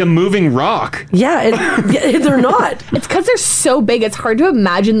just like a moving rock. Yeah, they're not. It's because they're so big, it's hard to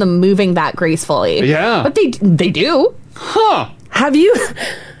imagine them moving that gracefully. Yeah. But they do. Huh. Have you?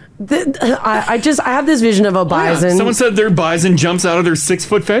 I have this vision of a bison. Someone said their bison jumps out of their 6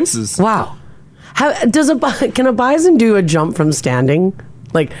 foot fences. Wow. Can a bison do a jump from standing?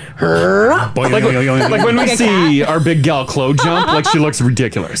 Like, like when we see our big gal Chloe jump, like she looks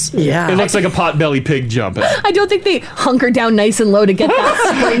ridiculous. Yeah. It looks like a potbelly pig jumping. I don't think they hunker down nice and low to get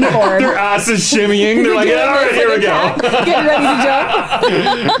that springboard. Their asses shimmying. They're like, all right, here we go. Getting ready to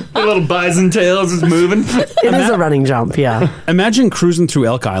jump. Their little bison tails is moving. It is a running jump, yeah. Imagine cruising through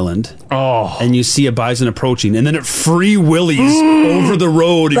Elk Island. Oh. And you see a bison approaching, and then it free willies over the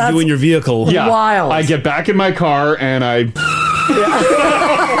road and you in your vehicle. Yeah. Wild. I get back in my car and I.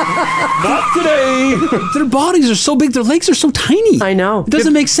 Not today. Their bodies are so big, their legs are so tiny. I know. It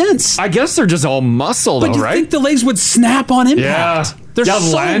doesn't make sense. I guess they're just all muscle, though, But you right? think the legs would snap on impact? Yeah. They're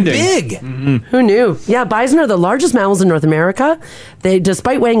so landing. big. Who knew? Yeah, bison are the largest mammals in North America.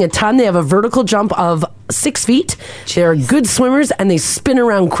 Despite weighing a ton, they have a vertical jump of 6 feet. They're good swimmers and they spin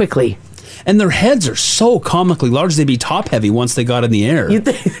around quickly. And their heads are so comically large, they'd be top heavy once they got in the air. You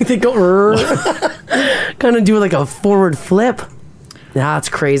think they go kind of do like a forward flip. That's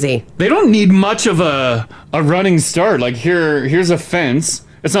crazy. They don't need much of a running start. Like here's a fence.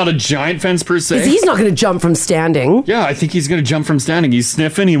 It's not a giant fence per se. He's not going to jump from standing. Yeah, I think he's going to jump from standing. He's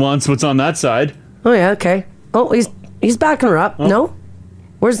sniffing. He wants what's on that side. Oh yeah, okay. Oh, he's backing her up. No?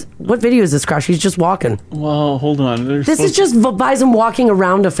 What video is this, Crash? He's just walking. Well, hold on. This is just bison walking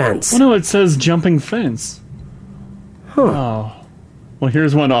around a fence. Oh no, it says jumping fence. Huh. Oh. Well,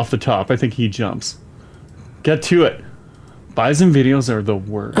 here's one off the top. I think he jumps. Get to it. Bison videos are the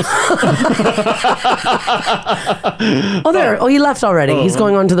worst. Oh, there. Oh, he left already. He's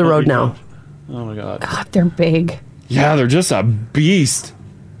going onto the road now. Oh my god. God, they're big. Yeah, they're just a beast.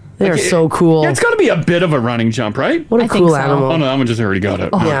 They're so cool. Yeah, it's got to be a bit of a running jump, right? What a cool animal. Oh no, that one just already got it.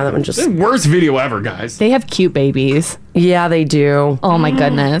 Oh, yeah, that one just. The worst video ever, guys. They have cute babies. Yeah, they do. Oh my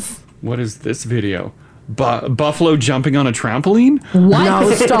goodness. What is this video? Buffalo jumping on a trampoline? What?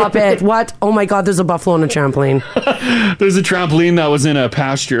 No, stop it. What? Oh my god, there's a buffalo on a trampoline. There's a trampoline that was in a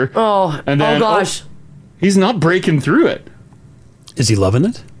pasture. Oh, and then, gosh. He's not breaking through it. Is he loving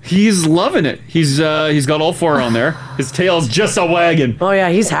it? He's loving it. He's got all four on there. His tail's just a wagging. Oh yeah,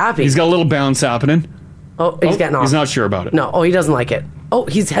 he's happy. He's got a little bounce happening. Oh, he's getting off. He's not sure about it. No, oh, he doesn't like it. Oh,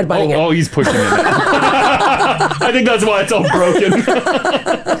 he's headbutting it. Oh, he's pushing it. I think that's why it's all broken.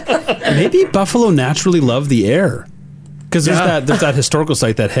 Maybe buffalo naturally love the air. Because there's that historical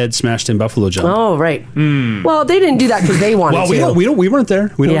site, that head smashed in buffalo jump. Oh, right. Well, they didn't do that because they wanted to. Well, we weren't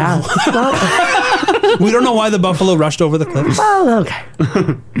there. We don't know. We don't know why the buffalo rushed over the cliff. Well, okay.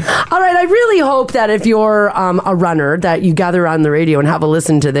 All right. I really hope that if you're a runner, that you gather on the radio and have a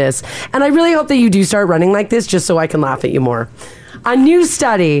listen to this. And I really hope that you do start running like this just so I can laugh at you more. A new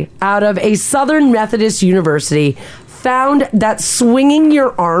study out of a Southern Methodist University found that swinging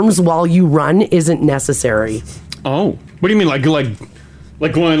your arms while you run isn't necessary. Oh, what do you mean, like going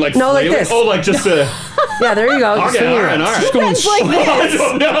like no, like flailing? this? Oh, like just a. Yeah, there you go. Okay, all right. Just going I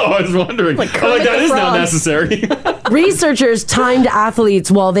don't know. I was wondering. Like that is not necessary. Researchers timed athletes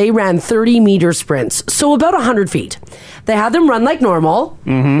while they ran 30-meter sprints, so about 100 feet. They had them run like normal,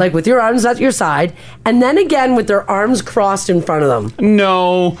 like with your arms at your side, and then again with their arms crossed in front of them.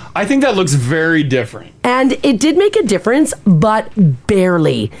 No, I think that looks very different. And it did make a difference, but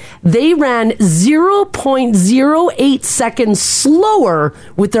barely. They ran 0.08 seconds slower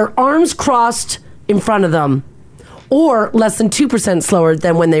with their arms crossed in front of them, or less than 2% slower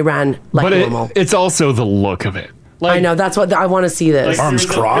than when they ran like normal. But it's also the look of it. I know, that's what I want to see this. Like, arms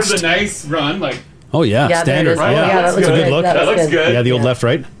crossed. Here's a nice run, like. Oh yeah, Yeah, there it standard. is. Right? Yeah, that looks That's a good. good look. That looks good. Yeah, the old left,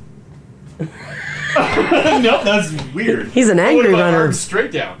 right. No, that's weird. He's an angry I wanna runner. arms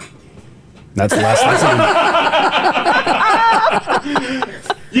straight down. That's the last lesson.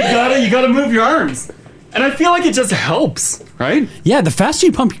 You gotta move your arms, and I feel like it just helps, right? Yeah, the faster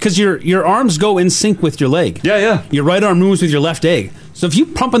you pump, because your arms go in sync with your leg. Yeah. Your right arm moves with your left leg. So if you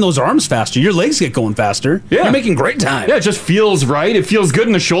pumping those arms faster, your legs get going faster. Yeah. You're making great time. Yeah, it just feels right. It feels good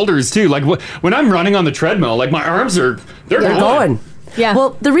in the shoulders too. Like when I'm running on the treadmill, like my arms they're going. Yeah.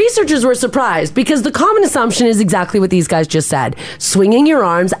 Well, the researchers were surprised because the common assumption is exactly what these guys just said. Swinging your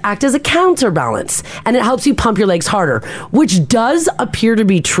arms act as a counterbalance, and it helps you pump your legs harder, which does appear to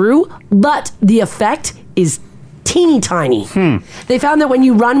be true, but the effect is teeny tiny. They found that when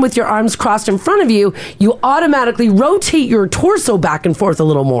you run with your arms crossed in front of you, you automatically rotate your torso back and forth a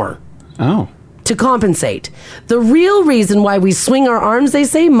little more. Oh. To compensate. The real reason why we swing our arms, they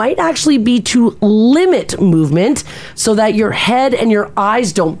say, might actually be to limit movement so that your head and your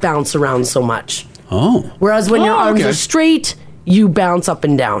eyes don't bounce around so much. Oh. Whereas when your arms are straight, you bounce up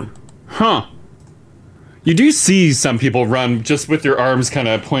and down. Huh. You do see some people run just with their arms kind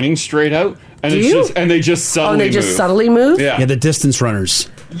of pointing straight out, and Do it's you? just and they just subtly Oh, and they just move. subtly move? Yeah. Yeah, the distance runners.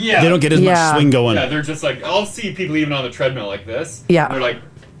 Yeah. They don't get as much swing going. Yeah, they're just like, I'll see people even on the treadmill like this. Yeah. They're like,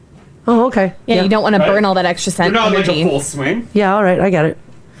 Oh, okay. Yeah, you don't want to Right? burn all that extra they're not like energy. a full swing. Yeah, all right, I get it.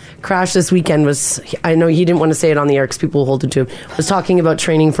 Crash this weekend was, I know he didn't want to say it on the air because people will hold it to him, was talking about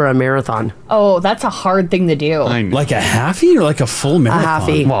training for a marathon. Oh, that's a hard thing to do. Like a halfie or like a full marathon?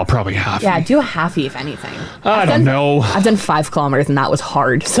 halfie. Well, probably half. Yeah, do a halfie if anything. I don't know. I've done 5 kilometers and that was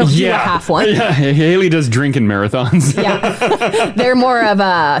hard. So do a half one. Yeah, Haley does drinking marathons. Yeah. They're more of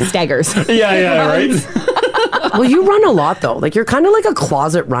staggers. yeah, right? Well, you run a lot though. Like you're kind of like a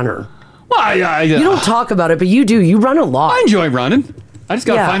closet runner. Well, yeah. You don't talk about it, but you do. You run a lot. I enjoy running. I just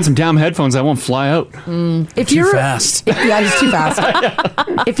gotta Yeah. find some damn headphones that won't fly out. If Too you're fast. yeah, he's too fast.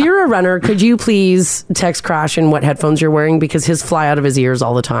 If you're a runner, could you please text Crash in what headphones you're wearing because his fly out of his ears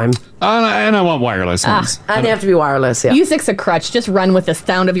all the time, And I want wireless ones. and they have to be wireless. Yeah. Use a crutch. Just run with the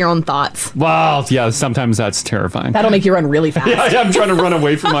sound of your own thoughts. Well, yeah, sometimes that's terrifying. That'll make you run really fast. Yeah, I'm trying to run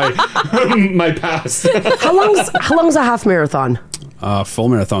away from my my past. How long's a half marathon? Full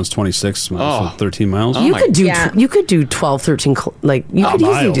marathon's 26 miles, so 13 miles. You could do you could do 12, 13 like you could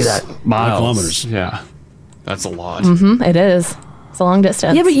easily do that. Miles. Kilometers. Yeah. That's a lot. Mm-hmm, it is. It's a long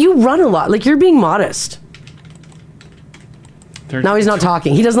distance. Yeah, but you run a lot. Like you're being modest. Now he's not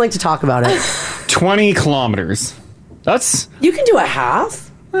talking. He doesn't like to talk about it. 20 kilometers. That's You can do a half.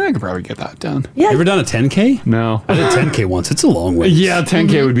 I could probably get that done. Yeah. You ever done a 10K? No. I did 10K once. It's a long way. Yeah,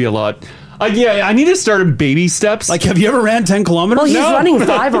 10K would be a lot. Yeah, I need to start in baby steps. Like, have you ever ran 10 kilometers? Well, he's No. running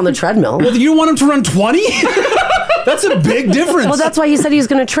 5 on the treadmill. Well, you want him to run 20? That's a big difference. Well, that's why he said he was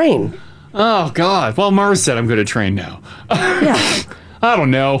going to train. Oh, God. Well, Mars said I'm going to train now. Yeah. I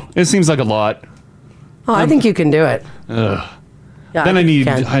don't know. It seems like a lot. Oh, I think you can do it. Ugh. Yeah, Then I think you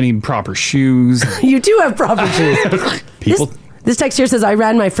need can. proper shoes. You do have proper shoes. People. This text here says I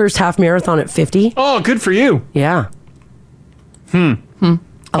ran my first half marathon at 50. Oh, good for you. Yeah.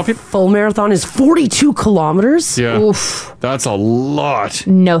 A full marathon is 42 kilometers. Yeah. Oof. That's a lot.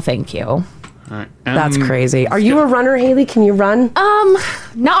 No, thank you. All right. That's crazy. Are you a runner, Haley? Can you run?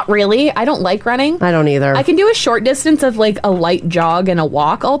 Not really. I don't like running. I don't either. I can do a short distance of like a light jog and a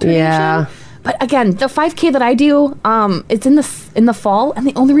walk alternation. Yeah. But again, the 5K that I do, it's in the fall, and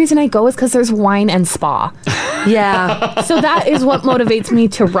the only reason I go is because there's wine and spa. Yeah. So that is what motivates me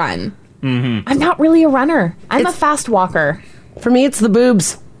to run. Mm-hmm. I'm not really a runner. I'm a fast walker. For me, it's the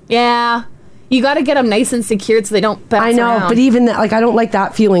boobs. Yeah. You got to get them nice and secured so they don't bounce I know, around. but even that, like, I don't like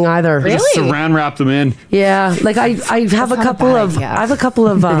that feeling either. Really? Just saran wrap them in. Yeah, like I have a couple of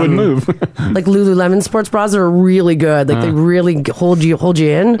It would move. like Lululemon sports bras that are really good. Like they really hold you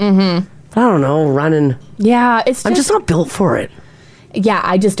in. Mm-hmm. I don't know, running. Yeah, I'm just not built for it. Yeah,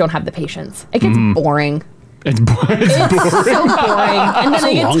 I just don't have the patience. It gets boring. It's boring. So boring. And then I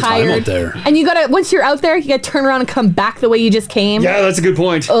a long get time tired. out there. And you gotta, once you're out there, you gotta turn around and come back the way you just came. Yeah, that's a good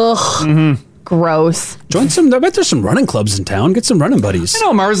point. Ugh. Gross. Join some. I bet there's some running clubs in town. Get some running buddies. I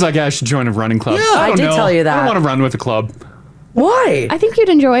know Mars like I should join a running club. Yeah, I don't did know. tell you that. I don't want to run with a club. Why? I think you'd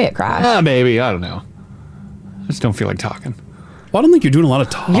enjoy it, Crash. Maybe. I don't know. I just don't feel like talking. Well, I don't think you're doing a lot of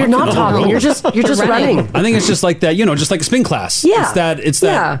talking. You're not on the talking. road. You're just running. I think it's just like that, just like a spin class. Yeah. It's that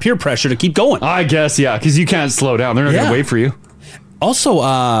Yeah. peer pressure to keep going. I guess, yeah, because you can't slow down. They're not going Yeah. to wait for you. Also,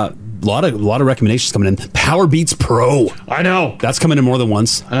 a lot of recommendations coming in. Power Beats Pro. I know. That's coming in more than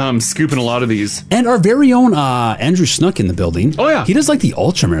once. I'm scooping a lot of these. And our very own Andrew Snook in the building. Oh, yeah. He does like the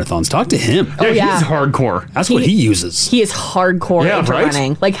ultra marathons. Talk to him. yeah. He's hardcore. That's what he uses. He is hardcore Yeah, into right?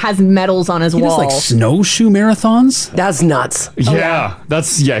 running. Like, has medals on his He wall. does like snowshoe marathons. That's nuts. Yeah,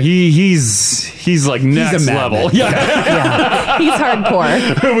 that's he's like next madman. level. Yeah, He's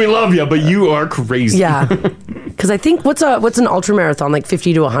hardcore. we love you, but you are crazy. Yeah. Because I think what's an ultra marathon, like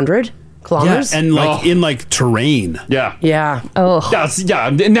 50 to 100 Yeah, kilometers? and like in like terrain. yeah. Yeah. Oh.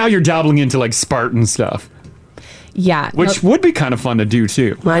 And now you're dabbling into like Spartan stuff, Yeah. which would be kind of fun to do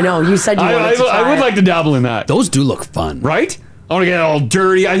too. I know. You said you wanted to try I would it. like to dabble in that. Those do look fun. Right? I want to get all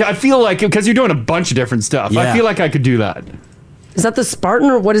dirty. I feel like because you're doing a bunch of different stuff. I Yeah. feel like I could do that. Is that the Spartan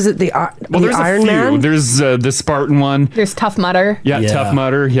or what is it? The There's Iron a few. Man? There's the Spartan one. There's Tough Mudder. Yeah, Yeah. Tough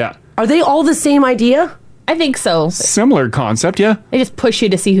Mudder. Yeah, Are they all the same idea? I think so. similar concept. Yeah, They just push you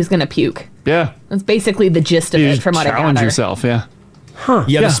to see who's going to puke. yeah. That's basically the gist of You it just from what I challenge gather. yourself. Yeah,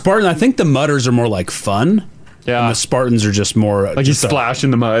 Yeah, the Spartan. I think the Mudders are more like fun. yeah. And the Spartans are just more Like you just splash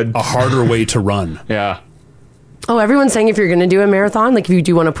in the mud. a harder way to run. Yeah. Oh, everyone's saying if you're going to do a marathon, like if you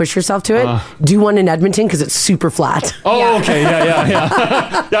do want to push yourself to it, do one in Edmonton because it's super flat. Oh, Yeah. okay. Yeah.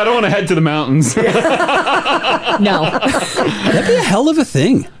 Yeah, I don't want to head to the mountains. No. That'd be a hell of a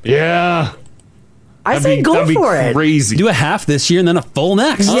thing. Yeah. I say go for it. Crazy. Do a half this year and then a full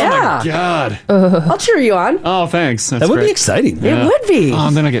next. Yeah. Oh my God. I'll cheer you on. Oh, thanks. That's That would be great. exciting. It would be. Oh,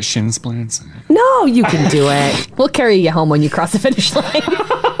 and then I get shin splints. No, you can do it. We'll carry you home when you cross the finish line.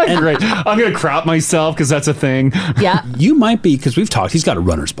 Great. I'm gonna crap myself because that's a thing. Yeah. You might be, because we've talked, he's got a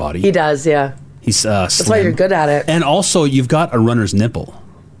runner's body. He does, yeah. He's That's why you're good at it. And also, you've got a runner's nipple.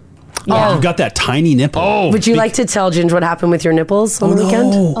 Yeah. You've got that tiny nipple. Oh. Would you like to tell Ginge what happened with your nipples on the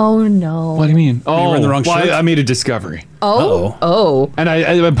weekend? Oh no. What do you mean? Oh, wearing the wrong shirt? I made a discovery. Oh. Oh. And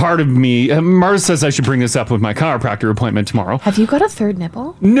a part of me, Mars says I should bring this up with my chiropractor appointment tomorrow. Have you got a third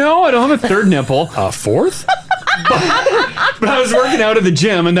nipple? No, I don't have a third nipple. A fourth? But I was working out at the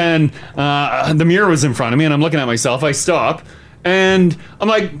gym, and then the mirror was in front of me, and I'm looking at myself. I stop, and I'm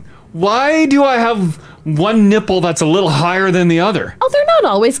like, why do I have one nipple that's a little higher than the other? Oh, they're not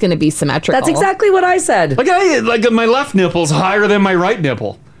always going to be symmetrical. That's exactly what I said. Like my left nipple's higher than my right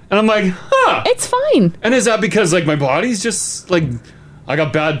nipple. And I'm like, huh. It's fine. And is that because like my body's just like I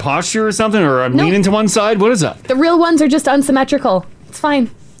got bad posture or something, or I'm leaning to one side? What is that? The real ones are just unsymmetrical. It's fine.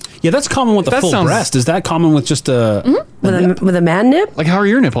 Yeah, that's common with the That full sounds- breast. Is that common with just a... With a man nip? Like, how are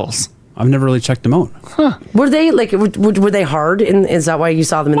your nipples? I've never really checked them out. Were they like? Were they hard? Is that why you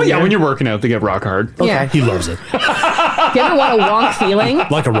saw them in Well, the yeah, mirror? when you're working out, they get rock hard. Okay. Yeah. He loves it. Do you ever want a wonk feeling?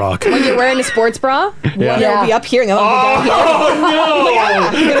 Like a rock. When you're wearing a sports bra, Yeah. one will be up here and the other will be down here.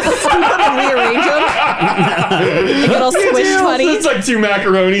 Oh, no! You're gonna scoop them and rearrange them. They get all squished funny. It's like two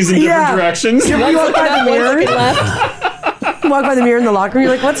macaronis in different directions. You walk by the mirror. You walk by the mirror in the locker room.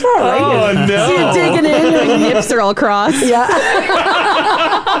 You're like, "What's wrong?" Oh, no. So you're digging in. Your nips are all crossed. Yeah.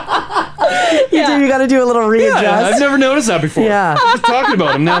 You got to do a little readjust. Yeah, I've never noticed that before. Yeah. I'm just talking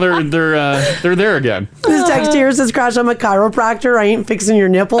about them now. They're there again. This text here says, "Crash, I'm a chiropractor. I ain't fixing your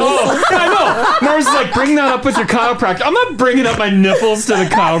nipples." Oh, yeah, I know. Mars is like, bring that up with your chiropractor. I'm not bringing up my nipples to the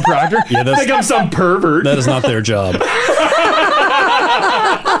chiropractor. Yeah, that's- like I'm some pervert. That is not their job.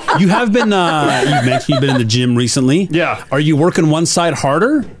 You have been, you mentioned you've been in the gym recently. Yeah. Are you working one side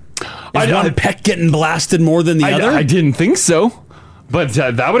harder? Is one pec getting blasted more than the other? I didn't think so. But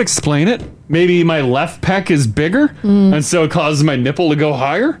that would explain it. Maybe my left pec is bigger, and so it causes my nipple to go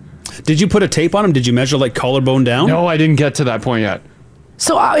higher. Did you put a tape on him? Did you measure like collarbone down? No, I didn't get to that point yet.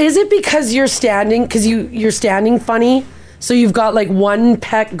 So is it because you're standing? Because you're standing funny, so you've got like one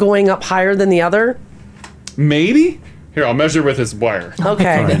pec going up higher than the other. Maybe. Here, I'll measure with this wire.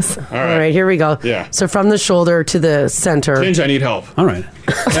 Okay. All right. Here we go. Yeah. So from the shoulder to the center. Ginge, I need help. All right.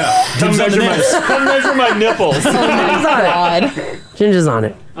 Yeah. Come measure my nipples. Ginge is on it. Ginge is on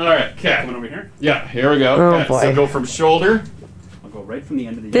it. All right. Okay. Coming over here. Yeah. Here we go. Oh, Okay, boy. So go from shoulder. I'll go right from the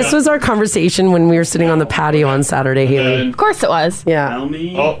end of the... This was our conversation when we were sitting on the patio on Saturday, Haley. Of course it was. Yeah.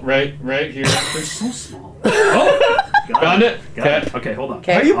 Oh, right here. They're so small. Found it. Okay. Okay, hold on.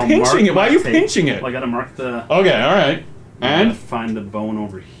 Why are you pinching it? Why are you pinching it? Well, I gotta mark the... Okay. All right. And find the bone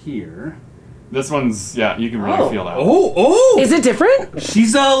over here. this one's you can really feel that. Oh! Is it different?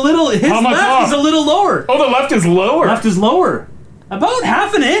 She's a little... His How much left off? is a little lower. Oh, the left is lower. Left is lower. About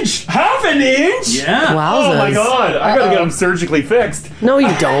half an inch. Half an inch? Yeah. Wowzers. Oh my god! I gotta get them surgically fixed. No,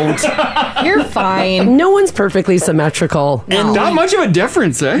 you don't. You're fine. No one's perfectly symmetrical. And not much of a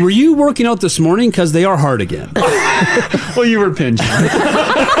difference, eh? Were you working out this morning? Because they are hard again. Well, you were pinching.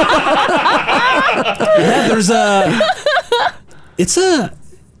 Yeah, there's a... It's a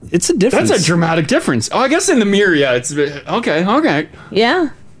difference. That's a dramatic difference. Oh, I guess in the mirror, yeah, it's okay. Yeah.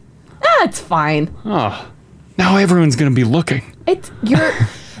 It's fine. Oh, now everyone's gonna be looking.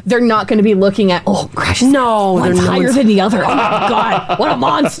 They're not going to be looking at, oh, Crash, No, one's they're higher not. than the other. Oh my God, what a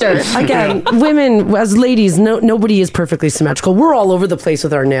monster. Again, women, as ladies, nobody is perfectly symmetrical. We're all over the place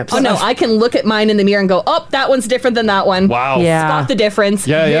with our nips. Oh no, I can look at mine in the mirror and go, oh, that one's different than that one. Wow. Yeah. Spot the difference.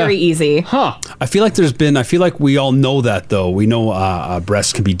 Yeah, Very easy. Huh? I feel like we all know that though. We know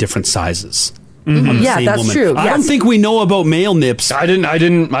breasts can be different sizes. On the Yeah, same that's woman. true. I don't Yes. think we know about male nips. I've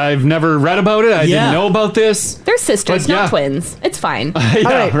never read about it. I Yeah. didn't know about this. They're sisters, But, yeah. not twins. It's fine.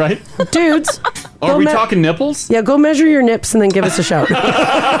 Yeah, right. Dudes. Are we talking nipples? Yeah, go measure your nips and then give us a shout.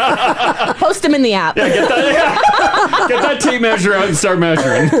 Post them in the app. Get that tape measure out and start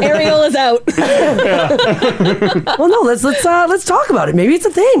measuring. Ariel is out. Well, no, let's talk about it. Maybe it's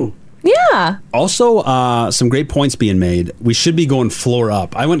a thing. Yeah. Also, some great points being made. We should be going floor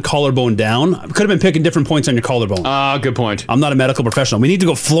up. I went collarbone down. I could have been picking different points on your collarbone. Good point. I'm not a medical professional. We need to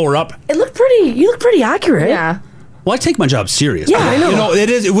go floor up. You look pretty accurate. Yeah. Well, I take my job serious. Yeah, I know. You know,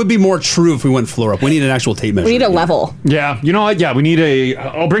 it would be more true if we went floor up. We need an actual tape measure. We need a level. Yeah, you know what? Yeah, we need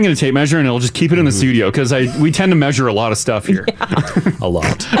I'll bring in a tape measure and I'll just keep it in the studio because we tend to measure a lot of stuff here. A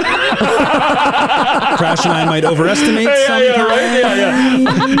lot. Crash and I might overestimate sometimes. Yeah, right?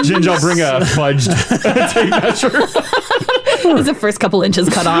 Yeah. Ginge, I'll bring a fudged tape measure. Is the first couple inches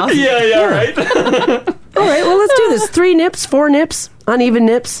cut off? Yeah, right. All right, well, let's do this. 3 nips, 4 nips, uneven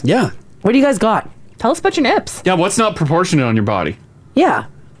nips. Yeah. What do you guys got? Tell us about your nips. Yeah, what's not proportionate on your body? Yeah.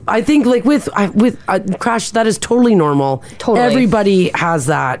 I think like with Crash, that is totally normal. Totally. Everybody has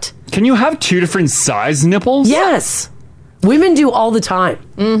that. Can you have 2 different size nipples? Yes. Women do all the time.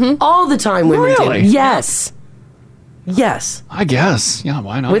 Mm-hmm. All the time women Really? do. Yes. Yes. I guess. Yeah,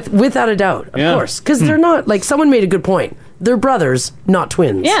 why not? Without a doubt, of course. Because they're not, like, someone made a good point. They're brothers, not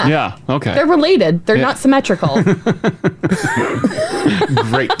twins. Yeah. Yeah, okay. They're related. They're not symmetrical. Great.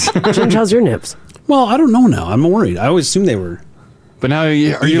 Ginge, how's your nips? Well, I don't know now. I'm worried. I always assumed they were. But now, are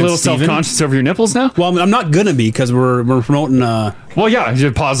you a little self-conscious over your nipples now? Well, I'm not gonna be because we're promoting. Well, yeah, you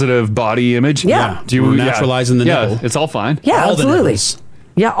have positive body image. Yeah. We're naturalizing the nipple. Yeah, it's all fine. Yeah, All the absolutely. nipples.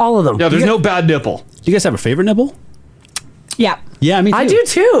 Yeah, all of them. Yeah, there's no bad nipple. Do you guys have a favorite nipple? Yeah. Yeah, me too. I do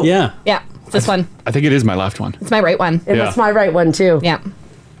too. Yeah. Yeah. It's this one. I think it is my left one. It's my right one. And that's my right one too. Yeah.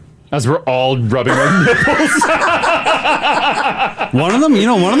 As we're all rubbing our nipples. One of them,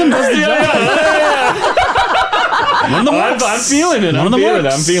 one of them does the job. One of them works. I'm feeling it.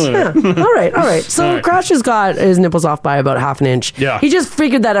 I'm feeling it. All right. So All right. Crash has got his nipples off by about half an inch. Yeah. He just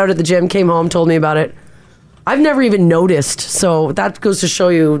figured that out at the gym, came home, told me about it. I've never even noticed. So that goes to show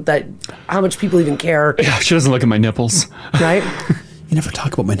you that how much people even care. Yeah, she doesn't look at my nipples. Right? You never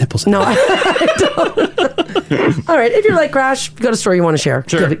talk about my nipples. No, I don't. All right. If you're like Crash, you got a story you want to share,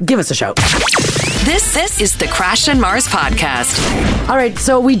 Sure. give us a shout. This is the Crash and Mars podcast. All right,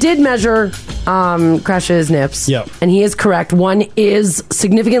 so we did measure Crash's nips. Yep. And he is correct. One is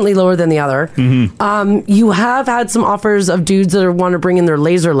significantly lower than the other. Mm-hmm. You have had some offers of dudes that want to bring in their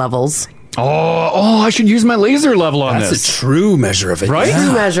laser levels. Oh, I should use my laser level on That's this. a true measure of it. Right?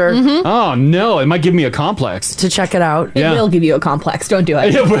 True measure Oh, no. It might give me a complex. to check it out. It will give you a complex. Don't do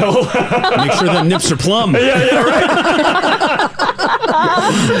it. It will. Make sure the nips are plumb. Yeah, right.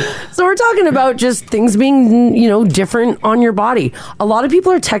 So we're talking about just things being, different on your body. A lot of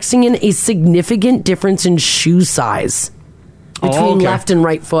people are texting in a significant difference in shoe size between okay. left and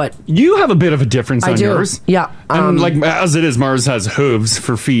right foot. You have a bit of a difference I on do. yours. Yeah. And like as it is, Mars has hooves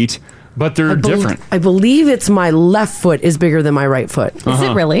for feet, but they're different. I believe it's my left foot is bigger than my right foot. Is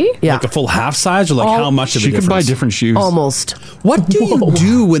it really? Yeah. Like a full half size, or like how much of a She difference? could buy different shoes. Almost. What do you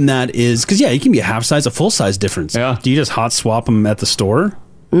do when that is? Because you can be a half size, a full size difference. Yeah. Do you just hot swap them at the store?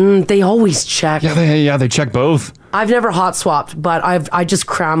 They always check. Yeah, they check both. I've never hot swapped, but I just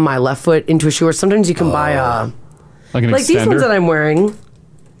cram my left foot into a shoe. Or sometimes you can buy Like an like extender. these ones that I'm wearing.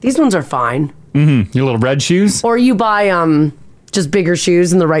 These ones are fine. Mm-hmm. Your little red shoes. Or you buy just bigger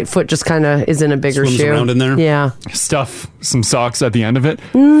shoes, and the right foot just kind of is in a bigger Swims shoe. around in there? Yeah. Stuff some socks at the end of it.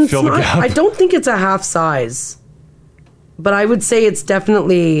 It's Fill the not- gap. I don't think it's a half size, but I would say it's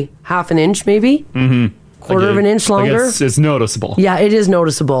definitely half an inch, maybe quarter of an inch longer. It's noticeable. Yeah, it is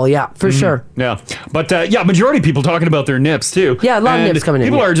noticeable. Yeah, for sure. Yeah, but majority of people talking about their nips too. Yeah, a lot of And nips coming in,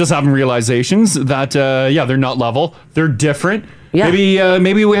 People yeah. are just having realizations that they're not level. They're different. Yeah.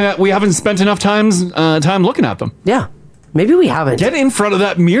 Maybe we haven't spent enough time looking at them. Yeah, maybe we haven't. Get in front of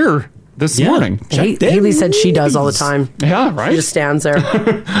that mirror this morning. Haley said she does all the time. Yeah, right. She just stands there.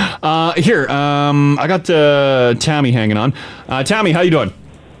 Here, I got Tammy hanging on. Tammy, how you doing?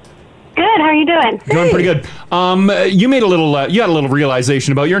 Good. How are you doing? Doing pretty good. You made you had a little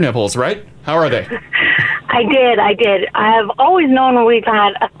realization about your nipples, right? How are they? I did. I have always known we've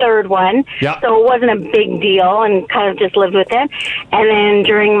had a third one, Yeah. so it wasn't a big deal and kind of just lived with it. And then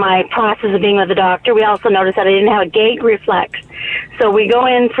during my process of being with the doctor, we also noticed that I didn't have a gag reflex. So we go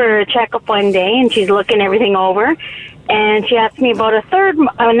in for a checkup one day, and she's looking everything over, and she asked me about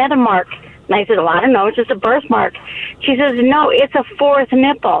another mark. And I said, well, I don't know, it's just a birthmark. She says, no, it's a fourth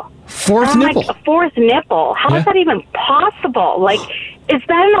nipple. Fourth nipple? Like, a fourth nipple? How is that even possible? Like, it's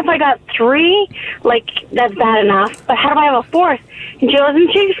bad enough I got 3. Like, that's bad enough. But how do I have a fourth? And she goes, and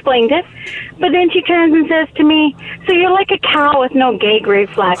she explained it. But then she turns and says to me, so you're like a cow with no gag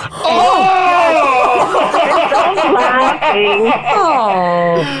reflex. I'm laughing.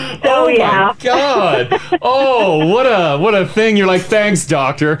 Oh. So, yeah. God. Oh, what a thing. You're like, thanks,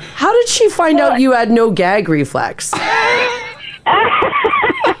 doctor. How did she find out you had no gag reflex?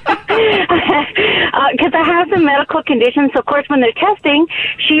 Because I have some medical conditions. So, of course, when they're testing,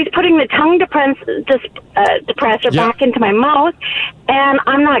 she's putting the tongue depressor back into my mouth, and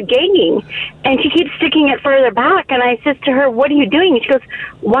I'm not gagging. And she keeps sticking it further back. And I says to her, "What are you doing?" And she goes,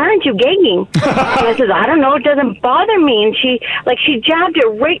 "Why aren't you gagging?" And I says, "I don't know. It doesn't bother me." And she jabbed it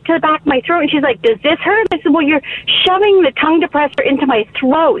right to the back of my throat. And she's like, "Does this hurt?" I said, "Well, you're shoving the tongue depressor into my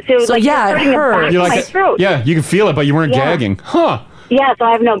throat." So, So, yeah, it hurting the hurt. back You're of my like, throat. yeah, you can feel it, but you weren't Yeah. gagging. Huh. Yeah, so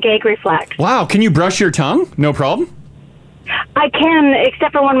I have no gag reflex. Wow. Can you brush your tongue? No problem? I can,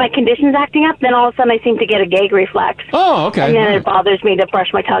 except for when my condition's acting up, then all of a sudden I seem to get a gag reflex. Oh, okay. And then it bothers me to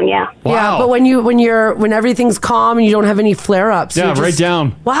brush my tongue, yeah. Yeah, but when everything's calm and you don't have any flare-ups. Yeah, you're just- write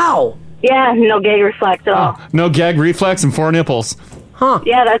down. Wow. Yeah, no gag reflex at all. No gag reflex and 4 nipples. Huh.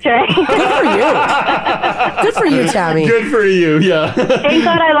 Yeah, that's right. Good for you, Tammy. Good for you, yeah. Thank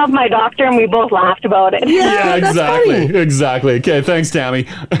God I love my doctor, and we both laughed about it. Yeah, exactly. Exactly. Okay, thanks, Tammy.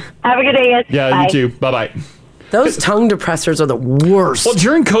 Have a good day, guys. Yeah, Bye. you too. Bye-bye. Those tongue depressors are the worst. Well,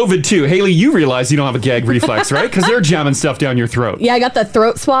 during COVID, too, Haley, you realize you don't have a gag reflex, right? Because they're jamming stuff down your throat. Yeah, I got the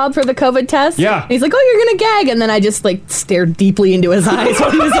throat swab for the COVID test. Yeah. He's like, "Oh, you're going to gag." And then I just stared deeply into his eyes while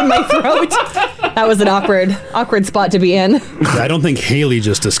he was in my throat. That was an awkward spot to be in. I don't think Haley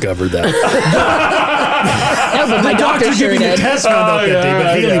just discovered that. No, but my doctor sure giving did. the test found out that day,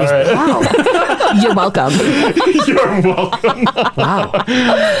 but Haley was. Wow. You're welcome. You're welcome.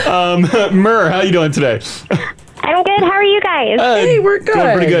 Wow. Mur, how you doing today? I'm good. How are you guys? Hey, we're good.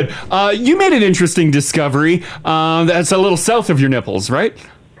 Doing pretty good. You made an interesting discovery. That's a little south of your nipples, right?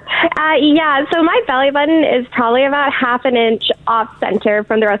 Yeah, so my belly button is probably about half an inch off center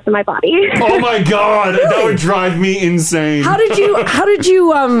from the rest of my body. Oh my God, that would drive me insane. How did you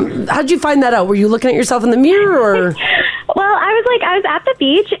find that out? Were you looking at yourself in the mirror or? Well, I was at the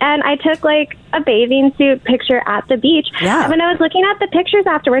beach and I took a bathing suit picture at the beach. Yeah. And when I was looking at the pictures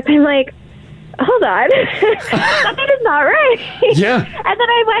afterwards, I'm like, hold on, something is not right. Yeah. And then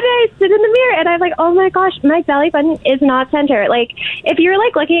I sit in the mirror and I'm like, oh my gosh, my belly button is not center. If you're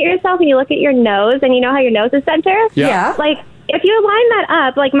looking at yourself and you look at your nose and you know how your nose is center. Yeah. If you line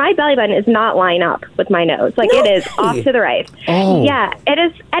that up, my belly button is not line up with my nose. It is off to the right. Oh. Yeah, it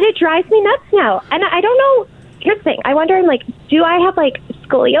is, and it drives me nuts now. And I don't know. Here's the thing. I wonder, do I have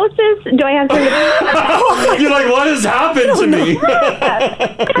scoliosis? Do I have something? You're like, what has happened to me?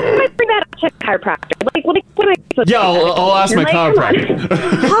 I might bring that up to a chiropractor. What am I supposed to do? I'll ask my chiropractor.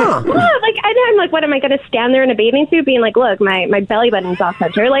 And I'm like, what am I going to stand there in a bathing suit being like, look, my belly button's off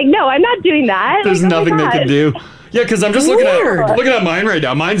center? No, I'm not doing that. There's nothing they can do. Yeah, because I'm just looking at mine right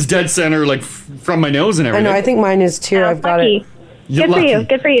now. Mine's dead center, from my nose and I everything. know. I think mine is too. I've got it. You're Good for you. lucky.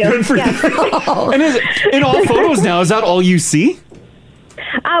 Good for you. Good for you. And in all photos now, is that all you see?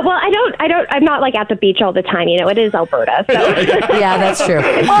 Well, I'm not at the beach all the time. It is Alberta. So. Yeah, that's true.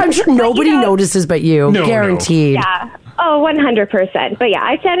 Oh, I'm sure nobody notices but you. No, Guaranteed. Yeah. Oh, 100%. But yeah,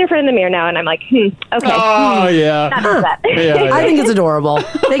 I stand in front of the mirror now and I'm like, okay. Oh, yeah. Yeah. I think it's adorable.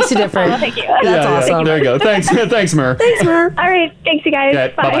 Makes you different. Oh, thank you. That's awesome. There you go. Thanks, Mur. Thanks, Mur. All right. Thanks, you guys.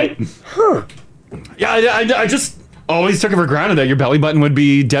 Okay, Bye. bye-bye. Huh. Yeah, I just always took it for granted that your belly button would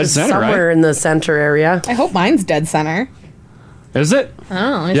be dead center, right? Somewhere in the center area. I hope mine's dead center. Is it?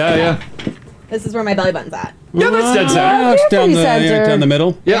 Oh, Yeah. This is where my belly button's at. Yeah, that's dead center. It's down the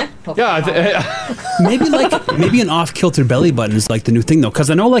middle. Yeah. Maybe an off-kilter belly button is the new thing though, because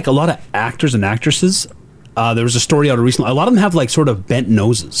I know a lot of actors and actresses. There was a story out recently. A lot of them have sort of bent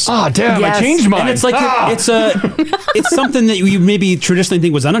noses. Oh damn! Yes. I changed mine. And it's it's something that you maybe traditionally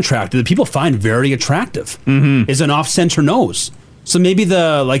think was unattractive that people find very attractive. Mm-hmm. Is an off-center nose. So maybe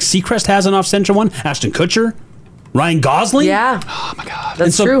the Seacrest has an off-center one. Ashton Kutcher, Ryan Gosling. Yeah. Oh my god,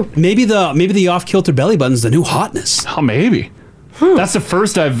 that's true. Maybe the off-kilter belly button's the new hotness. Oh, maybe. That's the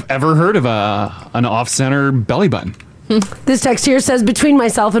first I've ever heard of an off-center belly button. This text here says, between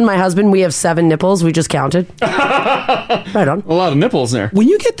myself and my husband, we have 7 nipples. We just counted. Right on. A lot of nipples there. When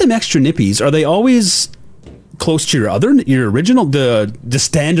you get them extra nippies, are they always close to your original, the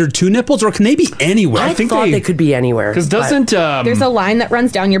standard 2 nipples, or can they be anywhere? I thought they could be anywhere. Because doesn't there's a line that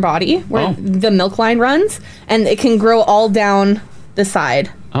runs down your body where the milk line runs, and it can grow all down the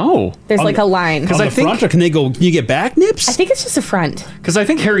side. Oh, There's a line. Because front, or can you get back nips? I think it's just a front. Because I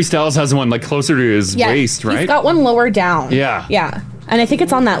think Harry Styles has one closer to his waist, right? He's got one lower down. Yeah. Yeah. And I think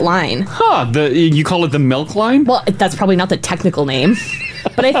it's on that line. Huh? You call it the milk line? Well, that's probably not the technical name,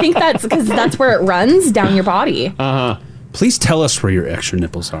 but I think that's because that's where it runs down your body. Please tell us where your extra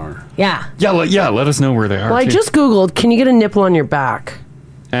nipples are. Yeah. Let us know where they are. Well, I just Googled, can you get a nipple on your back?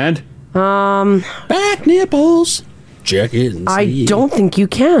 And? Back nipples. Check it and see. I don't think you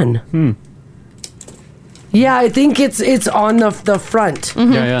can. Yeah, I think it's on the front.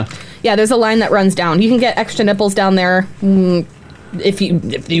 Yeah. Yeah, there's a line that runs down. You can get extra nipples down there if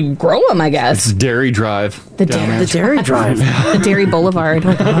you grow them, I guess. It's Dairy Drive. The Dairy Drive. The Dairy Boulevard.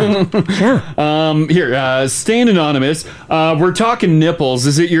 Here, staying anonymous. We're talking nipples.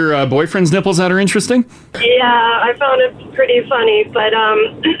 Is it your boyfriend's nipples that are interesting? Yeah, I found it pretty funny, but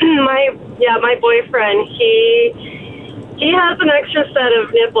my boyfriend, he has an extra set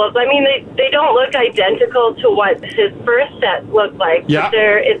of nipples. I mean, they don't look identical to what his first set looked like. Yeah. But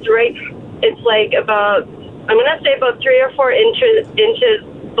it's like about, I'm going to say about 3 or 4 inches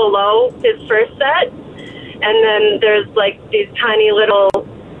below his first set. And then there's like these tiny little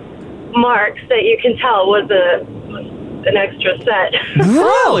marks that you can tell was an extra set.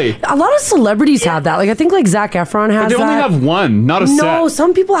 Really? A lot of celebrities have that. Like, I think like Zac Efron has But they that. only have one, not a set. No,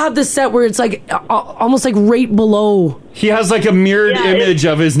 some people have this set where it's like almost like right below. He has like a mirrored image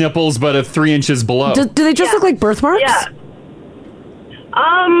of his nipples, but a 3 inches below. Do they just look like birthmarks? Yeah.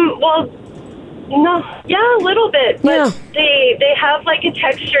 Well, no, yeah, a little bit, but they have like a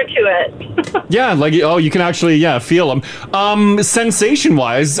texture to it. Yeah, like you can actually feel them. Sensation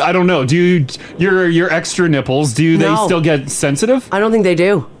wise, I don't know. Do your extra nipples? Do they still get sensitive? I don't think they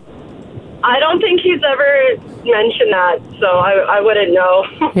do. I don't think he's ever mentioned that, so I wouldn't know.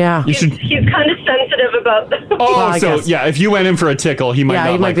 Yeah, you should. He's kind of sensitive about that. Oh, if you went in for a tickle, he might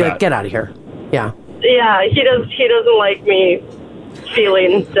not he might like be that. like, get out of here. Yeah. Yeah, he doesn't like me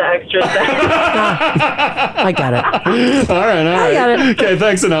feeling the extra set. I got it. All right. I got it. Okay,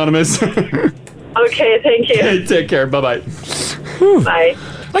 thanks, Anonymous. Okay, thank you. Okay, take care. Bye-bye. Bye.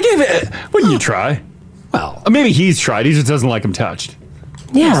 I gave it. Wouldn't you try? Well, maybe he's tried. He just doesn't like them touched.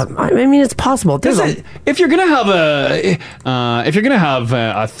 Yeah, I mean it's possible. If you're gonna have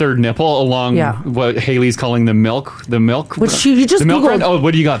a third nipple along what Haley's calling the milk, Which you just the milk Googled. line. Oh,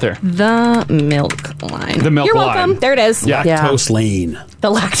 what do you got there? The milk line. The milk You're line. welcome. There it is. Yeah. Lactose lane. The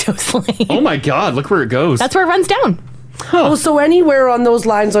lactose lane. Oh my God! Look where it goes. That's where it runs down. Oh, so anywhere on those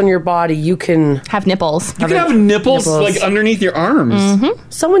lines on your body, you can have nipples. You can have nipples like underneath your arms. Mm-hmm.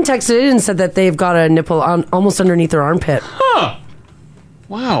 Someone texted in and said that they've got a nipple on almost underneath their armpit. Huh.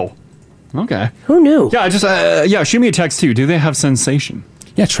 Wow. Okay. Who knew? Yeah, just shoot me a text too. Do they have sensation?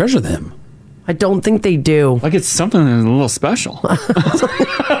 Yeah, treasure them. I don't think they do. Like it's something a little special. One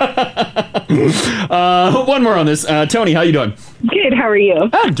more on this. Tony, how you doing? Good. How are you?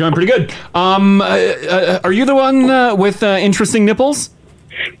 Doing pretty good. Are you the one with interesting nipples?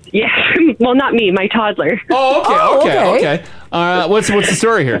 Yeah. Well, not me. My toddler. Oh, okay. What's the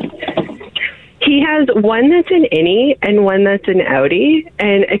story here? He has one that's an innie and one that's an outie,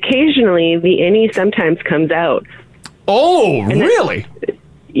 and occasionally the innie sometimes comes out. Oh, really?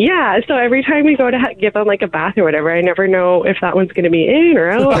 Yeah, so every time we go to give him like a bath or whatever, I never know if that one's going to be in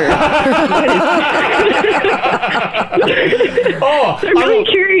or out. So I'm really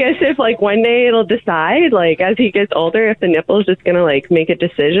curious if like one day it'll decide, like as he gets older, if the nipple's just going to like make a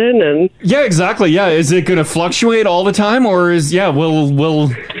decision. And yeah, exactly. Yeah, is it going to fluctuate all the time, or will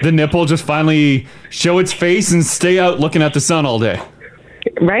the nipple just finally show its face and stay out looking at the sun all day?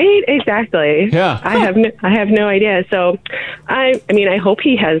 Right, exactly. Yeah, I have no idea. So, I mean, I hope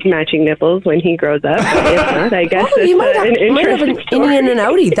he has matching nipples when he grows up. But if not, I guess it's you might have an an interesting innie and an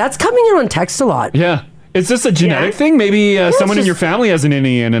outie. That's coming in on text a lot. Yeah, is this a genetic thing? Maybe someone in your family has an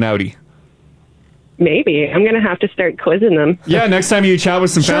innie and an outie. Maybe I'm going to have to start quizzing them. Yeah, next time you chat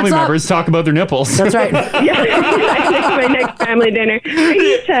with some family members, talk about their nipples. That's right. Yeah, my next family dinner.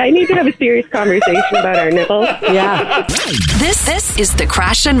 I need to have a serious conversation about our nipples. Yeah. This is the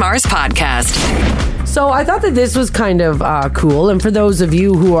Crash and Mars podcast. So I thought that this was kind of cool. And for those of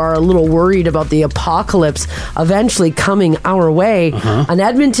you who are a little worried about the apocalypse eventually coming our way, an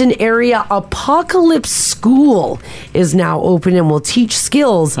Edmonton area apocalypse school is now open and will teach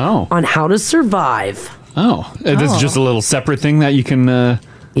skills on how to survive. Oh, this is just a little separate thing that you can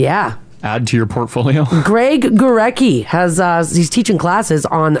add to your portfolio. Greg Gurecki he's teaching classes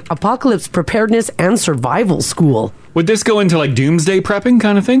on apocalypse preparedness and survival school. Would this go into like doomsday prepping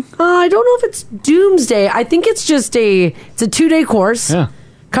kind of thing? I don't know if it's doomsday. I think it's just it's a 2-day course. Yeah.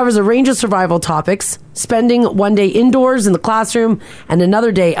 Covers a range of survival topics, spending one day indoors in the classroom and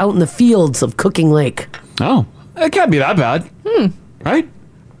another day out in the fields of Cooking Lake. Oh, it can't be that bad. Right?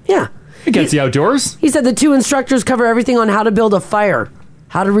 Yeah. It gets you outdoors. He said the 2 instructors cover everything on how to build a fire,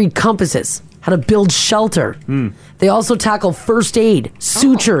 how to read compasses, how to build shelter. They also tackle first aid,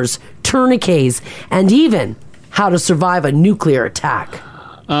 sutures, tourniquets, and even how to survive a nuclear attack.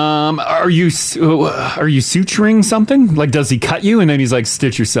 Are you suturing something? Like, does he cut you and then he's like,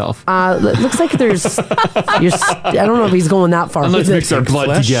 stitch yourself? Looks like there's. I don't know if he's going that far. And let's mix our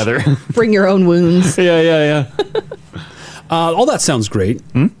blood together. Bring your own wounds. Yeah. All that sounds great.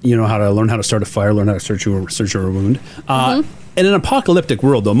 You know, how to learn how to start a fire, learn how to search your wound. In an apocalyptic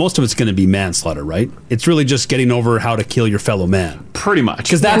world, though, most of it's going to be manslaughter, right? It's really just getting over how to kill your fellow man. Pretty much.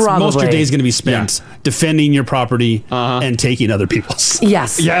 Because that's most of your day is going to be spent defending your property and taking other people's.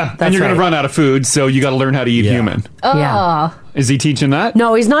 Yes. Yeah. And you're going to run out of food, so you got to learn how to eat human. Oh. Yeah. Is he teaching that?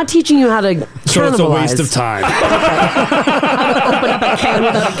 No, he's not teaching you how to So it's a waste cannibalize. of time. Open up a can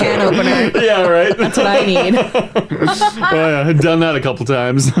without a can opener. Yeah, right. That's what I need. Oh, yeah. I've done that a couple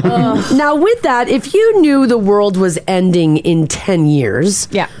times. Now, with that, if you knew the world was ending in 10 years,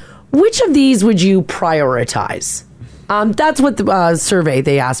 which of these would you prioritize? That's what the survey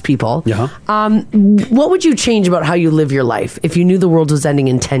they asked people. What would you change about how you live your life if you knew the world was ending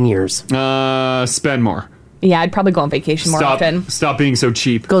in 10 years? Spend more. Yeah, I'd probably go on vacation more often. Stop being so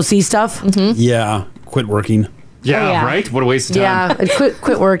cheap. Go see stuff? Yeah. Quit working. Yeah, right? What a waste of time. Yeah, and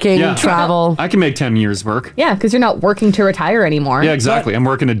quit working, travel. I can make 10 years work. Yeah, because you're not working to retire anymore. Yeah, exactly. I'm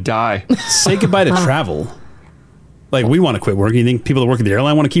working to die. Say goodbye to travel. Like, we want to quit working. You think people that work at the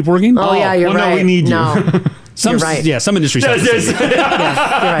airline want to keep working? Oh, yeah, you're right. No, we need you. Some, You're right. Yeah, some industries have to say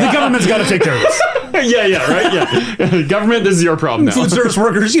that. The government's got to take care of this. Right. Government, this is your problem now. Food service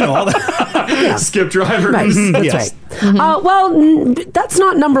workers, you know, all that. Skip drivers. Right, that's right. Well, that's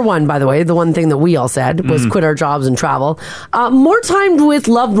not number one, by the way. The one thing that we all said was quit our jobs and travel. More time with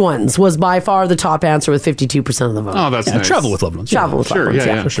loved ones was by far the top answer with 52% of the vote. Oh, that's nice. Travel with loved ones. Travel with loved ones,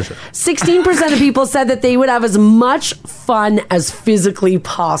 yeah. Sure. 16% of people said that they would have as much fun as physically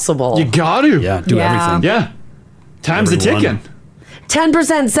possible. You got to. Yeah, do everything. Yeah. Time's a ticking.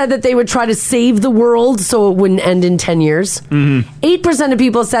 10% said that they would try to save the world so it wouldn't end in 10 years. 8% of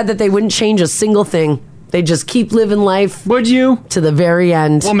people said that they wouldn't change a single thing. They just keep living life. Would you? To the very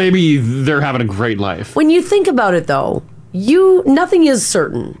end. Well, maybe they're having a great life. When you think about it, though, nothing is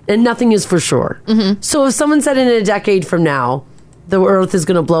certain and nothing is for sure. So if someone said in a decade from now, the earth is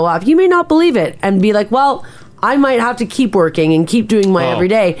going to blow up, you may not believe it and be like, well, I might have to keep working and keep doing my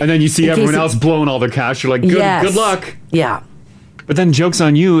everyday. And then you see everyone else blowing all their cash. You're like, good luck. Yeah. But then joke's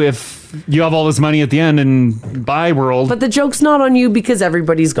on you if you have all this money at the end and bye world. But the joke's not on you because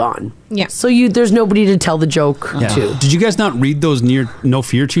everybody's gone. Yeah. So there's nobody to tell the joke to. Did you guys not read those No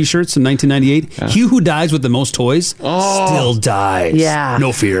Fear t-shirts in 1998? He who dies with the most toys still dies. Yeah.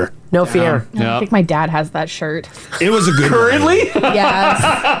 No fear. No fear. I think my dad has that shirt. It was a good Currently?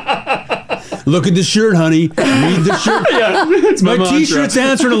 Yes. Look at the shirt, honey. Read the shirt. It's my mantra. t-shirt's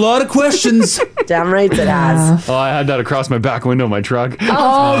answering a lot of questions. Damn right it has. Oh, I had that across my back window of my truck.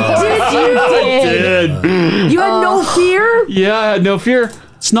 Oh, did you? Did. You had no fear? Yeah, I had no fear.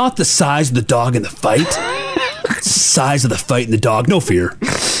 It's not the size of the dog in the fight. It's the size of the fight in the dog. No fear.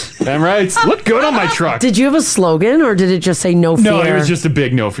 Damn right. Looked good on my truck. Did you have a slogan or did it just say no fear? No, it was just a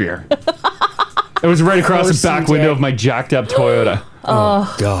big no fear. It was right across the back window of my jacked up Toyota.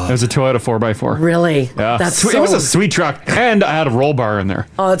 Oh, God. It was a Toyota 4x4. Really? Yeah. That's It was a sweet truck. And I had a roll bar in there.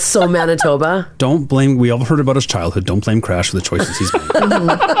 Oh, it's so Manitoba. Don't blame. We all heard about his childhood. Don't blame Crash for the choices he's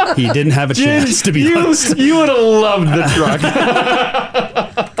made. He didn't have a chance, to be honest. You would have loved the truck.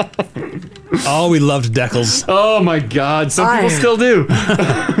 Oh, we loved Deckles. Oh my God. Some people still do.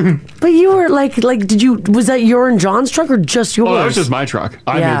 But you were like, was that your and John's truck or just yours? Oh, that was just my truck.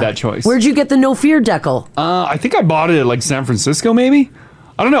 I made that choice. Where'd you get the no fear decal? I think I bought it at like San Francisco, maybe.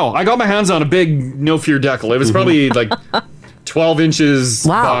 I don't know. I got my hands on a big no fear decal. It was probably like 12 inches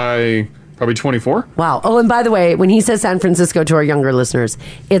by probably 24. Wow. Oh, and by the way, when he says San Francisco to our younger listeners,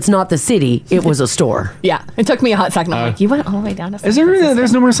 it's not the city. It was a store. Yeah. It took me a hot second. I'm like, you went all the way down to San Francisco?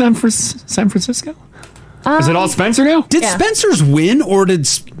 There's no more San Francisco? Is it all Spencer now? Did Spencer's win, or did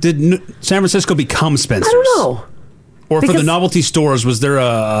San Francisco become Spencer's? I don't know. Or for the novelty stores, was there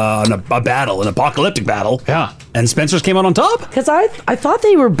a battle, an apocalyptic battle? Yeah. And Spencer's came out on top? Because I thought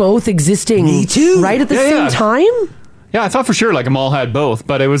they were both existing. Me too. Right at the same time? Yeah, I thought for sure like them all had both,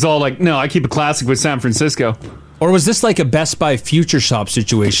 but it was all like, no, I keep a classic with San Francisco. Or was this like a Best Buy Future Shop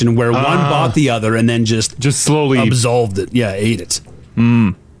situation where one bought the other and then just slowly absolved it? Yeah, ate it.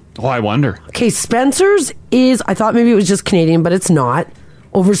 Oh, I wonder. Okay, Spencer's is, I thought maybe it was just Canadian, but it's not.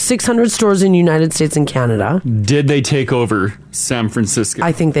 Over 600 stores in the United States and Canada. Did they take over San Francisco?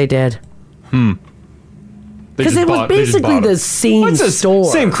 I think they did. Because it was basically the same store.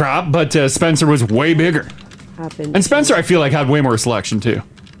 Same crap, but Spencer was way bigger. And Spencer, I feel like, had way more selection, too.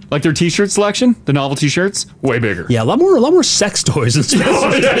 Like their t-shirt selection, the novelty shirts, way bigger. Yeah, a lot more sex toys in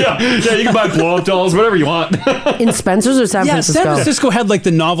Spencer. Yeah, you can buy blow-up dolls, whatever you want. In Spencer's or San Francisco? San Francisco had like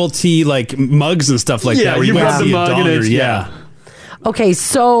the novelty like mugs and stuff like that. Where you might grab the see a mug and dollar. it's, Okay,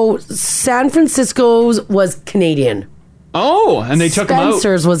 so San Francisco's was Canadian. Oh, and they took them out.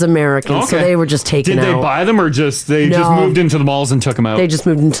 Spencer's was American, so they were just taken out. Did they buy them or just just moved into the malls and took them out? They just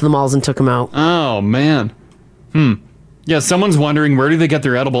moved into the malls and took them out. Oh, man. Yeah, someone's wondering, where do they get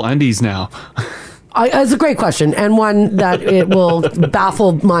their edible undies now? It's a great question, and one that it will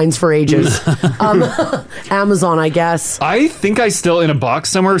baffle minds for ages. Amazon, I guess. I think I still, in a box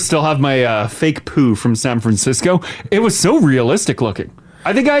somewhere, still have my fake poo from San Francisco. It was so realistic looking.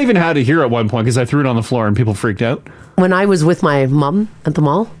 I think I even had it here at one point because I threw it on the floor and people freaked out. When I was with my mom at the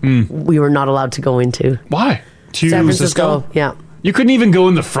mall, we were not allowed to go into. Why? To San Francisco? Yeah. You couldn't even go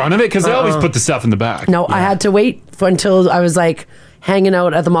in the front of it because they always put the stuff in the back. No, I had to wait until I was like hanging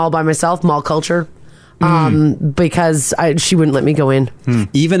out at the mall by myself, mall culture, because she wouldn't let me go in.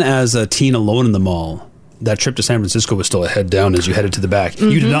 Even as a teen alone in the mall, that trip to San Francisco was still a head down as you headed to the back.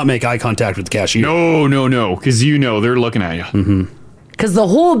 You did not make eye contact with the cashier. No, because they're looking at you. Because the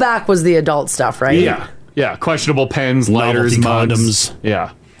whole back was the adult stuff, right? Yeah. Questionable pens, lighters, Novelty mugs. condoms.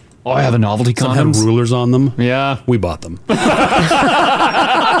 Yeah. Oh, I have a novelty Some condoms. have rulers on them. Yeah. We bought them.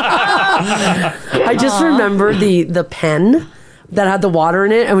 I just remember the pen that had the water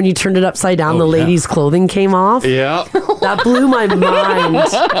in it, and when you turned it upside down, the lady's clothing came off. Yeah. That blew my mind.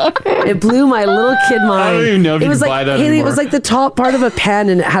 It blew my little kid mind. I don't even know if you can buy that Haley, anymore. it was like the top part of a pen,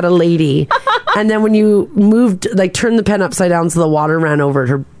 and it had a lady. And then when you turned the pen upside down so the water ran over it,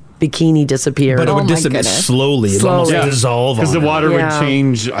 her bikini disappeared. But it would disappear slowly. It almost dissolve because the on water it. would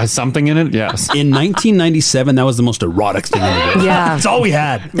change something in it. Yes. In 1997, that was the most erotic thing ever. Yeah. That's all we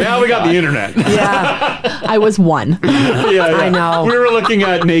had. Now we got the internet. Yeah. I was one. Yeah. I know. We were looking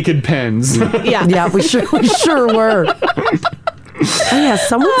at naked pens. Yeah, we sure were. Oh, yeah,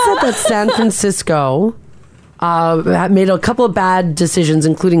 someone said that San Francisco made a couple of bad decisions,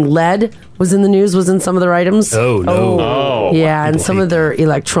 including lead was in the news, was in some of their items. Oh, no. Oh. Yeah, and some of their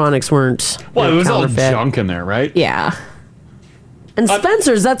electronics weren't. Well, it was all counterfeit. junk in there, right? Yeah. And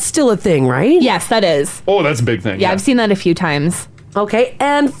Spencer's, that's still a thing, right? Yes, that is. Oh, that's a big thing. Yeah, I've seen that a few times. Okay,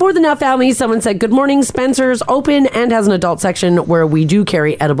 and for the Now family, someone said, good morning, Spencer's open and has an adult section where we do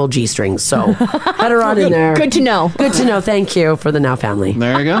carry edible G-strings. So head her on in there. Good to know. Good to know. Thank you for the Now family.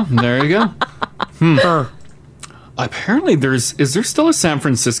 There you go. Apparently is there still a San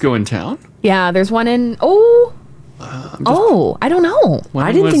Francisco in town? Yeah, there's one in. I don't know.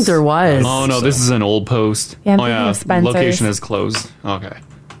 I didn't think there was. Oh, no, this is an old post. Yeah, I'm thinking of Spencer's. Location is closed. Okay.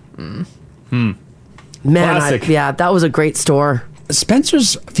 Man, Classic. that was a great store.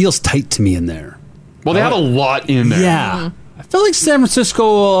 Spencer's feels tight to me in there. Well, they have a lot in there. Yeah. I felt like San Francisco,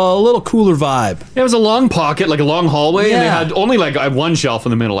 a little cooler vibe. It was a long pocket, like a long hallway, and they Yeah. had only like one shelf in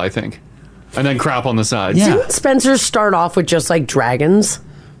the middle, I think. And then crap on the sides. Didn't Spencer's start off with just like dragons?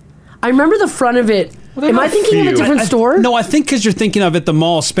 I remember the front of it. Am I thinking of a different store? No, I think because you're thinking of it, the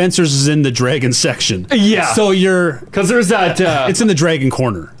mall, Spencer's is in the dragon section. Yeah. So you're... Because there's that... it's in the dragon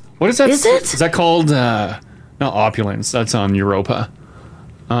corner. What is that? Is it? Is that called... not Opulence. That's on Europa.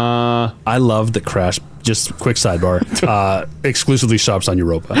 I love that Crash... Just quick sidebar. Exclusively shops on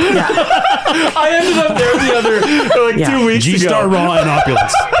Europa. I ended up there the other 2 weeks ago. G-Star Raw and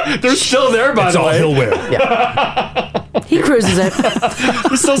Opulence. They're still there, by That's the all way. he'll wear. He cruises it.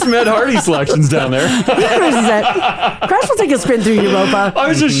 There's still some Ed Hardy selections down there. He cruises it. Crash will take a spin through Europa. I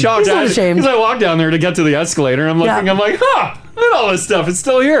was just shocked. He's not ashamed. Because I walked down there to get to the escalator. I'm looking. I'm like, look at all this stuff. It's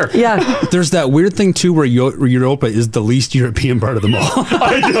still here. Yeah. There's that weird thing, too, where Europa is the least European part of the mall.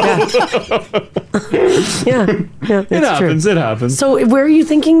 I know. Yeah. It happens. It happens. So where are you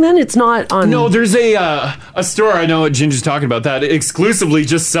thinking then? It's not on... No, there's a store, I know what Ginger's talking about, that exclusively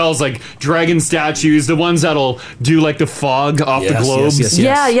just sells like dragon statues, the ones that'll do like the fog off the globes. Yes.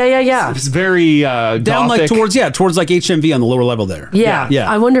 Yeah. It's very Down gothic. like towards like HMV on the lower level there. Yeah.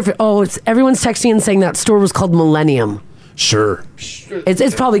 I wonder if... it's everyone's texting and saying that store was called Millennium. Sure.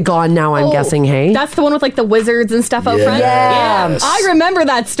 It's probably gone now, I'm guessing, hey? That's the one with like the wizards and stuff out front? Yes. Yeah. I remember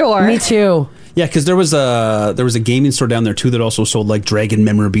that store. Me too. Yeah, because there was a gaming store down there too that also sold like dragon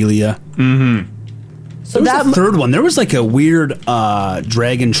memorabilia. Mm-hmm. So There was that a third one. There was like a weird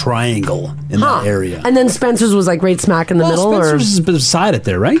dragon triangle in that area. And then Spencer's was like right smack in the middle? Spencer's is beside it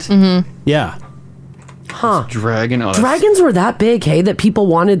there, right? Mm-hmm. Yeah. Huh. Dragon. Oh, Dragons were that big, hey, that people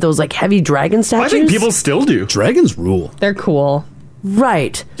wanted those like heavy dragon statues? I think people still do. Dragons rule. They're cool.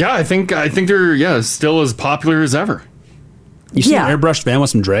 Right. Yeah, I think they're still as popular as ever. You see an airbrushed van with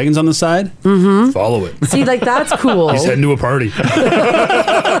some dragons on the side? Mm-hmm. Follow it. See, like that's cool. He's heading to a party.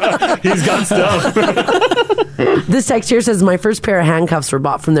 He's got stuff. This text here says, my first pair of handcuffs were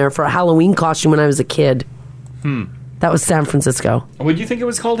bought from there for a Halloween costume when I was a kid. That was San Francisco. What do you think it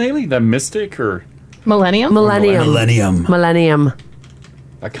was called, Haley? The Mystic or Millennium? Millennium. Millennium. Millennium.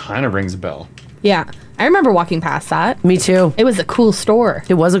 That kind of rings a bell. Yeah. I remember walking past that. Me too. It was a cool store.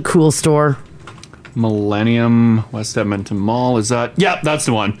 It was a cool store. Millennium West Edmonton Mall. Is that? Yeah, that's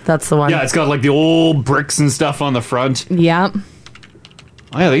the one. That's the one. Yeah, it's got like the old bricks and stuff on the front. Yeah.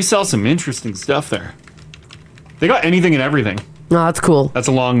 Oh yeah, they sell some interesting stuff there. They got anything and everything. No, that's cool. That's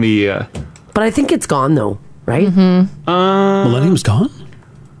along the. But I think it's gone though, right? Mm-hmm. Millennium's gone?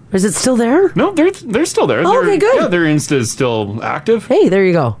 Is it still there? No, they're still there. Oh, okay, good. Yeah, their Insta is still active. Hey, there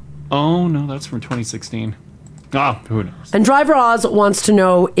you go. Oh no, that's from 2016. Ah, who knows? And Driver Oz wants to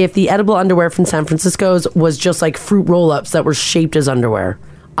know if the edible underwear from San Francisco's was just like fruit roll-ups that were shaped as underwear.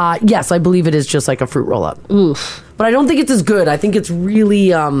 Yes, I believe it is just like a fruit roll-up. Oof. But I don't think it's as good. I think it's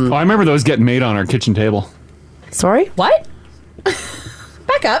really... Oh, I remember those getting made on our kitchen table. Sorry? What?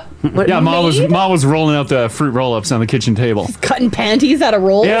 Back up. Yeah, Ma was rolling out the fruit roll-ups on the kitchen table. Cutting panties out of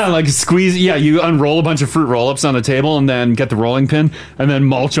rolls? Yeah, like squeeze. Yeah, you unroll a bunch of fruit roll-ups on the table and then get the rolling pin and then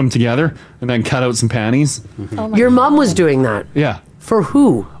mulch them together and then cut out some panties. Your mom was doing that. Yeah. For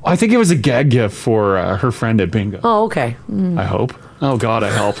who? I think it was a gag gift for her friend at bingo. Oh, okay. I hope. Oh, God, I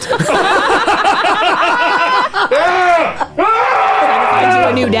helped. Find you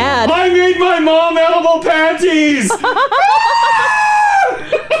a new dad. I made my mom edible panties!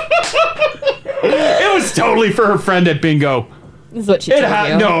 It was totally for her friend at bingo. This is what she told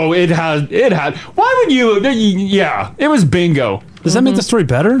you. No, it had. Why would you? Yeah, it was bingo. Does that make the story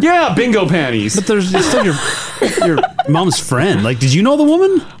better? Yeah, bingo panties. But there's still your mom's friend. Like, did you know the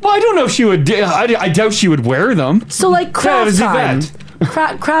woman? Well, I don't know if she would. I doubt she would wear them. So like craft time.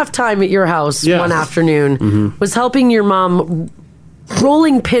 Craft time at your house one afternoon was helping your mom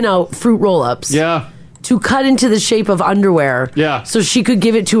rolling pin out fruit roll-ups. Yeah. To cut into the shape of underwear. Yeah. So she could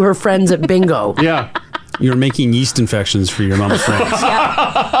give it to her friends at bingo. Yeah. You're making yeast infections for your mom's friends.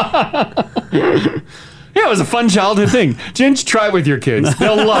 Yeah, it was a fun childhood thing. Ginge, try it with your kids.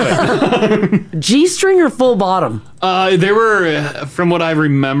 They'll love it. G-string or full bottom? They were, from what I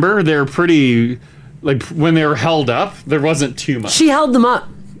remember, they're pretty, like, when they were held up, there wasn't too much. She held them up.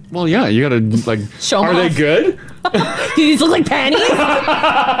 Well, yeah, you gotta, like, show are them they off. good? These look like panties?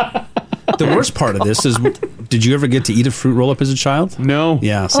 The worst part of this is, did you ever get to eat a fruit roll-up as a child? No.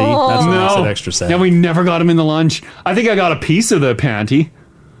 Yeah, see? That's what makes it extra sad. Yeah, we never got them in the lunch. I think I got a piece of the panty.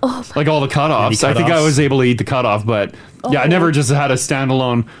 Like all the cutoffs. I think I was able to eat the cutoff, but yeah, I never just had a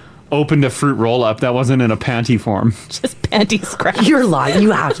standalone opened a fruit roll-up that wasn't in a panty form. Just panty scratch. You're lying. You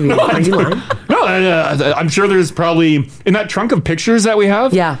have to be. Are you lying? No, I'm sure there's probably, in that trunk of pictures that we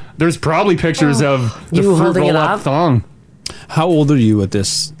have, there's probably pictures of the You fruit holding it roll-up up? thong. How old are you at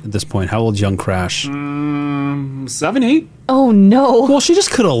this point? How old's young Crash? 7, 8. Oh, no. Well, she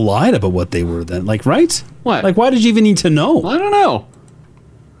just could have lied about what they were then. Like, right? What? Like, why did you even need to know? I don't know.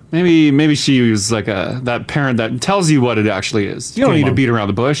 Maybe she was like that parent that tells you what it actually is. You don't need to beat around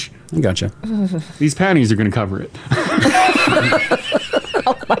the bush. I gotcha. These panties are going to cover it.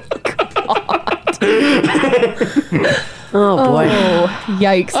 Oh boy. Oh,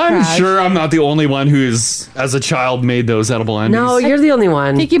 yikes. I'm Crash. sure I'm not the only one who's, as a child, made those edible undies. No, you're the only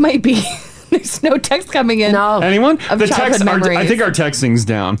one. I think you might be. There's no text coming in. No. Anyone? Of The childhood text, memories. I think our texting's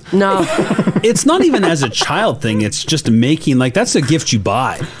down. No. It's not even as a child thing. It's just making, like, that's a gift you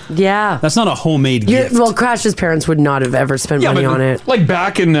buy. Yeah. That's not a homemade gift. Well, Crash's parents would not have ever spent money on it. Like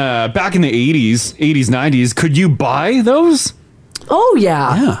back in the 80s, 90s, could you buy those? Oh,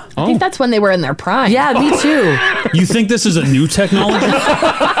 yeah. Yeah. I think that's when they were in their prime. Yeah, me too. You think this is a new technology?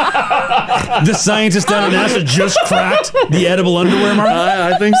 The scientists down at NASA just cracked the edible underwear market?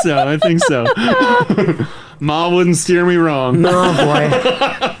 I think so. I think so. Ma wouldn't steer me wrong. Oh, boy.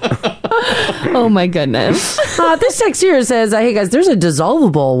 Oh, my goodness. This text here says, hey, guys, there's a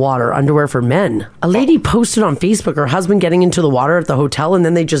dissolvable water underwear for men. A lady posted on Facebook her husband getting into the water at the hotel, and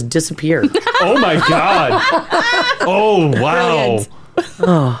then they just disappeared. Oh, my God. Oh, wow.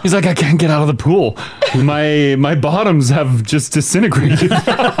 Oh. He's like, I can't get out of the pool. My bottoms have just disintegrated.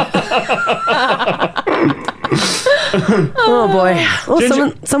 Oh boy.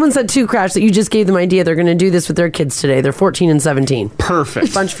 Well, someone said too, Crash, that you just gave them idea they're going to do this with their kids today. They're 14 and 17.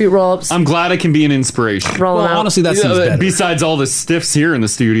 Perfect. Bunch of few roll-ups. I'm glad it can be an inspiration. Roll 'em out. Honestly, that seems better. Besides all the stiffs here in the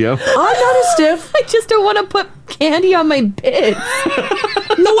studio. I'm not a stiff. I just don't want to put candy on my bits.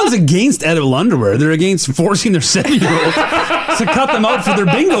 No one's against edible underwear. They're against forcing their 7-year-olds to cut them out for their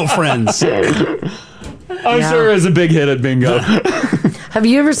bingo friends. I'm sure it was a big hit at bingo. Have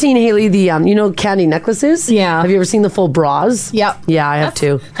you ever seen, Haley, the candy necklaces? Yeah. Have you ever seen the full bras? Yep. Yeah, I have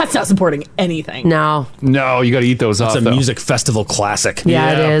too. That's not supporting anything. No. No, you got to eat those off. It's a though. music festival classic.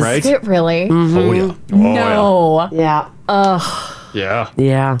 Yeah, it is. Right? Is it really? Oh, yeah. No. Yeah. Ugh. Yeah.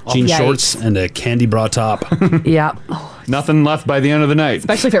 Yeah. Jean Yikes. shorts and a candy bra top. Yeah. Nothing left by the end of the night.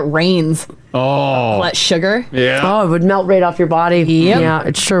 Especially if it rains. Oh. That sugar. Yeah. Oh, it would melt right off your body. Yep. Yeah,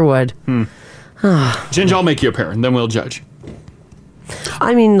 it sure would. Ginger, I'll make you a pair, and then we'll judge.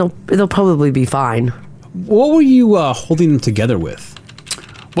 I mean, they'll probably be fine. What were you holding them together with?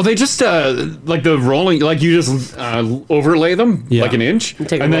 Well, they just like the rolling, like you just overlay them like an inch,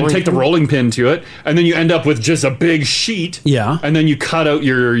 and then take the rolling pin to it, and then you end up with just a big sheet. Yeah, and then you cut out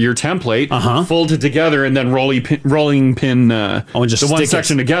your template, fold it together, and then rolling pin just the one stick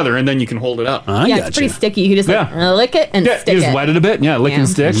section together, and then you can hold it up. It's pretty sticky. You can just lick it and stick you just it. wet it a bit. Yeah, lick and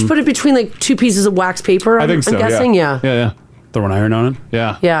stick. Just put it between like two pieces of wax paper. I think so. I'm guessing. Yeah. Yeah. Throw an iron on it.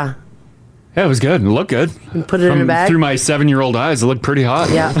 Yeah. Yeah. Yeah, it was good. It looked good. And put it in a bag. Through my 7-year-old eyes, it looked pretty hot.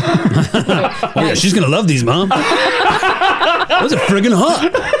 Yeah. Oh yeah, she's gonna love these, Mom. Those are friggin'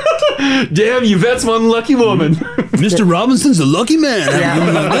 hot. Damn, Yvette's one lucky woman. Mr. Robinson's a lucky man.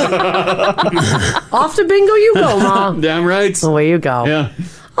 Off to bingo you go, Ma. Damn right. Away you go. Yeah.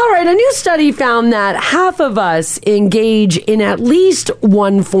 All right, a new study found that half of us engage in at least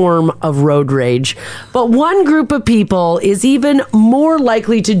one form of road rage, but one group of people is even more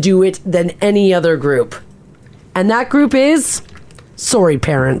likely to do it than any other group. And that group is sorry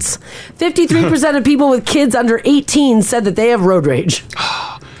parents. 53% of people with kids under 18 said that they have road rage.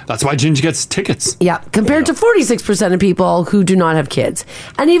 That's why Ginger gets tickets. Yeah, compared to 46% of people who do not have kids.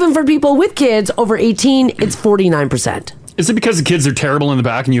 And even for people with kids over 18, it's 49%. Is it because the kids are terrible in the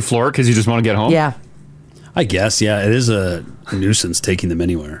back and you floor it because you just want to get home? Yeah. I guess, yeah. It is a nuisance taking them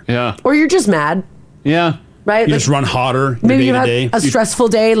anywhere. Yeah. Or you're just mad. Yeah. Right? You just run hotter. Maybe you've had a stressful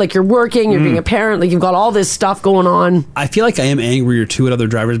day, like you're working, you're being a parent, like you've got all this stuff going on. I feel like I am angrier too at other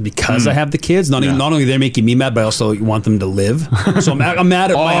drivers because I have the kids. Not only they're making me mad, but I also want them to live. So I'm mad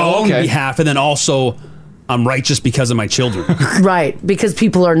at my own behalf, and then also I'm righteous because of my children. Right, because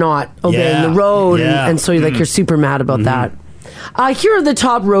people are not obeying the road, and so you're super mad about that. Here are the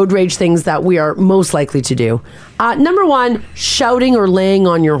top road rage things that we are most likely to do. Number one, shouting or laying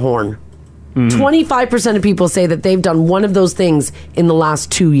on your horn. 25% of people say that they've done one of those things in the last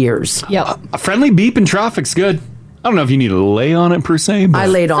 2 years. Yep. A friendly beep in traffic's good. I don't know if you need to lay on it per se. But I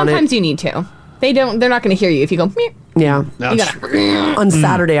laid on it. Sometimes you need to. They're not going to hear you if you go. Meow. Yeah. You gotta, on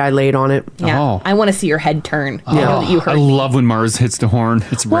Saturday, I laid on it. Yeah. Oh. I want to see your head turn. I know that you heard. I love when Mars hits the horn.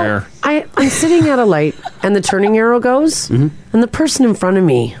 It's rare. I'm sitting at a light, and the turning arrow goes, and the person in front of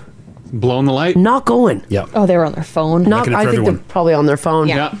me blowing the light, not going. Yeah. Oh, they were on their phone. I think they're probably on their phone.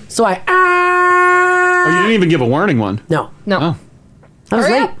 Yeah. So I. Oh, you didn't even give a warning one. No. Oh. I was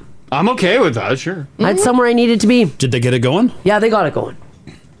late. I'm okay with that. Sure. I had somewhere I needed to be. Did they get it going? Yeah, they got it going.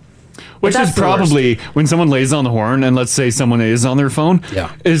 Which is probably when someone lays on the horn, and let's say someone is on their phone,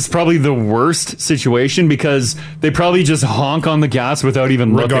 is probably the worst situation because they probably just honk on the gas without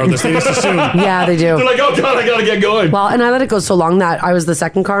even Regardless, looking. they just assume. Yeah, they do. They're like, oh God, I gotta get going. Well, and I let it go so long that I was the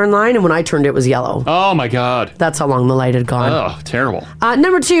second car in line, and when I turned, it was yellow. Oh my God. That's how long the light had gone. Oh, terrible.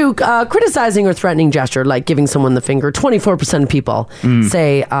 Number two, criticizing or threatening gesture, like giving someone the finger. 24% of people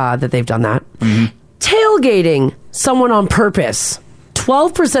say that they've done that. Tailgating someone on purpose.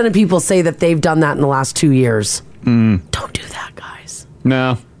 12% of people say that they've done that in the last 2 years. Don't do that, guys.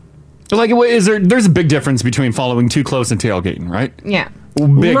 No. Like, there's a big difference between following too close and tailgating, right? Yeah.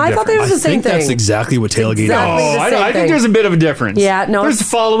 Big I thought they was the same thing. That's exactly what tailgating is. I think there's a bit of a difference. Yeah, no. There's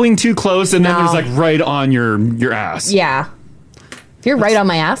following too close, and then there's like right on your ass. Yeah. If you're right on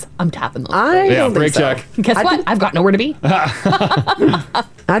my ass, I'm tapping those. I Yeah, don't brake think so. check. Guess what? I've got nowhere to be. I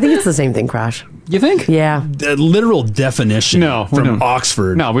think it's the same thing, Crash. You think? Yeah. The literal definition from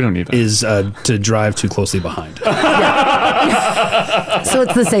Oxford we don't need that. is to drive too closely behind. So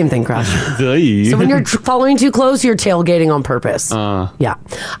it's the same thing, Crash. So when you're following too close, you're tailgating on purpose. Yeah.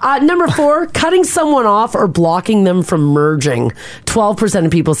 Number four, cutting someone off or blocking them from merging. 12%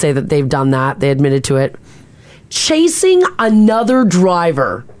 of people say that they've done that. They admitted to it. Chasing another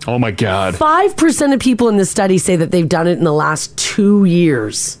driver. Oh my God. 5% of people in this study say that they've done it in the last 2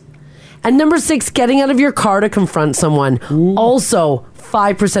 years. And number six, getting out of your car to confront someone. Also,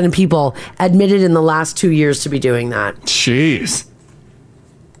 5% of people admitted in the last 2 years to be doing that. Jeez.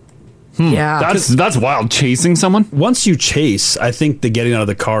 Yeah. That's wild. Chasing someone? Once you chase, I think the getting out of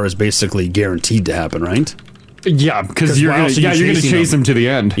the car is basically guaranteed to happen, right? Yeah, because you're going to chase them to the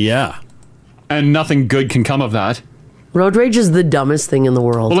end. Yeah. And nothing good can come of that. Road rage is the dumbest thing in the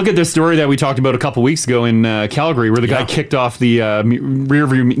world. Well, look at this story that we talked about a couple weeks ago in Calgary, where the guy kicked off the side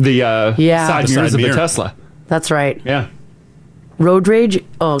mirrors of the Tesla. That's right. Yeah. road rage.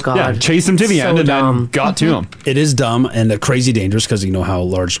 Oh God. Yeah, chase him to the end and then got to him. It is dumb and crazy dangerous because you know how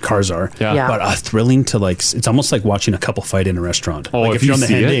large cars are. Yeah. But thrilling to it's almost like watching a couple fight in a restaurant. Oh, like if you're you on the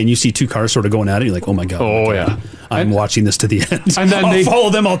see hand it. day and you see two cars sort of going at it, you're like, oh my God. Oh, yeah. I'm watching this to the end. And then I'll follow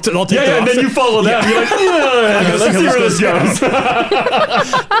them. I'll take them. Yeah, and then you follow them. You're like, let's see where this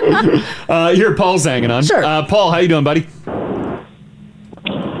goes. Here, Paul's hanging on. Sure. Paul, how you doing, buddy?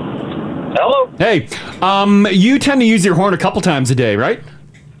 Hello. Hey, you tend to use your horn a couple times a day, right?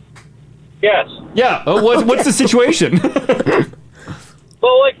 Yes. Yeah. What's the situation?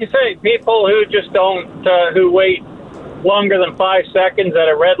 Well, like you say, people who just don't, who wait longer than 5 seconds at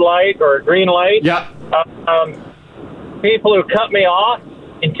a red light or a green light. Yeah. People who cut me off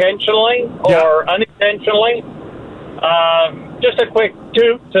intentionally or unintentionally. Just a quick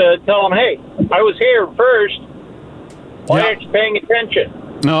toot to tell them, hey, I was here first. Why aren't you paying attention?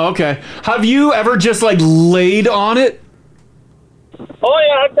 Oh, okay. Have you ever just laid on it? Oh,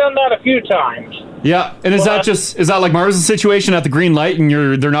 yeah, I've done that a few times. Yeah. And is that like Mars' situation at the green light and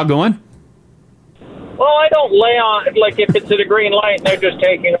they're not going? Well, I don't lay on, if it's at a green light and they're just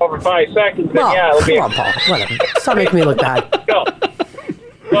taking over 5 seconds, then it'll be... Come on, Paul. Whatever. Stop making me look bad. Go.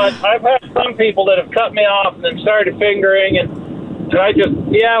 But I've had some people that have cut me off and then started fingering, and I just,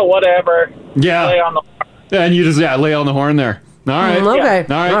 whatever. Yeah. Lay on the horn. Yeah, and you just, lay on the horn there. All right. Okay.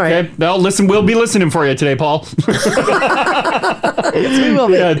 All right. Okay. Well, listen, we'll be listening for you today, Paul. Yes, we will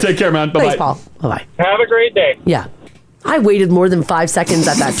be. Yeah, take care, man. Bye-bye. Thanks, Paul. Bye-bye. Have a great day. Yeah. I waited more than 5 seconds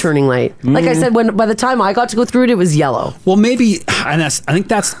at that turning light. Like I said, by the time I got to go through it was yellow. Well, maybe, and I think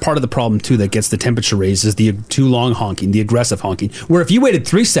that's part of the problem too that gets the temperature raised is the too long honking, the aggressive honking. Where if you waited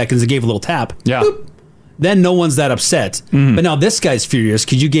 3 seconds and gave a little tap, boop, then no one's that upset. But now this guy's furious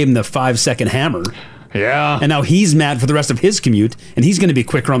because you gave him the 5-second hammer. Yeah. And now he's mad for the rest of his commute, and he's going to be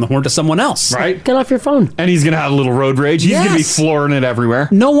quicker on the horn to someone else. Right. Get off your phone. And he's going to have a little road rage. He's going to be flooring it everywhere.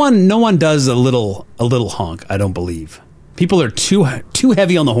 No one does a little honk, I don't believe. People are too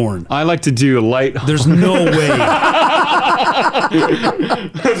heavy on the horn. I like to do a light horn. There's no way.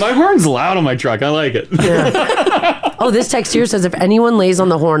 My horn's loud on my truck. I like it. Yeah. Oh, this text here says if anyone lays on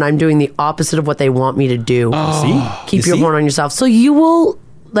the horn, I'm doing the opposite of what they want me to do. Oh. Keep your horn on yourself. So you will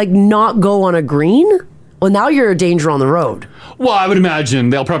not go on a green? Well, now you're a danger on the road. Well, I would imagine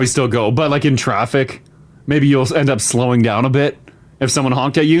they'll probably still go, but in traffic, maybe you'll end up slowing down a bit. If someone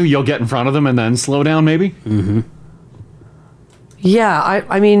honked at you, you'll get in front of them and then slow down maybe. Mm-hmm. Yeah,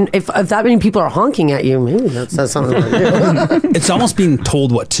 I mean, if that many people are honking at you, maybe that says something about you. It's almost being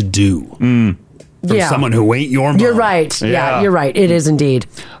told what to do from someone who ain't your mom. You're right. Yeah, you're right. It is indeed.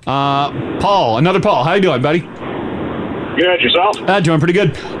 Paul, another Paul. How you doing, buddy? Good, yourself? Doing pretty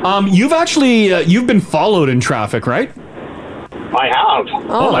good. You've actually you've been followed in traffic, right? I have.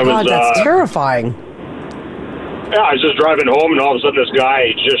 Oh my God, that's terrifying. Yeah, I was just driving home, and all of a sudden this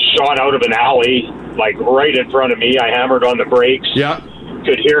guy just shot out of an alley, right in front of me. I hammered on the brakes. Yeah.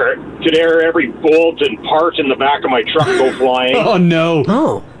 Could hear every bolt and part in the back of my truck go flying. Oh, no.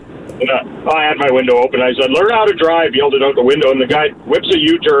 Oh. And, I had my window open. I said, learn how to drive. Yelled it out the window, and the guy whips a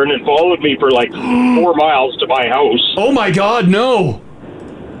U-turn and followed me for 4 miles to my house. Oh, my God, no.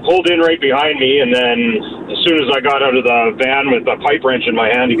 Pulled in right behind me, and then as soon as I got out of the van with a pipe wrench in my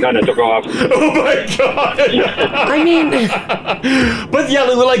hand, he kind of took off. Oh, my God. I mean... But, yeah,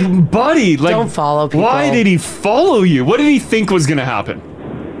 buddy, don't follow people. Why did he follow you? What did he think was going to happen?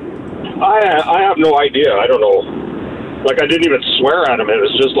 I have no idea. I don't know. I didn't even swear at him. It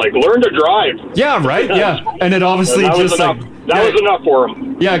was just learn to drive. Yeah, right? Yeah. And it obviously that just was enough for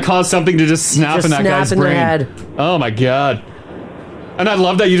him. Yeah, it caused something to just snap in that guy's brain. Head. Oh, my God. And I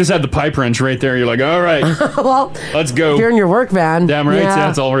love that you just had the pipe wrench right there. You're like, all right, well, let's go. If you're in your work van. Damn right. Yeah,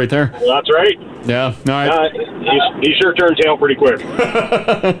 it's all right there. That's right. Yeah. All right. He sure turned tail pretty quick.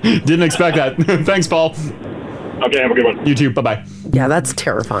 Didn't expect that. Thanks, Paul. Okay, have a good one. You too. Bye-bye. Yeah, that's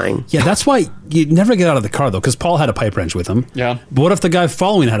terrifying. Yeah, that's why you never get out of the car, though, because Paul had a pipe wrench with him. Yeah. But what if the guy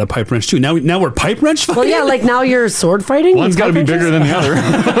following had a pipe wrench, too? Now we're pipe wrench fighting? Well, yeah, now you're sword fighting? One's got to be bigger than the other.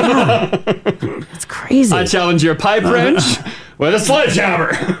 It's crazy. I challenge your pipe wrench with a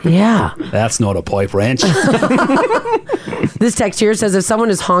sledgehammer. Yeah. That's not a pipe wrench. This text here says, if someone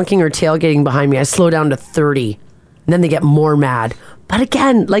is honking or tailgating behind me, I slow down to 30. And then they get more mad. But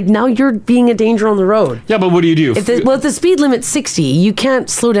again, now you're being a danger on the road. Yeah, but what do you do? If the speed limit's 60, you can't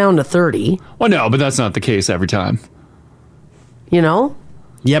slow down to 30. Well, no, but that's not the case every time. You know?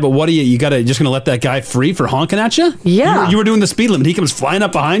 Yeah, but what do you gotta just gonna let that guy free for honking at you? Yeah. You were doing the speed limit. He comes flying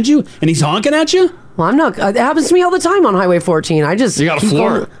up behind you and he's honking at you? Well, I'm not. It happens to me all the time on Highway 14. I just you gotta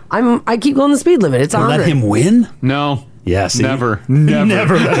floor it. I keep going the speed limit. It's 100. Let him win? No. Yeah, see? Never.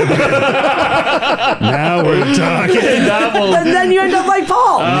 Never. Now we're talking. That will- And then you end up like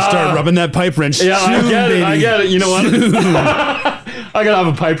Paul. You start rubbing that pipe wrench. Yeah, I soon, get it. baby. I get it. You know what? I gotta have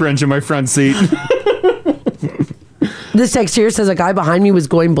a pipe wrench in my front seat. This text here says a guy behind me was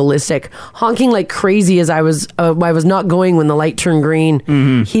going ballistic, honking like crazy as I was not going when the light turned green.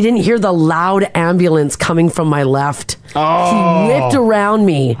 Mm-hmm. He didn't hear the loud ambulance coming from my left. Oh. He whipped around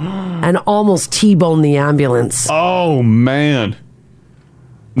me and almost T-boned the ambulance. Oh man,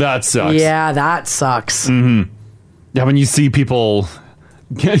 that sucks. Yeah, that sucks. Mm-hmm. Yeah, when you see people,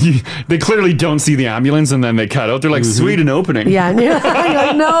 they clearly don't see the ambulance, and then they cut out. They're like, "Sweet, an opening." Yeah, and you're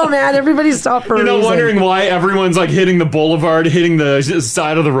like, no, man, everybody stop for a reason. Wondering why everyone's like hitting the boulevard, hitting the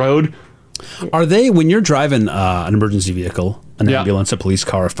side of the road. Are they, when you're driving an emergency vehicle, an ambulance, a police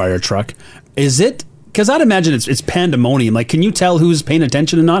car, a fire truck, is it, because I'd imagine it's pandemonium. Like, can you tell who's paying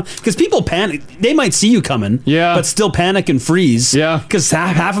attention and not? Because people panic. They might see you coming, but still panic and freeze. Yeah. Because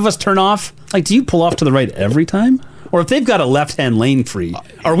half of us turn off. Like, do you pull off to the right every time? Or if they've got a left-hand lane free,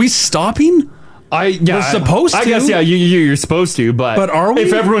 are we stopping? We're supposed to. I guess, yeah, you're supposed to, but are we?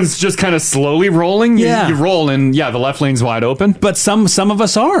 If everyone's just kind of slowly rolling, you roll, and the left lane's wide open. But some of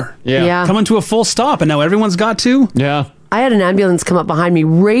us are. Yeah. Coming to a full stop, and now everyone's got to. Yeah. I had an ambulance come up behind me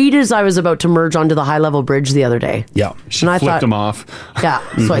right as I was about to merge onto the high-level bridge the other day. Yeah. And I flipped them off. Yeah,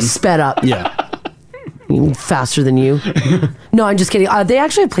 so I sped up. Yeah. Faster than you. No, I'm just kidding. They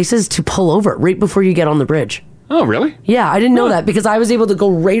actually have places to pull over right before you get on the bridge. Oh, really? Yeah, I didn't know that because I was able to go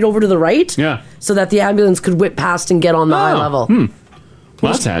right over to the right. Yeah. So that the ambulance could whip past and get on the high level. Well,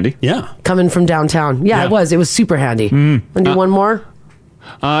 that's handy. Yeah. Coming from downtown. Yeah, Yeah. it was. It was super handy. Want to do one more?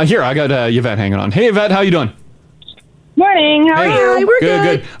 Here, I got Yvette hanging on. Hey, Yvette, how you doing? Morning. How are you? Hi, we're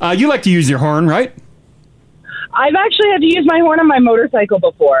Good. You like to use your horn, right? I've actually had to use my horn on my motorcycle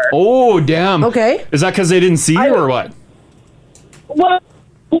before. Oh, damn. Okay. Is that because they didn't see you or what? Well,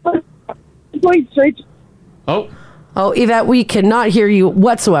 going straight. Oh, Yvette, we cannot hear you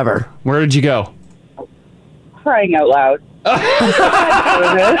whatsoever. Where did you go? Crying out loud. All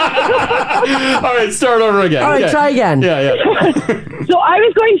right, start over again. All right, try again. Yeah. So I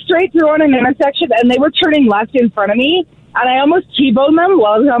was going straight through on an intersection, and they were turning left in front of me, and I almost T-boned them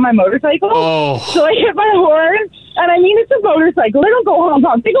while I was on my motorcycle. Oh. So I hit my horn, and I mean, it's a motorcycle. They don't go Hong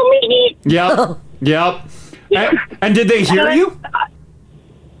Kong. They go meet. Yep. And did they hear you? I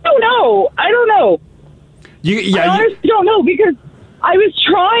don't know. I honestly don't know because I was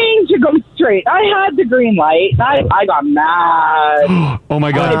trying to go straight. I had the green light. I got mad. Oh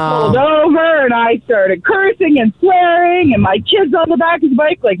my God. I pulled over and I started cursing and swearing, and my kid's on the back of the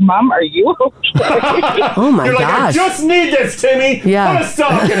bike like, Mom, are you okay? Oh my You're like, I gosh. just need this, Timmy. Yeah. Put a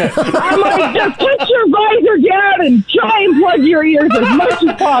sock in it. I'm like, just put your visor down and try and plug your ears as much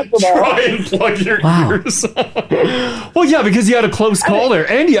as possible. Try and plug your ears. Well, yeah, because you had a close call there,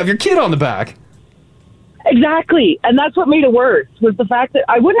 and you have your kid on the back. Exactly. And that's what made it worse, was the fact that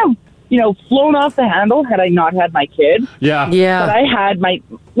I wouldn't have, flown off the handle had I not had my kid. Yeah. But I had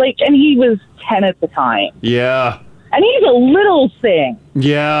and he was 10 at the time. Yeah. And he's a little thing.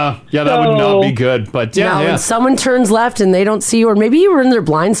 Yeah, that would not be good. But Now, when someone turns left and they don't see you, or maybe you were in their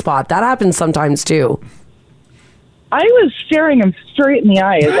blind spot, that happens sometimes too. I was staring him straight in the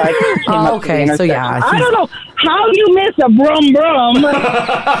eye as I came up to the intersection. I don't know how you miss a brum brum.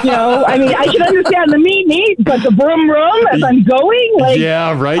 I mean, I can understand the meet, but the brum brum as I'm going,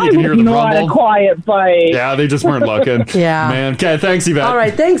 yeah, right. You I can was hear the not rumble. a quiet bite. Yeah, they just weren't looking. Yeah. Man. Okay, thanks, Yvette. All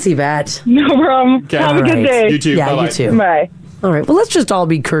right, thanks, Yvette. No problem. Okay. Have a good day. You too. Yeah, Bye-bye. you too. Bye. All right, well, let's just all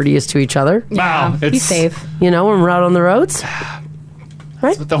be courteous to each other. Wow. Be safe. When we're out on the roads.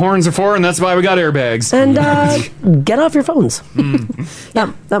 That's what the horns are for, and that's why we got airbags. And get off your phones.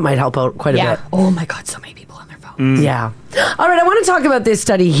 That might help out quite a bit. Oh my God, so many people on their phone. Yeah. All right, I want to talk about this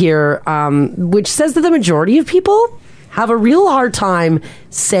study here, which says that the majority of people have a real hard time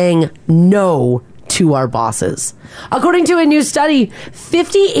saying no to our bosses. According to a new study,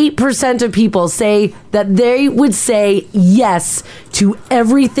 58% of people say that they would say yes to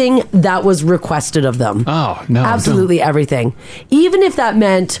everything that was requested of them. Oh, no. Absolutely everything. Even if that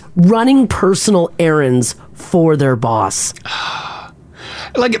meant running personal errands for their boss.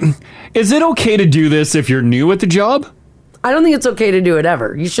 Is it okay to do this if you're new at the job? I don't think it's okay to do it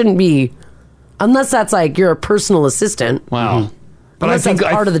ever. You shouldn't be, unless that's like you're a personal assistant. Wow. But Unless that's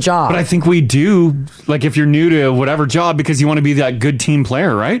part of the job. But I think we do, if you're new to whatever job, because you want to be that good team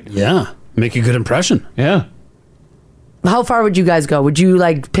player, right? Yeah. Make a good impression. Yeah. How far would you guys go? Would you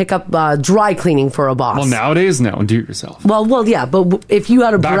pick up dry cleaning for a boss? Well, nowadays, no. Do it yourself. Well, yeah. But if you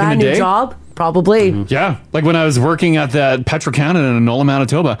had a Back in brand the new day? job, Probably. Yeah. Like when I was working at that Petro-Canada in Enola,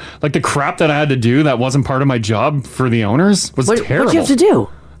 Manitoba, like the crap that I had to do that wasn't part of my job for the owners was terrible. What'd you have to do?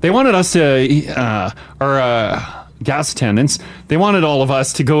 They wanted us to, our gas attendants, they wanted all of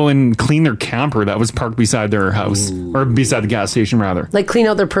us to go and clean their camper that was parked beside their house, or beside the gas station, rather. Like clean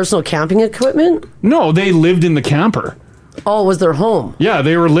out their personal camping equipment? No, they lived in the camper. Oh, it was their home? Yeah,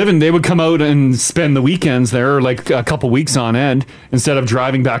 they would come out and spend the weekends there, like a couple weeks on end, instead of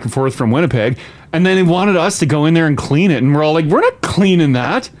driving back and forth from Winnipeg. And then they wanted us to go in there and clean it. And we're all like, we're not cleaning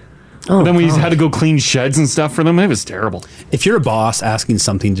that. And then we had to go clean sheds and stuff for them. It was terrible. If you're a boss asking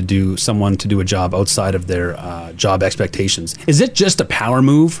someone to do a job outside of their job expectations, is it just a power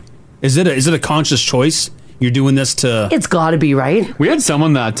move? Is it a conscious choice? You're doing this to... It's got to be, right? We had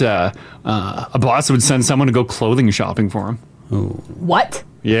someone that a boss would send someone to go clothing shopping for him. What?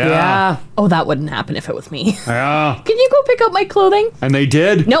 Yeah. Oh, that wouldn't happen if it was me. Yeah. Can you go pick up my clothing? And they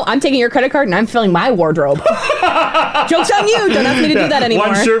did. No, I'm taking your credit card and I'm filling my wardrobe. Joke's on you. Don't ask me to do that anymore.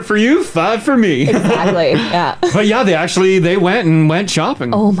 1 shirt for you, 5 for me. Exactly. Yeah. But yeah, they went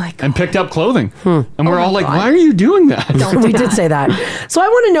shopping. Oh my God. And picked up clothing. Hmm. And we're all like, why are you doing that? We did say that. So I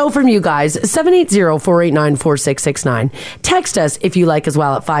want to know from you guys, 780-489-4669. Text us if you like as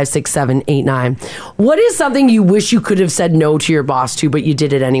well at 56789. What is something you wish you could have said no to your boss to, but you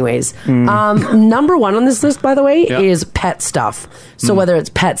did it anyways? Number one on this list, by the way, is pet stuff. So whether it's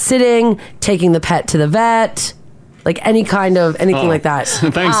pet sitting, taking the pet to the vet, like anything like that.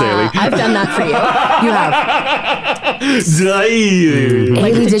 Thanks, Haley. I've done that for you. You have.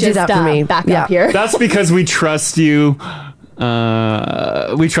 Haley did do that for me. Back up here. That's because we trust you.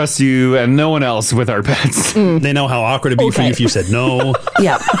 We trust you and no one else with our pets. They know how awkward it'd be for you if you said no.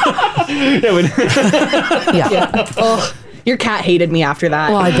 Yeah. Yeah. Oh, your cat hated me after that.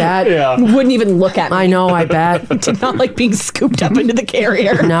 Well, I bet. Yeah. Wouldn't even look at me. I know, I bet. Did not like being scooped up into the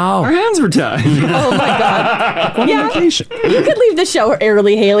carrier. No. Our hands were tied. Oh my God. Yeah. Vacation. You could leave the show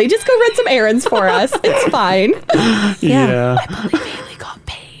early, Haley. Just go run some errands for us. It's fine. Yeah. I believe Haley got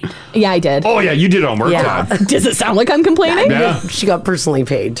paid. Yeah, I did. Oh, yeah, you did it on work time. Does it sound like I'm complaining? Yeah. She got personally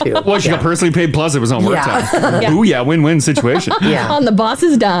paid too. Well, she got personally paid, plus it was on work time. Yeah. Ooh, yeah, win-win situation. Yeah. On the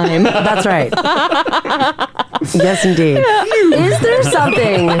boss's dime. That's right. Yes, indeed. Is there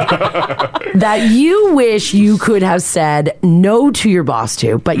something that you wish you could have said no to your boss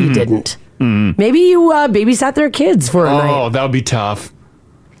to, but you didn't? Maybe you babysat their kids for a night. Oh, that would be tough.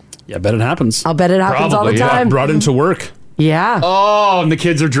 Yeah, I bet it happens. I'll bet it happens all the time. Brought into work. Yeah. Oh, and the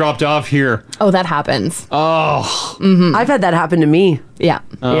kids are dropped off here. Oh, that happens. Oh. I've had that happen to me. Yeah.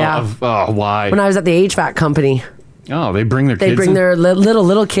 Yeah. Oh, why? When I was at the HVAC company. Oh, they bring their kids They'd bring in? their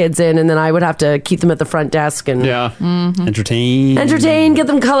little kids in, and then I would have to keep them at the front desk and Entertain, get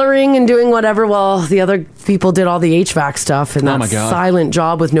them coloring and doing whatever while the other people did all the HVAC stuff. And Oh my that God. silent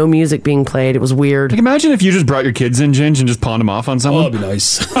job with no music being played. It was weird. Like, imagine if you just brought your kids in, Ginge, and just pawned them off on someone. Oh, that'd be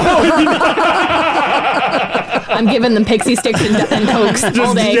nice. I'm giving them pixie sticks and Cokes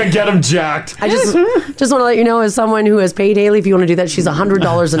all day. Yeah, get them jacked. I just want to let you know, as someone who has paid Haley, if you want to do that, she's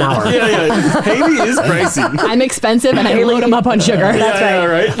 $100 an hour. Yeah. Haley is pricey. I'm expensive and I load them up on sugar. That's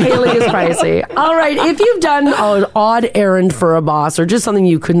right. Haley is pricey. All right. If you've done an odd errand for a boss or just something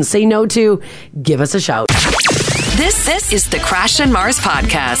you couldn't say no to, give us a shout. This is the Crash and Mars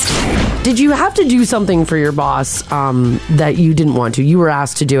podcast. Did you have to do something for your boss that you didn't want to? You were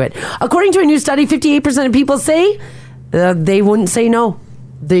asked to do it. According to a new study, 58% of people say they wouldn't say no.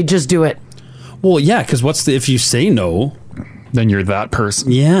 They just do it. Well, yeah, because if you say no, then you're that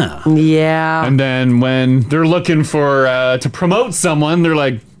person. Yeah. Yeah. And then when they're looking for to promote someone, they're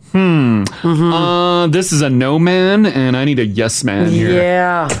like, this is a no man, and I need a yes man here.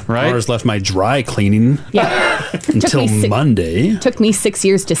 Yeah. Right? Mars left my dry cleaning until Monday. Took me 6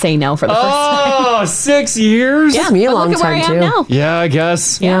 years to say no for the first time. Oh, 6 years? Took me a but long look at where time I am too. now. Yeah, I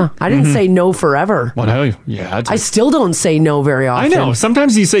guess. Yeah. I didn't say no forever. Well, hell, yeah. I still don't say no very I often. know.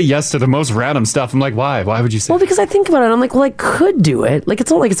 Sometimes you say yes to the most random stuff. I'm like, why? Why would you say? Well, because I think about it, I'm like, well, I could do it. Like,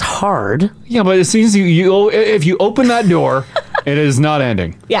 it's not like it's hard. Yeah, but as soon as if you open that door, it is not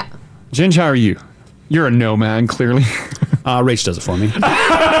ending. Yeah. Ginge, how are you? You're a no man, clearly. Rach does it for me.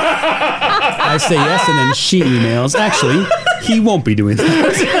 I say yes, and then she emails. Actually, he won't be doing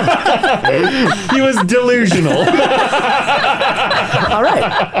that. He was delusional. All right.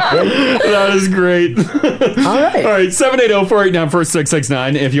 That is great. All right. All right,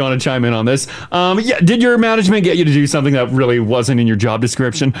 780-489-4669 if you want to chime in on this. Did your management get you to do something that really wasn't in your job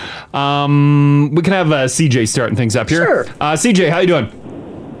description? We can have CJ starting things up here. Sure. CJ, how you doing?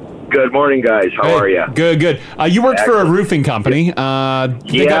 Good morning, guys. How are you? Good. You worked for a roofing company. They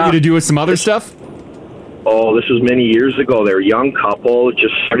got you to do with some other stuff? Oh, this was many years ago. They were a young couple,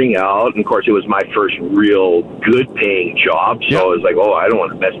 just starting out. And of course, it was my first real good-paying job. So I was like, oh, I don't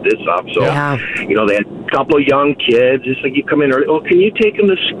want to mess this up. So, you know, they had a couple of young kids. It's like, you come in early. Oh, can you take them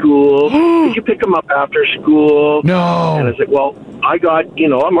to school? Could you pick them up after school? No. And it's like, well, I got, you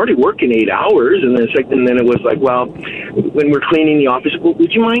know, I'm already working 8 hours. And then it's like, and then it was like, well, when we're cleaning the office, well,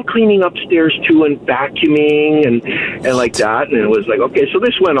 would you mind cleaning upstairs too and vacuuming and like that? And it was like, okay, so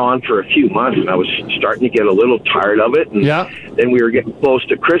this went on for a few months, and I was starting to get a little tired of it. And then we were getting close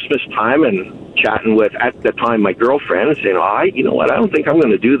to Christmas time and chatting with, at the time, my girlfriend, and saying, you know what, I don't think I'm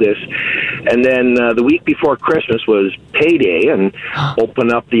going to do this. And then the week before Christmas was payday, and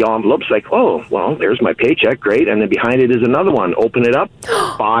open up the envelopes like, oh, well, there's my paycheck, great. And then behind it is another one. Open it up,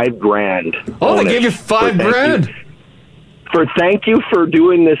 $5,000. Oh, they gave you $5,000. For thank you for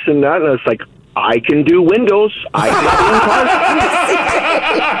doing this and that. And it's like, I can do windows. I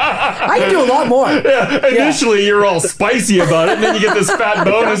can do a lot more. Yeah, initially, you're all spicy about it, and then you get this fat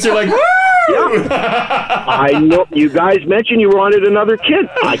bonus. You're like, woo! I know you guys mentioned you wanted another kid.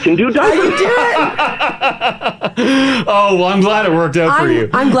 I can do diapers. Oh, well, I'm glad it worked out for you.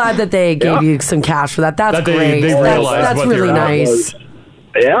 I'm glad that they gave you some cash for that. That's great. They realized that's what really they were at. nice.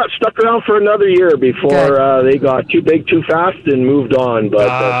 Yeah, stuck around for another year before they got too big too fast and moved on.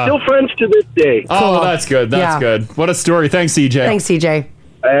 But still friends to this day. Oh, that's good. That's good. What a story. Thanks, CJ. Thanks, CJ.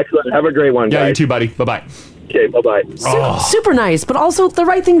 Excellent. Have a great one, guys. Yeah, you too, buddy. Bye-bye. Okay, bye-bye. Super nice, but also the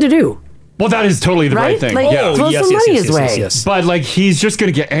right thing to do. Well, that is totally the right thing. Like, throw some money his way. But, like, he's just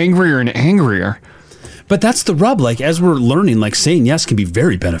going to get angrier and angrier. But that's the rub. Like, as we're learning, like, saying yes can be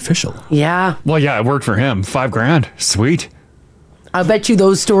very beneficial. Yeah. Well, yeah, it worked for him. $5,000. Sweet. I bet you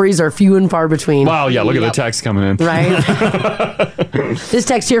those stories are few and far between. Wow, yeah, look at the text coming in. Right. This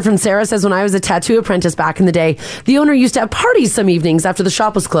text here from Sarah says, when I was a tattoo apprentice back in the day, the owner used to have parties some evenings after the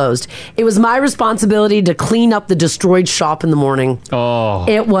shop was closed. It was my responsibility to clean up the destroyed shop in the morning. Oh.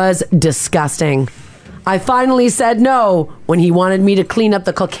 It was disgusting. I finally said no when he wanted me to clean up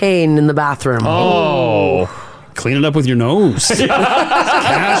the cocaine in the bathroom. Oh. Clean it up with your nose.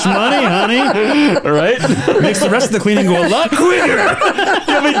 Cash money, honey. All right. Makes the rest of the cleaning go a lot quicker.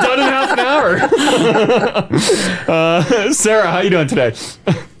 You'll be done in half an hour. Sarah, how you doing today?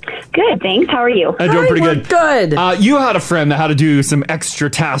 Good, thanks. How are you? I'm doing pretty good. Good. You had a friend that had to do some extra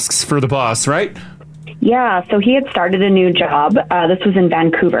tasks for the boss, right? Yeah, so he had started a new job. This was in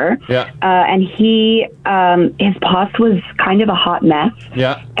Vancouver. Yeah. And his boss was kind of a hot mess.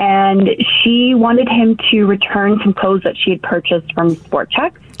 Yeah. And she wanted him to return some clothes that she had purchased from Sport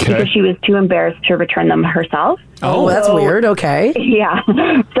Chek because she was too embarrassed to return them herself. Oh, that's weird. Okay. Yeah.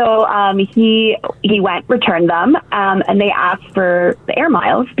 So he went, returned them, and they asked for the air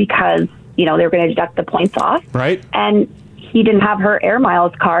miles because, you know, they were going to deduct the points off. Right. And he didn't have her air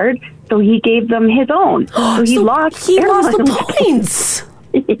miles card, so he gave them his own. So he lost the points.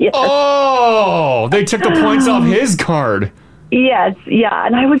 Yes. Oh, they took the points off his card. Yes, yeah.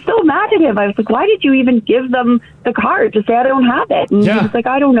 And I was so mad at him. I was like, why did you even give them the card to say I don't have it? And he was like,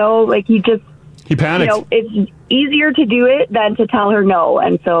 I don't know. Like, he panicked. You know, it's easier to do it than to tell her no.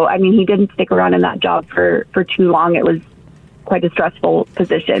 And so, I mean, he didn't stick around in that job for too long. It was quite a stressful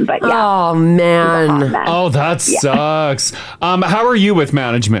position, but yeah. Oh, man. Oh, that sucks. How are you with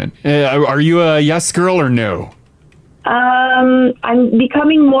management? Are you a yes girl or no? I'm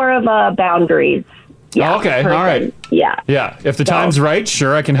becoming more of a boundaries. Yeah, okay, person. all right. Yeah. Yeah, if the time's right,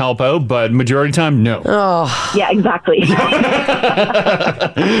 sure, I can help out, but majority of the time, no. Oh. Yeah, exactly. All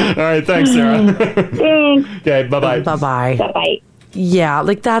right, thanks, Sarah. Thanks. Okay, bye-bye. Bye-bye. Bye-bye. Yeah,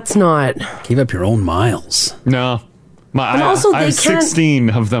 like, that's not... Give up your own miles. No. But also, I they have can't- 16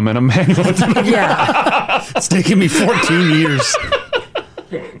 of them, and I'm hanging on to them. Yeah. It's taken me 14 years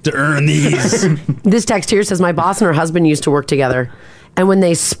to earn these. This text here says, my boss and her husband used to work together, and when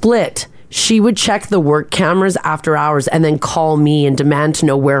they split, she would check the work cameras after hours and then call me and demand to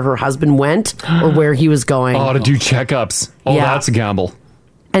know where her husband went or where he was going. Oh, to do checkups. Oh, Yeah. that's a gamble.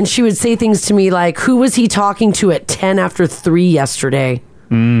 And she would say things to me like, who was he talking to at 10 after 3 yesterday?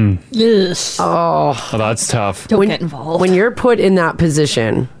 Yes. Oh, that's tough. Don't get involved. When you're put in that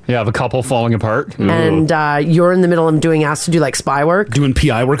position Yeah, the couple falling apart. and you're in the middle of asked to do like spy work. Doing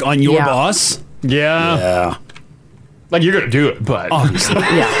PI work on your Yeah. boss? Yeah. Yeah. Like, you're going to do it, but... Obviously.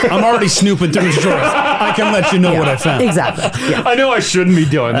 Yeah. I'm already snooping through his drawers. I can let you know what I found. Exactly. Yeah. I know I shouldn't be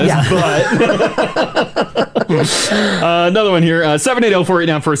doing this, but... another one here.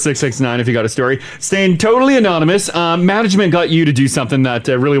 780-489-4669 if you got a story. Staying totally anonymous. Management got you to do something that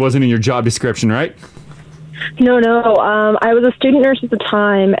really wasn't in your job description, right? No. I was a student nurse at the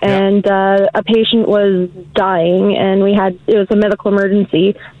time, and a patient was dying, and it was a medical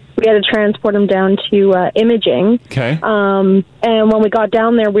emergency. we had to transport him down to imaging. Okay. And when we got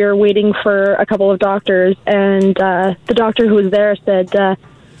down there, we were waiting for a couple of doctors, and the doctor who was there said,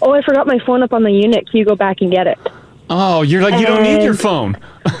 "Oh, I forgot my phone up on the unit. Can you go back and get it?" Oh, you're like, you don't need your phone.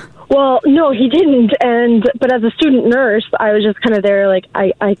 Well, no, he didn't. But as a student nurse, I was just kind of there, like,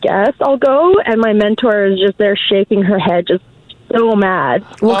 I guess I'll go. And my mentor is just there shaking her head, just so mad.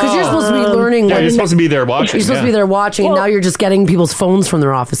 Well, because you're supposed to be learning. Yeah, you're supposed to be there watching. You're supposed to be there watching, and now you're just getting people's phones from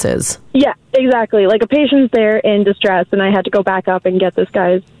their offices. Yeah, exactly. Like a patient's there in distress, and I had to go back up and get this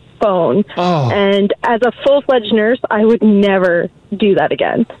guy's phone. Oh. And as a full-fledged nurse, I would never do that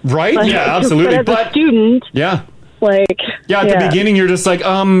again. Right? Like, Yeah, absolutely. But as a student, Yeah. like... Yeah, at the beginning, you're just like,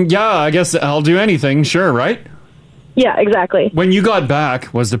 yeah, I guess I'll do anything. Sure, right? Yeah, exactly. When you got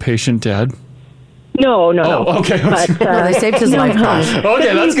back, was the patient dead? No. Oh, okay. But, they saved his life, Josh.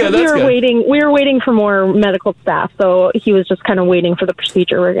 Okay, that's good. we That's were good. waiting. We were waiting for more medical staff, so he was just kind of waiting for the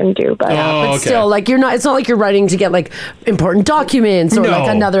procedure we're going to do. But, But still, like you're not. It's not like you're writing to get like important documents or No.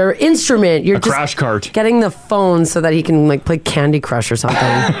 like another instrument. You're A just crash cart. getting the phone so that he can like play Candy Crush or something.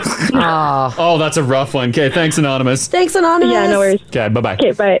 Oh, Oh, that's a rough one. Okay, thanks, Anonymous. thanks, Anonymous. Yeah, no worries. Okay, bye-bye.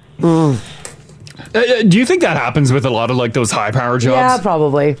 Okay, bye. Do you think that happens with a lot of like those high-power jobs? Yeah,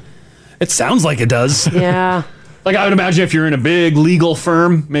 probably. It sounds like it does. Yeah. Like I would imagine if you're in a big legal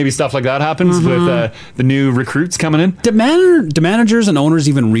firm, maybe stuff like that happens with the new recruits coming in. Do managers and owners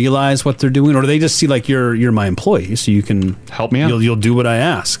even realize what they're doing, or do they just see like you're my employee, so you can help me out? You'll do what I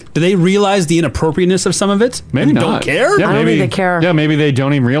ask. Do they realize the inappropriateness of some of it? Maybe and not. Don't care. Yeah, I don't maybe, think they care. Yeah, maybe they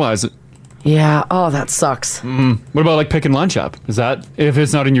don't even realize it. Yeah. Oh, that sucks. What about like picking lunch up? Is that, if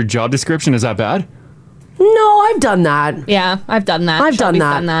it's not in your job description, is that bad? No, I've done that. Yeah, I've done that. I've done Shelby's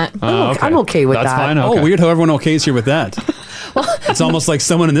that. done that. I'm okay with That's that. fine. Okay. Oh, weird how everyone okays here with that. It's almost like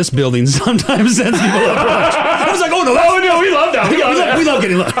someone in this building sometimes sends people up for lunch. I was like, oh no, we love that. We love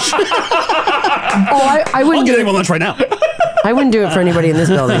getting lunch. I wouldn't get do anyone lunch right now. I wouldn't do it for anybody in this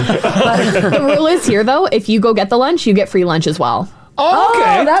building. The rule is here, though, if you go get the lunch, you get free lunch as well. Oh,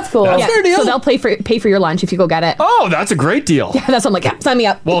 okay. Oh, that's cool. That's their deal. So they'll pay for your lunch if you go get it. Oh, that's a great deal. Yeah, that's what I'm like, yeah, sign me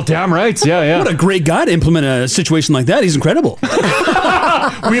up. Well, damn right. Yeah. What a great guy to implement a situation like that. He's incredible.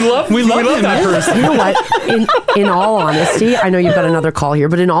 We love him, that person. You know what? In all honesty, I know you've got another call here,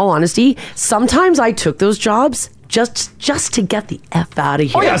 but in all honesty, sometimes I took those jobs just to get the F out of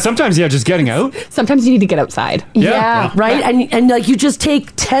here. Oh yeah, sometimes just getting out. Sometimes you need to get outside. Yeah, right? And like you just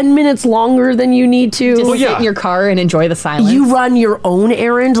take 10 minutes longer than you need to. Just sit in your car and enjoy the silence. You run your own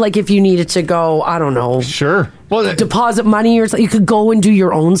errand, like if you needed to go, I don't know. Sure. Well, deposit money or something. You could go and do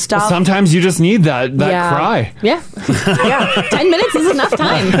your own stuff. Sometimes you just need that cry. Yeah. Yeah. 10 minutes is enough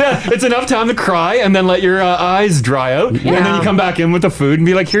time. Yeah, it's enough time to cry and then let your eyes dry out. Yeah. And then you come back in with the food and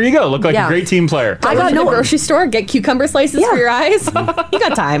be like, here you go. Look like Yeah. a great team player. I got to the grocery store, get cucumber slices for your eyes. You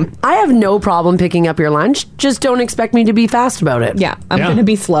got time. I have no problem picking up your lunch. Just don't expect me to be fast about it. Yeah, I'm going to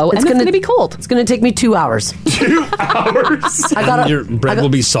be slow, and it's going to be cold. It's going to take me 2 hours. 2 hours? Your bread will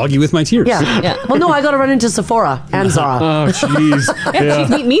be soggy with my tears. Yeah. Well, no, I got to run into Sephora and Zara. Oh, jeez. Yeah, she's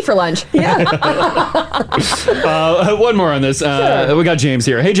meeting me for lunch. Yeah. One more on this. Sure. We got James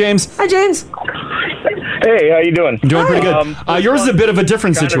here. Hey, James. Hi, James. Hey, how you doing? Doing pretty good. Yours is a bit of a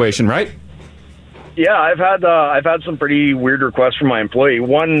different situation, right? Yeah, I've had some pretty weird requests from my employee.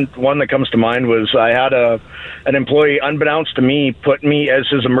 One that comes to mind was I had an employee, unbeknownst to me, put me as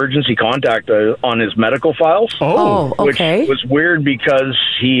his emergency contact on his medical files. Oh, okay. Which was weird because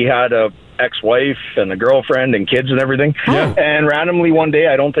he had a ex-wife and a girlfriend and kids and everything. Yeah. And randomly one day,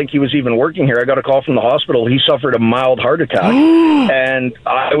 I don't think he was even working here. I got a call from the hospital. He suffered a mild heart attack, and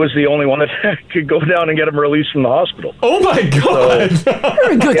I was the only one that could go down and get him released from the hospital. Oh my God!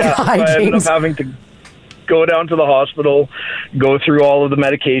 You're a good guy, I ended up James. having to go down to the hospital, go through all of the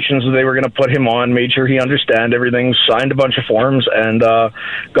medications that they were going to put him on, made sure he understand everything, signed a bunch of forms, and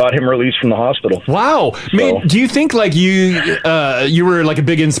got him released from the hospital. Wow. Man, do you think like you were like a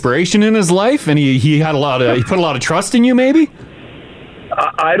big inspiration in his life, and he put a lot of trust in you, maybe?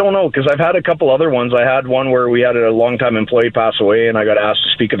 I don't know, because I've had a couple other ones. I had one where we had a longtime employee pass away, and I got asked to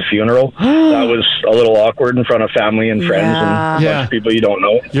speak at the funeral. That was a little awkward in front of family and friends and a bunch of people you don't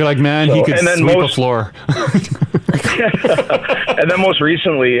know. You're like, man, he could sweep a floor. And then most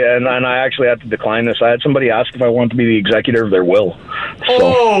recently, and I actually had to decline this, I had somebody ask if I wanted to be the executor of their will.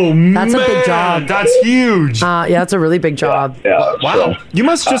 Oh, That's a big job. That's huge. Yeah, that's a really big job. Yeah, wow. You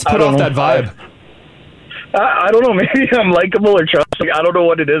must just put off that vibe. I don't know. Maybe I'm likable or trusting. I don't know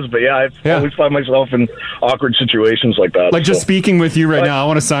what it is, but I always find myself in awkward situations like that. Like just speaking with you right now, I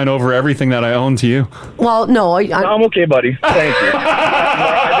want to sign over everything that I own to you. Well, no, I'm okay, buddy. Thank you.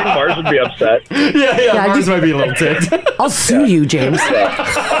 I think Mars would be upset. Yeah, Mars might be a little ticked. I'll sue you, James.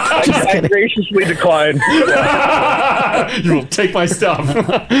 I graciously decline. You will take my stuff.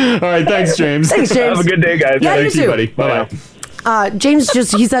 All right, thanks, James. Thanks, James. Have a good day, guys. Yeah, Thank you you, too. buddy. Bye-bye. James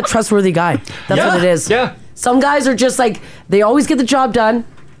he's that trustworthy guy. That's Yeah, what it is. yeah. Some guys are just like, they always get the job done.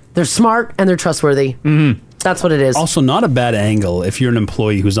 They're smart and they're trustworthy. Mm-hmm. That's what it is. Also, not a bad angle if you're an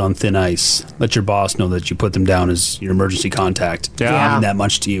employee who's on thin ice. Let your boss know that you put them down as your emergency contact. Yeah. They mean that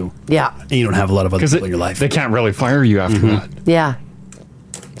much to you. Yeah. And you don't have a lot of other people in your life. They can't really fire you after that. Yeah.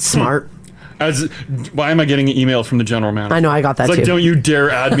 Smart. Why am I getting an email from the general manager? I know, I got that It's like, too. don't you dare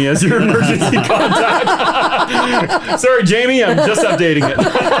add me as your emergency contact. Sorry, Jamie, I'm just updating it.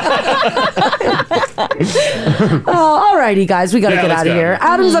 Oh, alrighty, guys, we gotta Yeah, get let's out of go. here.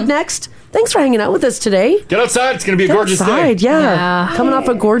 Adam's up next. Thanks for hanging out with us today. Get outside. It's going to be a Get gorgeous outside, day. yeah. Coming off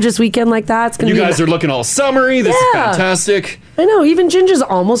a gorgeous weekend like that. It's gonna You be guys are looking all summery. This is fantastic. I know. Even Ginger's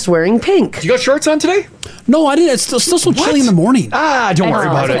almost wearing pink. You got shorts on today? No, I didn't. It's still so chilly in the morning. Don't worry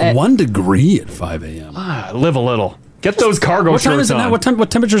about it. 1 degree at 5 a.m. Live a little. Get those cargo What time shorts is it now? on.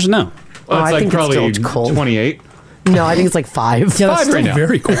 What temperature is it now? Well, it's I like think it's probably still cold. 28. No, I think it's like 5. Yeah, that's 5 right still now.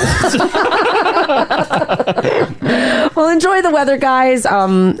 very cold. Well, enjoy the weather, guys.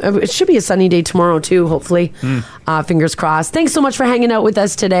 It should be a sunny day tomorrow, too, hopefully. Fingers crossed. Thanks so much for hanging out with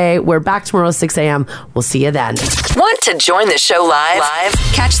us today. We're back tomorrow, 6 a.m. We'll see you then. Want to join the show live?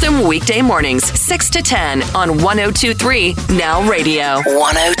 Catch them weekday mornings, 6 to 10 on 102.3 Now Radio.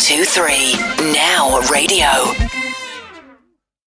 102.3 Now Radio.